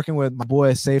know he's working with my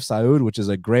boy Saif Saud, which is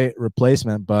a great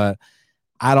replacement, but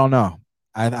I don't know.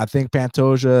 I think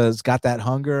Pantoja has got that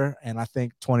hunger, and I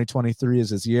think 2023 is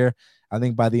his year. I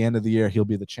think by the end of the year, he'll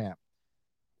be the champ.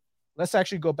 Let's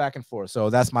actually go back and forth. So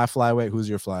that's my flyweight. Who's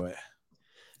your flyweight?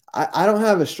 I don't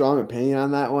have a strong opinion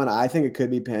on that one. I think it could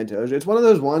be Pantoja. It's one of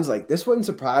those ones like this wouldn't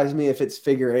surprise me if it's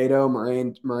Figueiredo,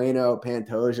 Moreno,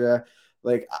 Pantoja.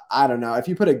 Like I don't know. If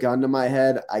you put a gun to my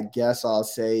head, I guess I'll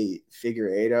say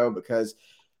Figueiredo because,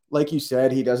 like you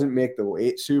said, he doesn't make the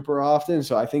weight super often.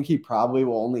 So I think he probably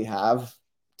will only have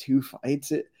 2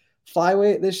 fights at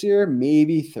flyweight this year,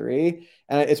 maybe 3.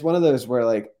 And it's one of those where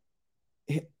like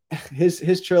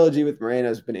his trilogy with Moreno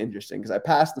has been interesting because I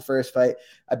passed the first fight.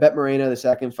 I bet Moreno the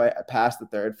second fight. I passed the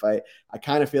third fight. I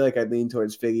kind of feel like I'd lean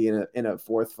towards Figgy in a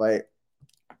fourth fight.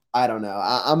 I don't know.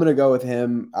 I'm going to go with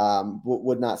him.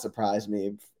 Would not surprise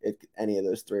me if any of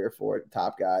those 3 or 4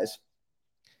 top guys.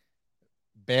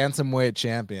 Bantamweight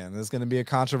champion. This is going to be a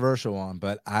controversial one,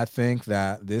 but I think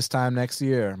that this time next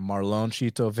year, Marlon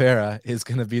Chito Vera is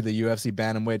going to be the UFC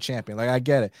bantamweight champion. Like I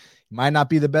get it. Might not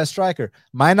be the best striker,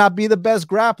 might not be the best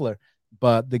grappler,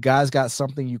 but the guy's got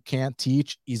something you can't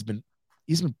teach. He's been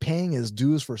paying his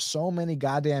dues for so many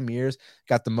goddamn years,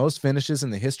 got the most finishes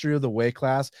in the history of the weight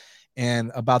class.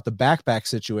 And about the backpack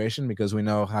situation, because we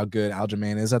know how good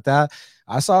Aljamain is at that.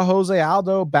 I saw Jose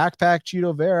Aldo backpack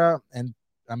Chito Vera, and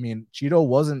I mean, Chito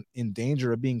wasn't in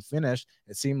danger of being finished.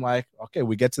 It seemed like, okay,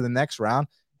 we get to the next round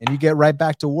and you get right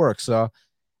back to work. So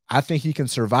I think he can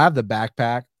survive the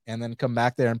backpack and then come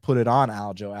back there and put it on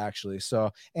Aljo, actually.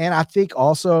 So, and I think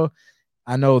also,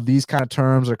 I know these kind of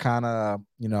terms are kind of,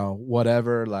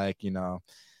 whatever, like,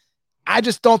 I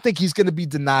just don't think he's going to be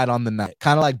denied on the night.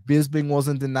 Kind of like Bisping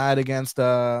wasn't denied against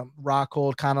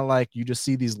Rockhold. Kind of like you just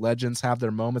see these legends have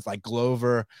their moments, like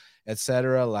Glover,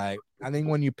 etc. Like I think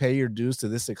when you pay your dues to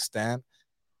this extent,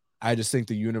 I just think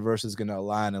the universe is going to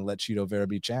align and let Chito Vera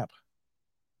be champ.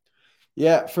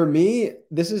 Yeah, for me,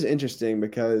 this is interesting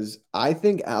because I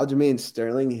think Aljamain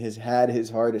Sterling has had his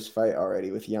hardest fight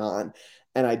already with Jan.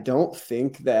 And I don't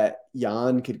think that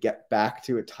Jan could get back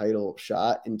to a title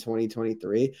shot in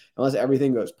 2023 unless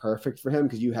everything goes perfect for him.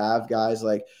 Because you have guys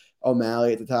like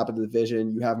O'Malley at the top of the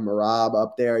division, you have Marab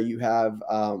up there, you have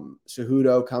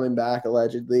Cejudo coming back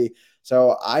allegedly.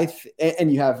 So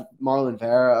and you have Marlon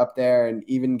Vera up there, and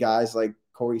even guys like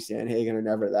Corey Sandhagen are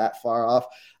never that far off.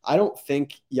 I don't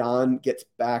think Jan gets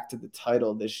back to the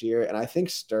title this year. And I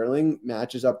think Sterling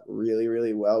matches up really,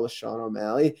 really well with Sean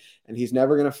O'Malley. And he's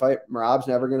never going to fight. Marab's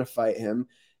never going to fight him.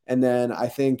 And then I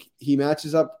think he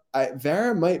matches up.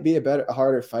 Vera might be a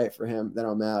harder fight for him than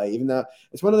O'Malley, even though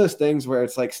it's one of those things where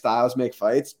it's like styles make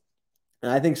fights.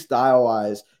 And I think style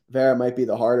wise, Vera might be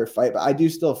the harder fight, but I do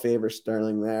still favor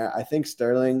Sterling there. I think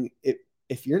Sterling,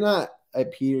 if you're not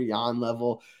at Peter Yan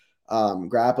level,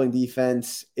 grappling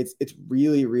defense, it's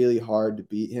really, really hard to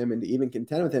beat him and to even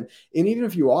contend with him. And even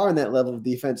if you are on that level of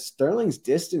defense, Sterling's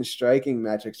distance striking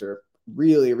metrics are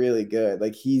really, really good.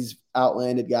 Like he's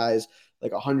outlanded guys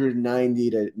like 190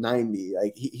 to 90.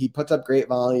 Like he puts up great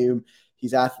volume.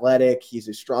 He's athletic. He's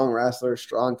a strong wrestler,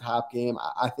 strong top game.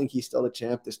 I think he's still the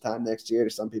champ this time next year, to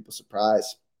some people's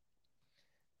surprise.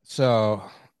 So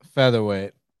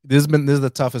featherweight. This is the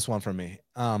toughest one for me.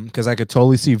 Because I could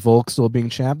totally see Volk still being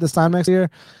champ this time next year,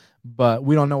 but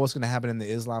we don't know what's going to happen in the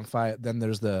Islam fight. Then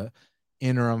there's the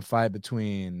interim fight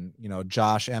between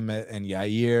Josh Emmett and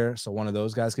Yair. So one of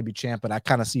those guys could be champ, but I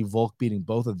kind of see Volk beating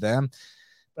both of them.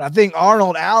 But I think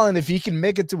Arnold Allen, if he can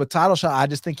make it to a title shot, I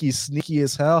just think he's sneaky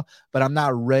as hell. But I'm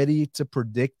not ready to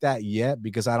predict that yet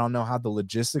because I don't know how the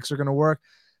logistics are going to work.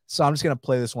 So I'm just going to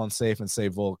play this one safe and say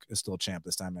Volk is still champ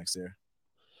this time next year.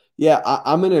 Yeah,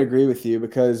 I'm going to agree with you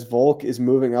because Volk is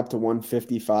moving up to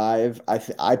 155.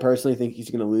 I personally think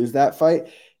he's going to lose that fight.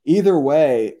 Either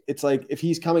way, it's like if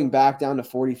he's coming back down to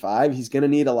 45, he's going to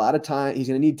need a lot of time. He's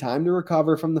going to need time to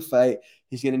recover from the fight.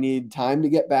 He's going to need time to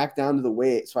get back down to the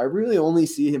weight. So I really only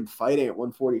see him fighting at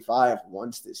 145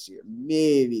 once this year,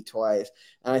 maybe twice.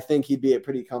 And I think he'd be a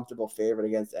pretty comfortable favorite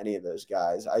against any of those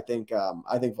guys. I think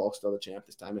Volk's still the champ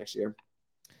this time next year.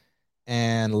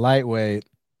 And lightweight,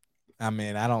 I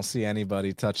mean, I don't see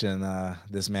anybody touching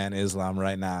this man Islam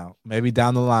right now. Maybe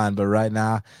down the line, but right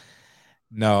now,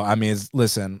 no. I mean,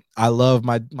 listen, I love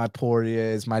my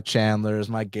Poiriers, my Chandlers,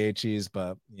 my Gaethjes,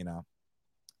 but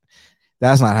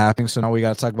that's not happening. So now we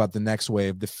got to talk about the next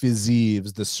wave: the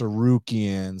Fizieves, the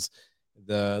Sarukians,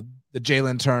 the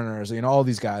Jalen Turners. All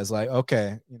these guys. Like,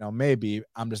 okay, maybe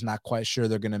I'm just not quite sure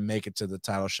they're gonna make it to the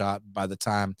title shot by the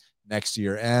time next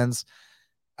year ends.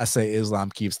 I say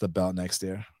Islam keeps the belt next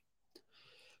year.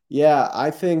 Yeah,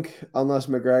 I think unless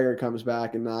McGregor comes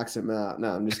back and knocks him out. No,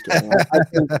 I'm just kidding.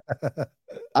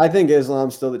 I think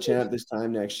Islam's still the champ this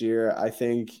time next year. I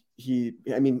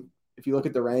mean, if you look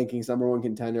at the rankings, number one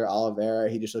contender, Oliveira,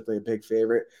 he just looked like a big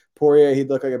favorite. Poirier, he'd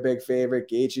look like a big favorite.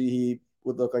 Gaethje, he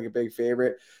would look like a big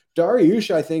favorite.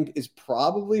 Dariush, I think, is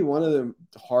probably one of the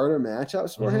harder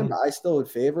matchups for him. I still would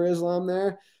favor Islam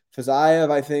there.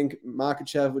 Fiziev, I think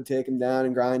Makhachev would take him down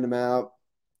and grind him out.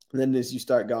 And then as you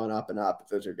start going up and up,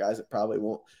 those are guys that probably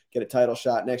won't get a title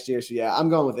shot next year. So, yeah, I'm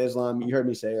going with Islam. You heard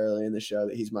me say earlier in the show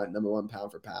that he's my number one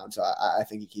pound for pound. So I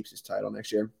think he keeps his title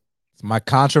next year. It's my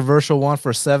controversial one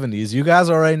for 70s. You guys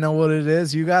already know what it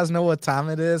is. You guys know what time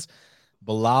it is.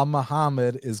 Belal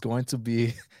Muhammad is going to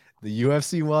be the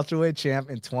UFC welterweight champ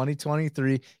in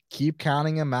 2023. Keep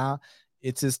counting him out.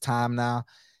 It's his time now.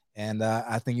 And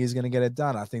I think he's going to get it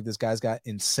done. I think this guy's got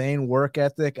insane work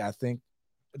ethic. I think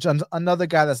another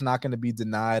guy that's not going to be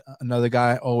denied, another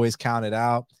guy always counted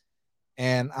out.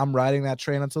 And I'm riding that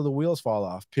train until the wheels fall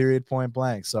off, period, point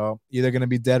blank. So either going to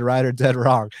be dead right or dead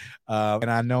wrong. And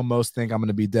I know most think I'm going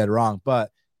to be dead wrong, but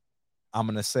I'm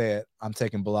going to say it. I'm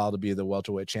taking Belal to be the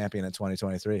welterweight champion in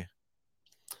 2023.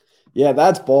 Yeah,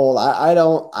 that's bold. I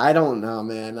don't know,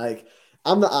 man. Like,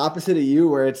 I'm the opposite of you,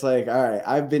 where it's like, all right,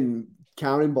 I've been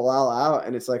counting Belal out,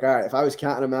 and it's like, all right, if I was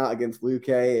counting him out against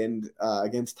Luque and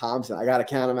against Thompson, I got to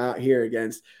count him out here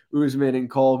against Usman and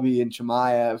Colby and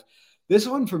Chimaev. This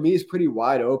one for me is pretty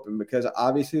wide open because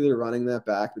obviously they're running that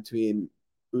back between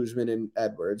Usman and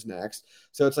Edwards next.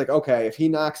 So it's like, okay, if he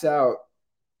knocks out,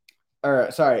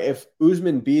 or sorry, if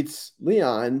Usman beats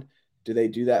Leon, do they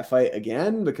do that fight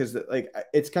again? Because like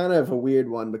it's kind of a weird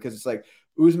one because it's like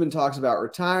Usman talks about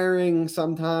retiring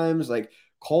sometimes, like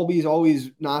Colby's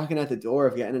always knocking at the door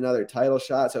of getting another title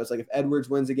shot. So it's like if Edwards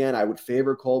wins again, I would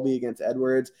favor Colby against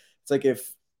Edwards. It's like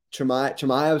if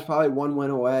Chimaev's probably one win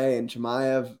away, and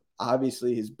Chimaev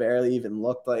obviously has barely even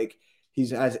looked like he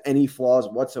has any flaws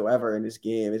whatsoever in his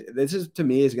game. This is, to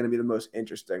me, is going to be the most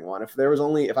interesting one.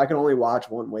 If I could only watch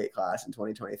one weight class in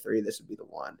 2023, this would be the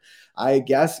one. I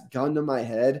guess, gun to my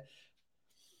head,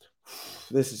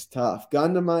 this is tough.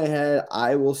 Gun to my head,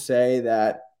 I will say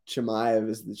that Chimaev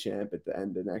is the champ at the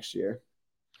end of next year.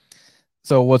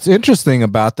 So what's interesting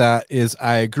about that is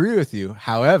I agree with you.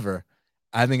 However,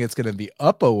 I think it's going to be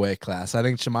up a weight class. I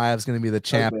think Chimaev is going to be the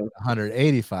champ at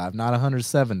 185, not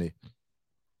 170.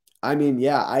 I mean,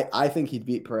 yeah, I think he'd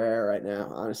beat Pereira right now,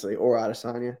 honestly, or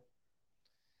Adesanya.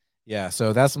 Yeah,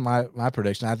 so that's my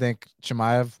prediction. I think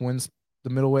Chimaev wins the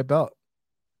middleweight belt.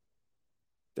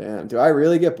 Damn, do I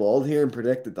really get bold here and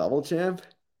predict the double champ?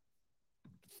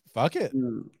 Fuck it.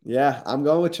 Yeah, I'm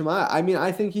going with Chimaev. I mean,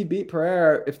 I think he'd beat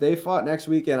Pereira. If they fought next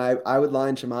weekend, I would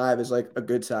line Chimaev as like a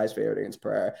good size favorite against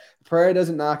Pereira. If Pereira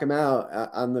doesn't knock him out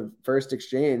on the first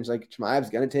exchange, like Chimaev's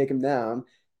going to take him down,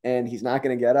 and he's not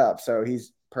going to get up. So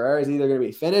Pereira's either going to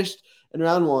be finished in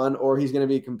round one, or he's going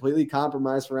to be completely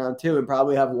compromised for round two and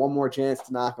probably have one more chance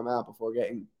to knock him out before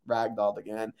getting ragdolled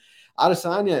again.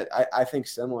 Adesanya, I think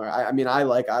similar. I mean, I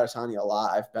like Adesanya a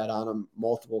lot. I've bet on him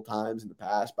multiple times in the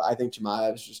past, but I think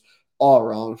Chimaev is just all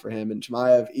wrong for him. And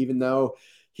Chimaev, even though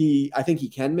I think he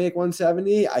can make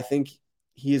 170, I think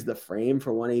he is the frame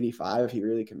for 185 if he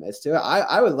really commits to it.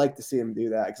 I would like to see him do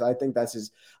that because I think I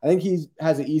think he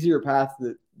has an easier path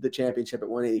to the championship at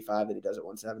 185 than he does at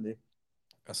 170.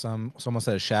 Someone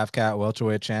said Shavkat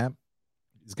welterweight champ.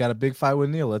 He's got a big fight with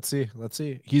Neil. Let's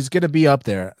see. He's gonna be up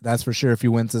there. That's for sure. If he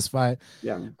wins this fight,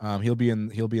 yeah, he'll be in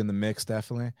the mix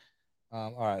definitely.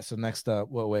 All right. So next up,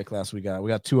 what weight class we got? We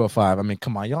got 205. I mean,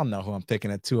 come on, y'all know who I'm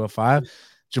picking at 205.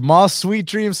 Jamal Sweet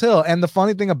Dreams Hill. And the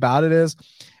funny thing about it is,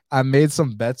 I made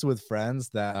some bets with friends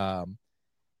that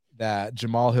that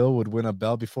Jamal Hill would win a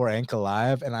belt before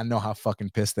Ankalaev, and I know how fucking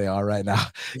pissed they are right now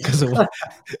because of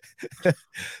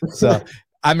so.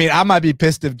 I mean, I might be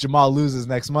pissed if Jamal loses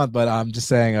next month, but I'm just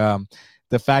saying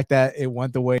the fact that it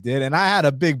went the way it did. And I had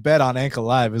a big bet on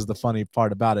Ankalaev is the funny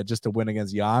part about it, just to win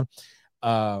against Jan.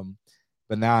 But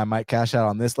now I might cash out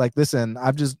on this. Like, listen,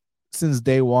 I've just, since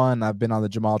day one, I've been on the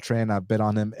Jamal train. I've bet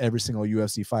on him every single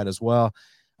UFC fight as well.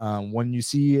 When you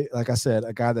see, like I said,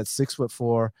 a guy that's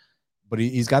 6'4", but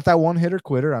he's got that one-hitter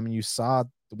quitter. I mean, you saw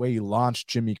the way he launched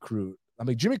Jimmy Crute. I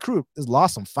mean, Jimmy Crute has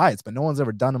lost some fights, but no one's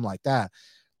ever done him like that.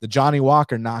 The Johnny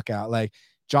Walker knockout, like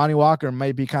Johnny Walker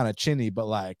might be kind of chinny, but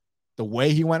like the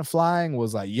way he went flying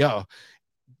was like, yo,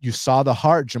 you saw the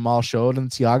heart Jamal showed in the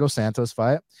Thiago Santos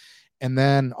fight. And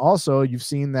then also you've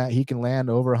seen that he can land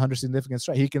over 100 significant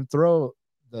strikes. He can throw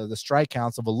the strike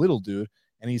counts of a little dude,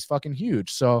 and he's fucking huge.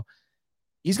 So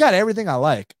he's got everything I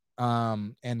like.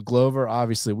 And Glover,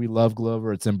 obviously, we love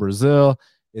Glover. It's in Brazil.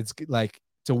 It's like,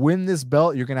 to win this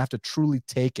belt, you're going to have to truly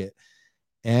take it.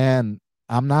 And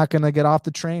I'm not going to get off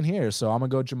the train here. So I'm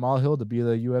going to go Jamal Hill to be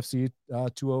the UFC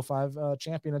 205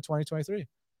 champion in 2023.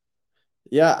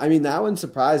 Yeah, I mean, that one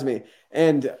surprised me.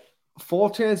 And Full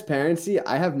transparency,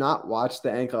 I have not watched the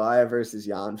Ankalaev versus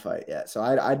Jan fight yet, so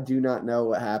I do not know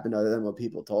what happened other than what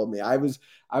people told me. I was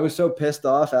so pissed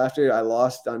off after I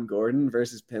lost on Gordon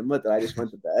versus Pimlet that I just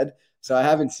went to bed. So I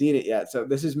haven't seen it yet. So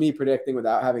this is me predicting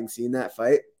without having seen that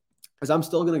fight, because I'm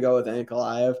still going to go with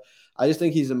Ankalaev. I just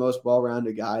think he's the most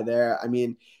well-rounded guy there. I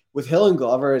mean, with Hill and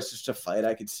Glover, it's just a fight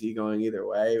I could see going either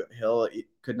way. Hill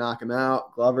could knock him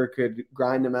out. Glover could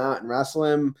grind him out and wrestle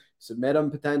him, submit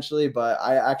him potentially. But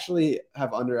I actually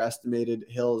have underestimated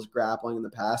Hill's grappling in the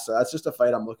past. So that's just a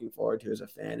fight I'm looking forward to as a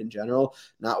fan in general,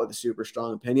 not with a super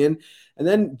strong opinion. And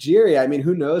then Jiri, I mean,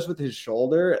 who knows with his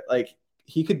shoulder? Like,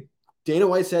 he could. Dana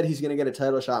White said he's going to get a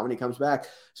title shot when he comes back.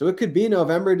 So it could be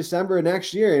November, December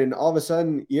next year. And all of a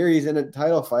sudden, Yuri's in a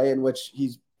title fight in which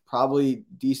he's probably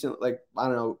decent, like, I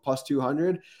don't know, plus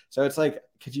 200. So it's like,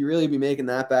 could you really be making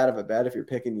that bad of a bet if you're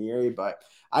picking Yuri? But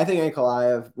I think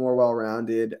Ankalaev, more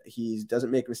well-rounded. He doesn't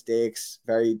make mistakes,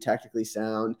 very technically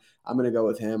sound. I'm going to go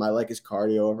with him. I like his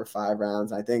cardio over 5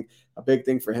 rounds. I think a big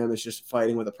thing for him is just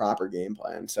fighting with a proper game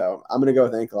plan. So I'm going to go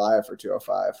with Ankalaev for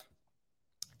 205.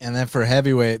 And then for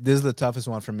heavyweight, this is the toughest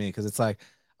one for me because it's like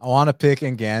I want to pick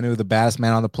Ngannou, the baddest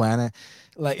man on the planet.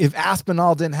 Like if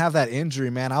Aspinall didn't have that injury,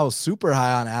 man, I was super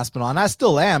high on Aspinall, and I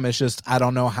still am. It's just I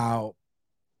don't know how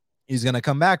he's gonna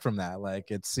come back from that. Like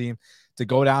it seemed to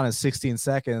go down in 16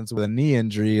 seconds with a knee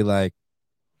injury. Like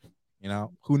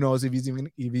who knows if he's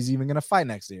even gonna fight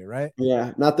next year, right?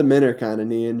 Yeah, not the Minner kind of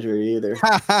knee injury either.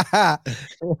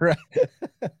 Right.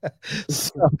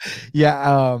 So,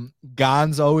 yeah,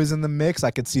 Gon's always in the mix. I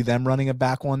could see them running it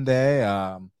back one day.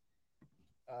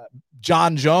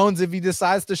 John Jones, if he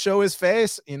decides to show his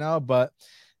face, but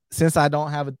since I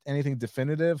don't have anything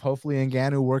definitive, hopefully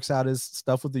Ngannou works out his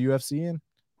stuff with the UFC and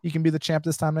he can be the champ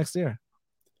this time next year.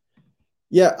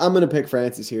 Yeah, I'm going to pick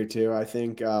Francis here too. I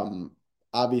think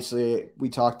obviously we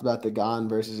talked about the Gon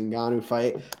versus Ngannou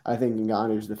fight. I think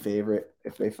Ngannou's the favorite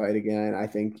if they fight again. I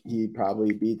think he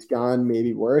probably beats Gon,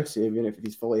 maybe worse, even if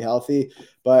he's fully healthy.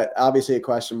 But obviously a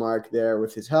question mark there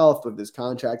with his health, with his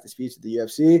contract disputes with the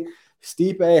UFC.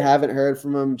 Stipe, haven't heard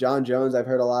from him. John Jones, I've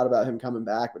heard a lot about him coming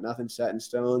back, but nothing set in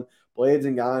stone. Blades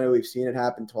and Ngannou, we've seen it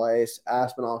happen twice.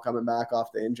 Aspinall coming back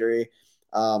off the injury.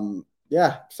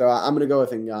 Yeah, so I'm going to go with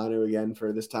Ngannou again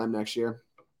for this time next year.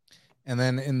 And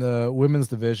then in the women's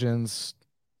divisions,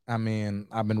 I mean,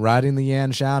 I've been riding the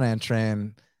Yan Xiaonan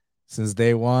train since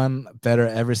day one, better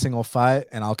every single fight,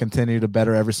 and I'll continue to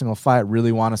better every single fight.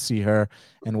 Really want to see her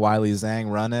and Weili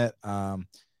Zhang run it.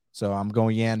 So I'm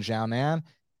going Yan Xiaonan.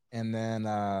 And then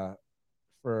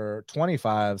for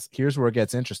 25s, here's where it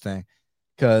gets interesting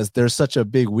because there's such a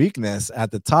big weakness at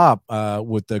the top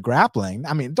with the grappling.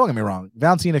 I mean, don't get me wrong.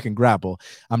 Valentina can grapple.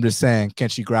 I'm just saying, can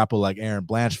she grapple like Erin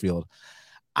Blanchfield?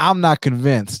 I'm not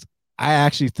convinced. I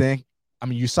actually think, I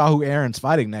mean, you saw who Erin's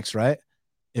fighting next, right?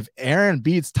 If Erin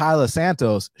beats Taila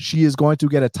Santos, she is going to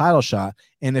get a title shot.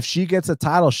 And if she gets a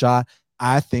title shot,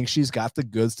 I think she's got the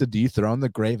goods to dethrone the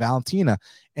great Valentina.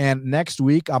 And next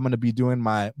week, I'm going to be doing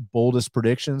my boldest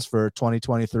predictions for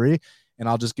 2023. And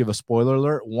I'll just give a spoiler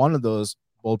alert. One of those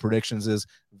bold predictions is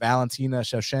Valentina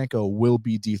Shevchenko will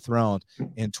be dethroned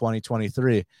in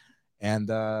 2023. And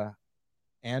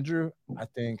Andrew, I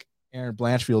think Erin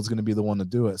Blanchfield is going to be the one to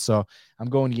do it. So I'm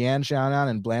going Yan Xiaonan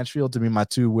and Blanchfield to be my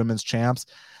 2 women's champs.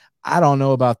 I don't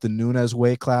know about the Nunes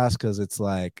weight class because it's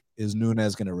like, is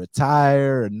Nunes going to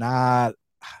retire or not?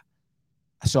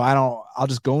 So I'll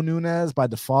just go Nunes by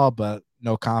default, but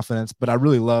no confidence. But I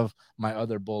really love my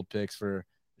other bold picks for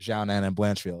Xiaonan and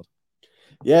Blanchfield.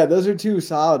 Yeah, those are 2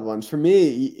 solid ones. For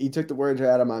me, he took the words right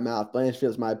out of my mouth.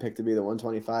 Blanchfield's my pick to be the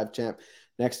 125 champ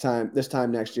this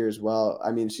time next year as well.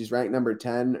 I mean, she's ranked number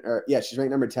 10, she's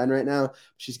ranked number 10 right now.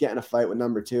 She's getting a fight with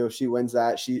number 2. If she wins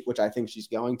that, which I think she's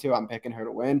going to, I'm picking her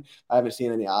to win. I haven't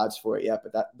seen any odds for it yet,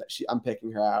 but I'm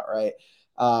picking her outright.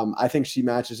 I think she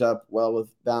matches up well with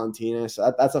Valentina.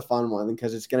 So that's a fun one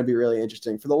because it's going to be really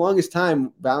interesting. For the longest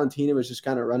time, Valentina was just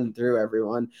kind of running through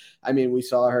everyone. I mean, we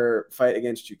saw her fight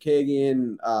against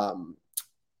Chookagian,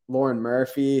 Lauren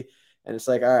Murphy, and it's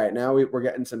like, all right, now we're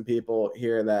getting some people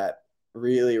here that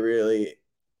really, really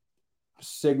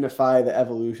signify the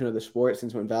evolution of the sport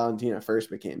since when Valentina first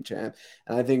became champ.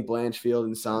 And I think Blanchfield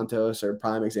and Santos are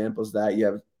prime examples of that. You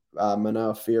have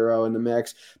Manuel Firo in the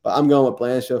mix, but I'm going with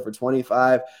Blanchfield for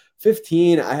 25.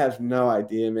 15, I have no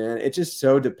idea, man. It just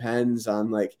so depends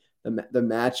on like the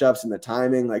matchups and the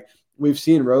timing. Like we've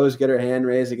seen Rose get her hand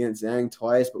raised against Zhang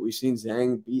twice, but we've seen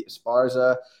Zhang beat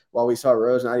Esparza while we saw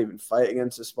Rose not even fight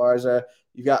against Esparza.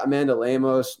 You've got Amanda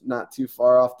Lemos not too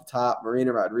far off the top,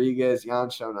 Marina Rodriguez, Yan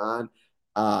Xiaonan.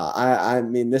 I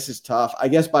mean, this is tough. I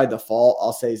guess by default,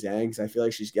 I'll say Zhang because I feel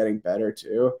like she's getting better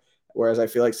too. Whereas I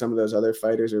feel like some of those other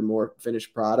fighters are more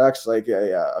finished products. Like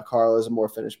a Carl is a more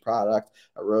finished product.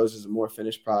 A Rose is a more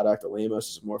finished product. A Lemos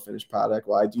is a more finished product.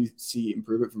 Well, I do see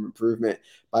improvement from improvement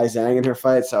by Zhang in her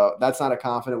fight. So that's not a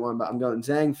confident one, but I'm going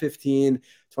Zhang 15,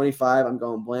 25. I'm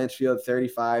going Blanchfield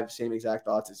 35. Same exact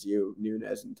thoughts as you,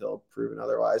 Nunes until proven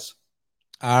otherwise.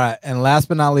 All right. And last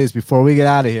but not least, before we get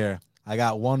out of here, I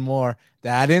got one more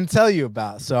that I didn't tell you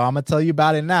about. So I'm going to tell you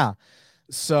about it now.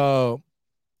 So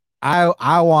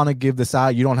I want to give this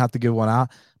out. You don't have to give one out,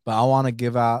 but I want to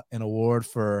give out an award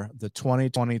for the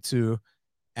 2022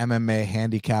 MMA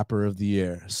Handicapper of the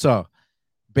Year. So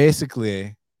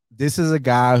basically, this is a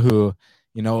guy who,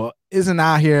 isn't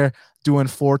out here doing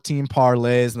 14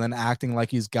 parlays and then acting like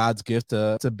he's God's gift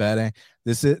to betting.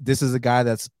 This is a guy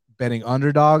that's betting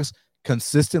underdogs,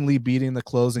 consistently beating the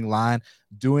closing line,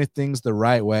 doing things the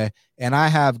right way. And I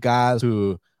have guys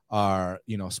who are,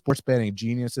 sports betting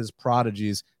geniuses,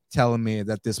 prodigies, telling me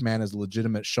that this man is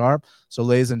legitimate sharp. So,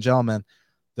 ladies and gentlemen,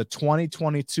 the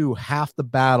 2022 Half the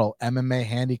Battle MMA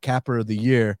Handicapper of the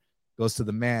Year goes to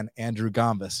the man, Andrew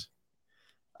Gombis.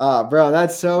 Bro,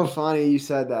 that's so funny you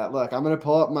said that. Look, I'm going to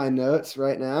pull up my notes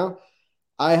right now.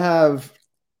 I have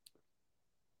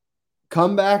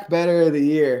comeback better of the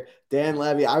year, Dan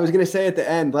Levy. I was going to say at the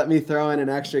end, let me throw in an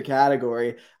extra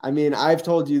category. I mean, I've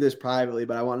told you this privately,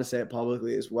 but I want to say it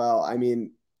publicly as well. I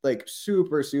mean, like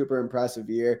super, super impressive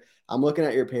year. I'm looking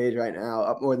at your page right now,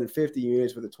 up more than 50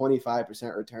 units with a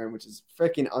 25% return, which is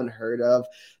freaking unheard of.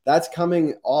 That's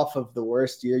coming off of the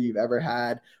worst year you've ever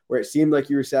had, where it seemed like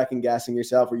you were second guessing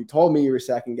yourself, where you told me you were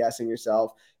second guessing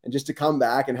yourself. And just to come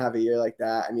back and have a year like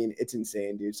that, I mean, it's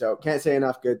insane, dude. So can't say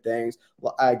enough good things.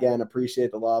 Again,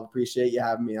 appreciate the love. Appreciate you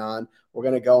having me on. We're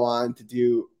going to go on to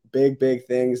do big, big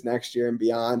things next year and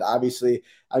beyond. Obviously,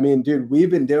 I mean, dude,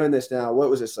 we've been doing this now. What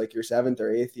was this, like your 7th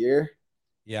or 8th year?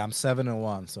 Yeah, I'm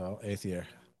 7-1, so 8th year.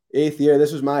 8th year.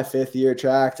 This was my 5th year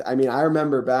tracked. I mean, I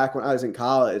remember back when I was in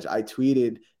college, I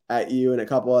tweeted at you and a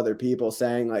couple other people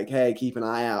saying like, hey, keep an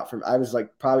eye out for. I was like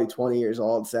probably 20 years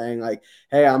old saying like,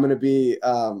 hey, I'm going to be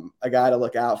a guy to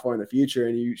look out for in the future.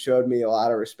 And you showed me a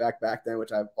lot of respect back then,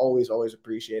 which I've always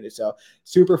appreciated. So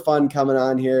super fun coming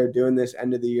on here, doing this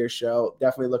end of the year show.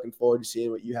 Definitely looking forward to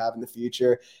seeing what you have in the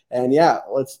future. And yeah,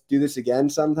 let's do this again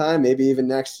sometime, maybe even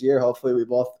next year. Hopefully we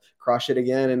both crush it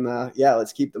again. And yeah,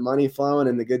 let's keep the money flowing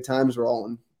and the good times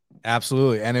rolling.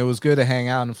 Absolutely. And it was good to hang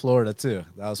out in Florida too.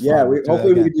 That was Yeah, fun.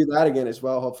 hopefully we could do that again as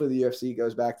well. Hopefully the UFC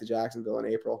goes back to Jacksonville in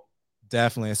April.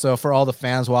 Definitely. So for all the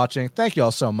fans watching, thank you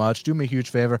all so much. Do me a huge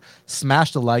favor.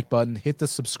 Smash the like button, hit the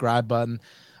subscribe button.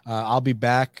 I'll be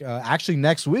back actually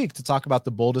next week to talk about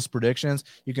the boldest predictions.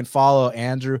 You can follow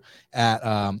Andrew at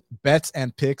Bets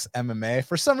and Picks MMA.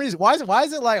 For some reason, why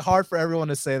is it like hard for everyone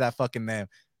to say that fucking name?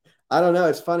 I don't know.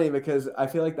 It's funny because I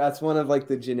feel like that's one of like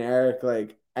the generic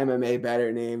like MMA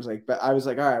better names. Like, but I was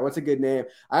like, all right, what's a good name?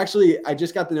 I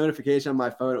just got the notification on my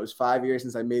phone. It was 5 years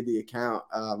since I made the account,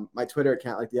 my Twitter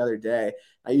account, like the other day.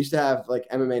 I used to have like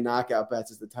MMA Knockout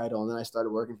Bets as the title, and then I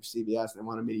started working for CBS, and they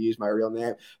wanted me to use my real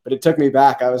name. But it took me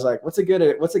back. I was like, what's a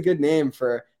good name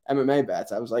for MMA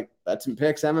bets? I was like, Bets and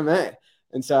Picks MMA.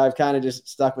 And so I've kind of just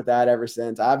stuck with that ever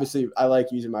since. Obviously, I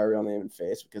like using my real name and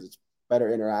face because it's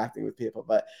better interacting with people.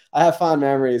 But I have fond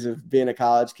memories of being a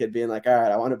college kid, being like, all right,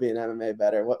 I want to be an MMA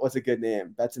better. What's a good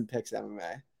name? Bets and Picks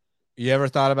MMA. You ever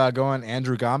thought about going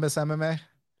Andrew Gombis MMA?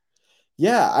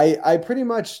 Yeah, I pretty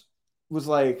much was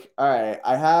like, all right,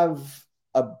 I have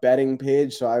a betting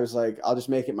page, so I was like, I'll just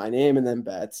make it my name and then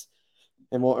bets.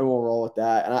 And we'll roll with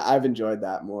that. And I've enjoyed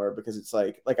that more because it's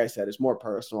like I said, it's more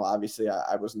personal. Obviously,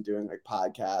 I wasn't doing like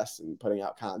podcasts and putting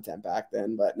out content back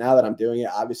then, but now that I'm doing it,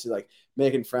 obviously, like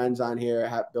making friends on here,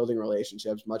 building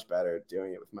relationships, much better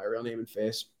doing it with my real name and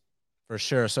face. For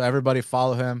sure. So everybody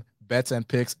follow him, Bets and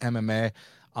Picks MMA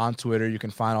on Twitter. You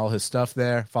can find all his stuff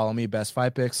there. Follow me, Best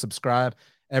Fight Picks. Subscribe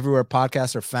everywhere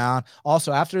podcasts are found.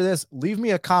 Also, after this, leave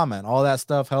me a comment. All that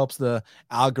stuff helps the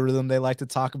algorithm. They like to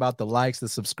talk about the likes, the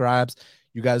subscribes.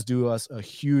 You guys do us a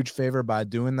huge favor by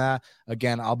doing that.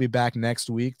 Again, I'll be back next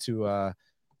week to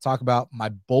talk about my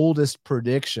boldest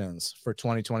predictions for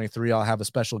 2023. I'll have a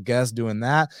special guest doing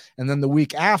that. And then the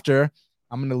week after,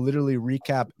 I'm going to literally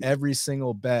recap every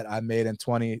single bet I made in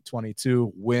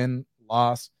 2022, win,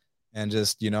 loss, and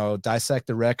just, dissect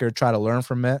the record, try to learn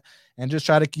from it, and just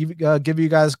try to give you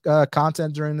guys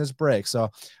content during this break. So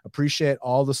appreciate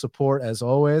all the support as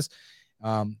always.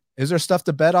 Is there stuff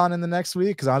to bet on in the next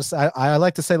week? Because honestly, I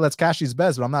like to say let's cash these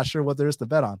bets, but I'm not sure what there is to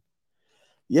bet on.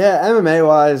 Yeah, MMA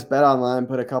wise, Bet Online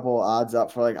put a couple odds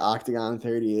up for like Octagon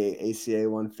 38, ACA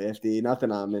 150.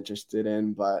 Nothing I'm interested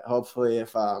in, but hopefully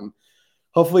if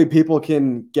hopefully people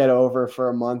can get over for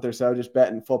a month or so just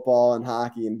betting football and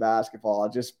hockey and basketball.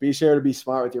 Just be sure to be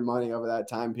smart with your money over that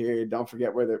time period. Don't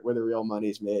forget where the real money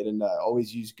is made, and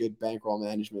always use good bankroll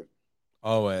management.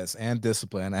 Always, and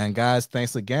discipline. And guys,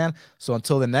 thanks again. So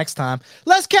until the next time,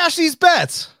 let's cash these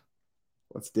bets.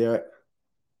 Let's do it.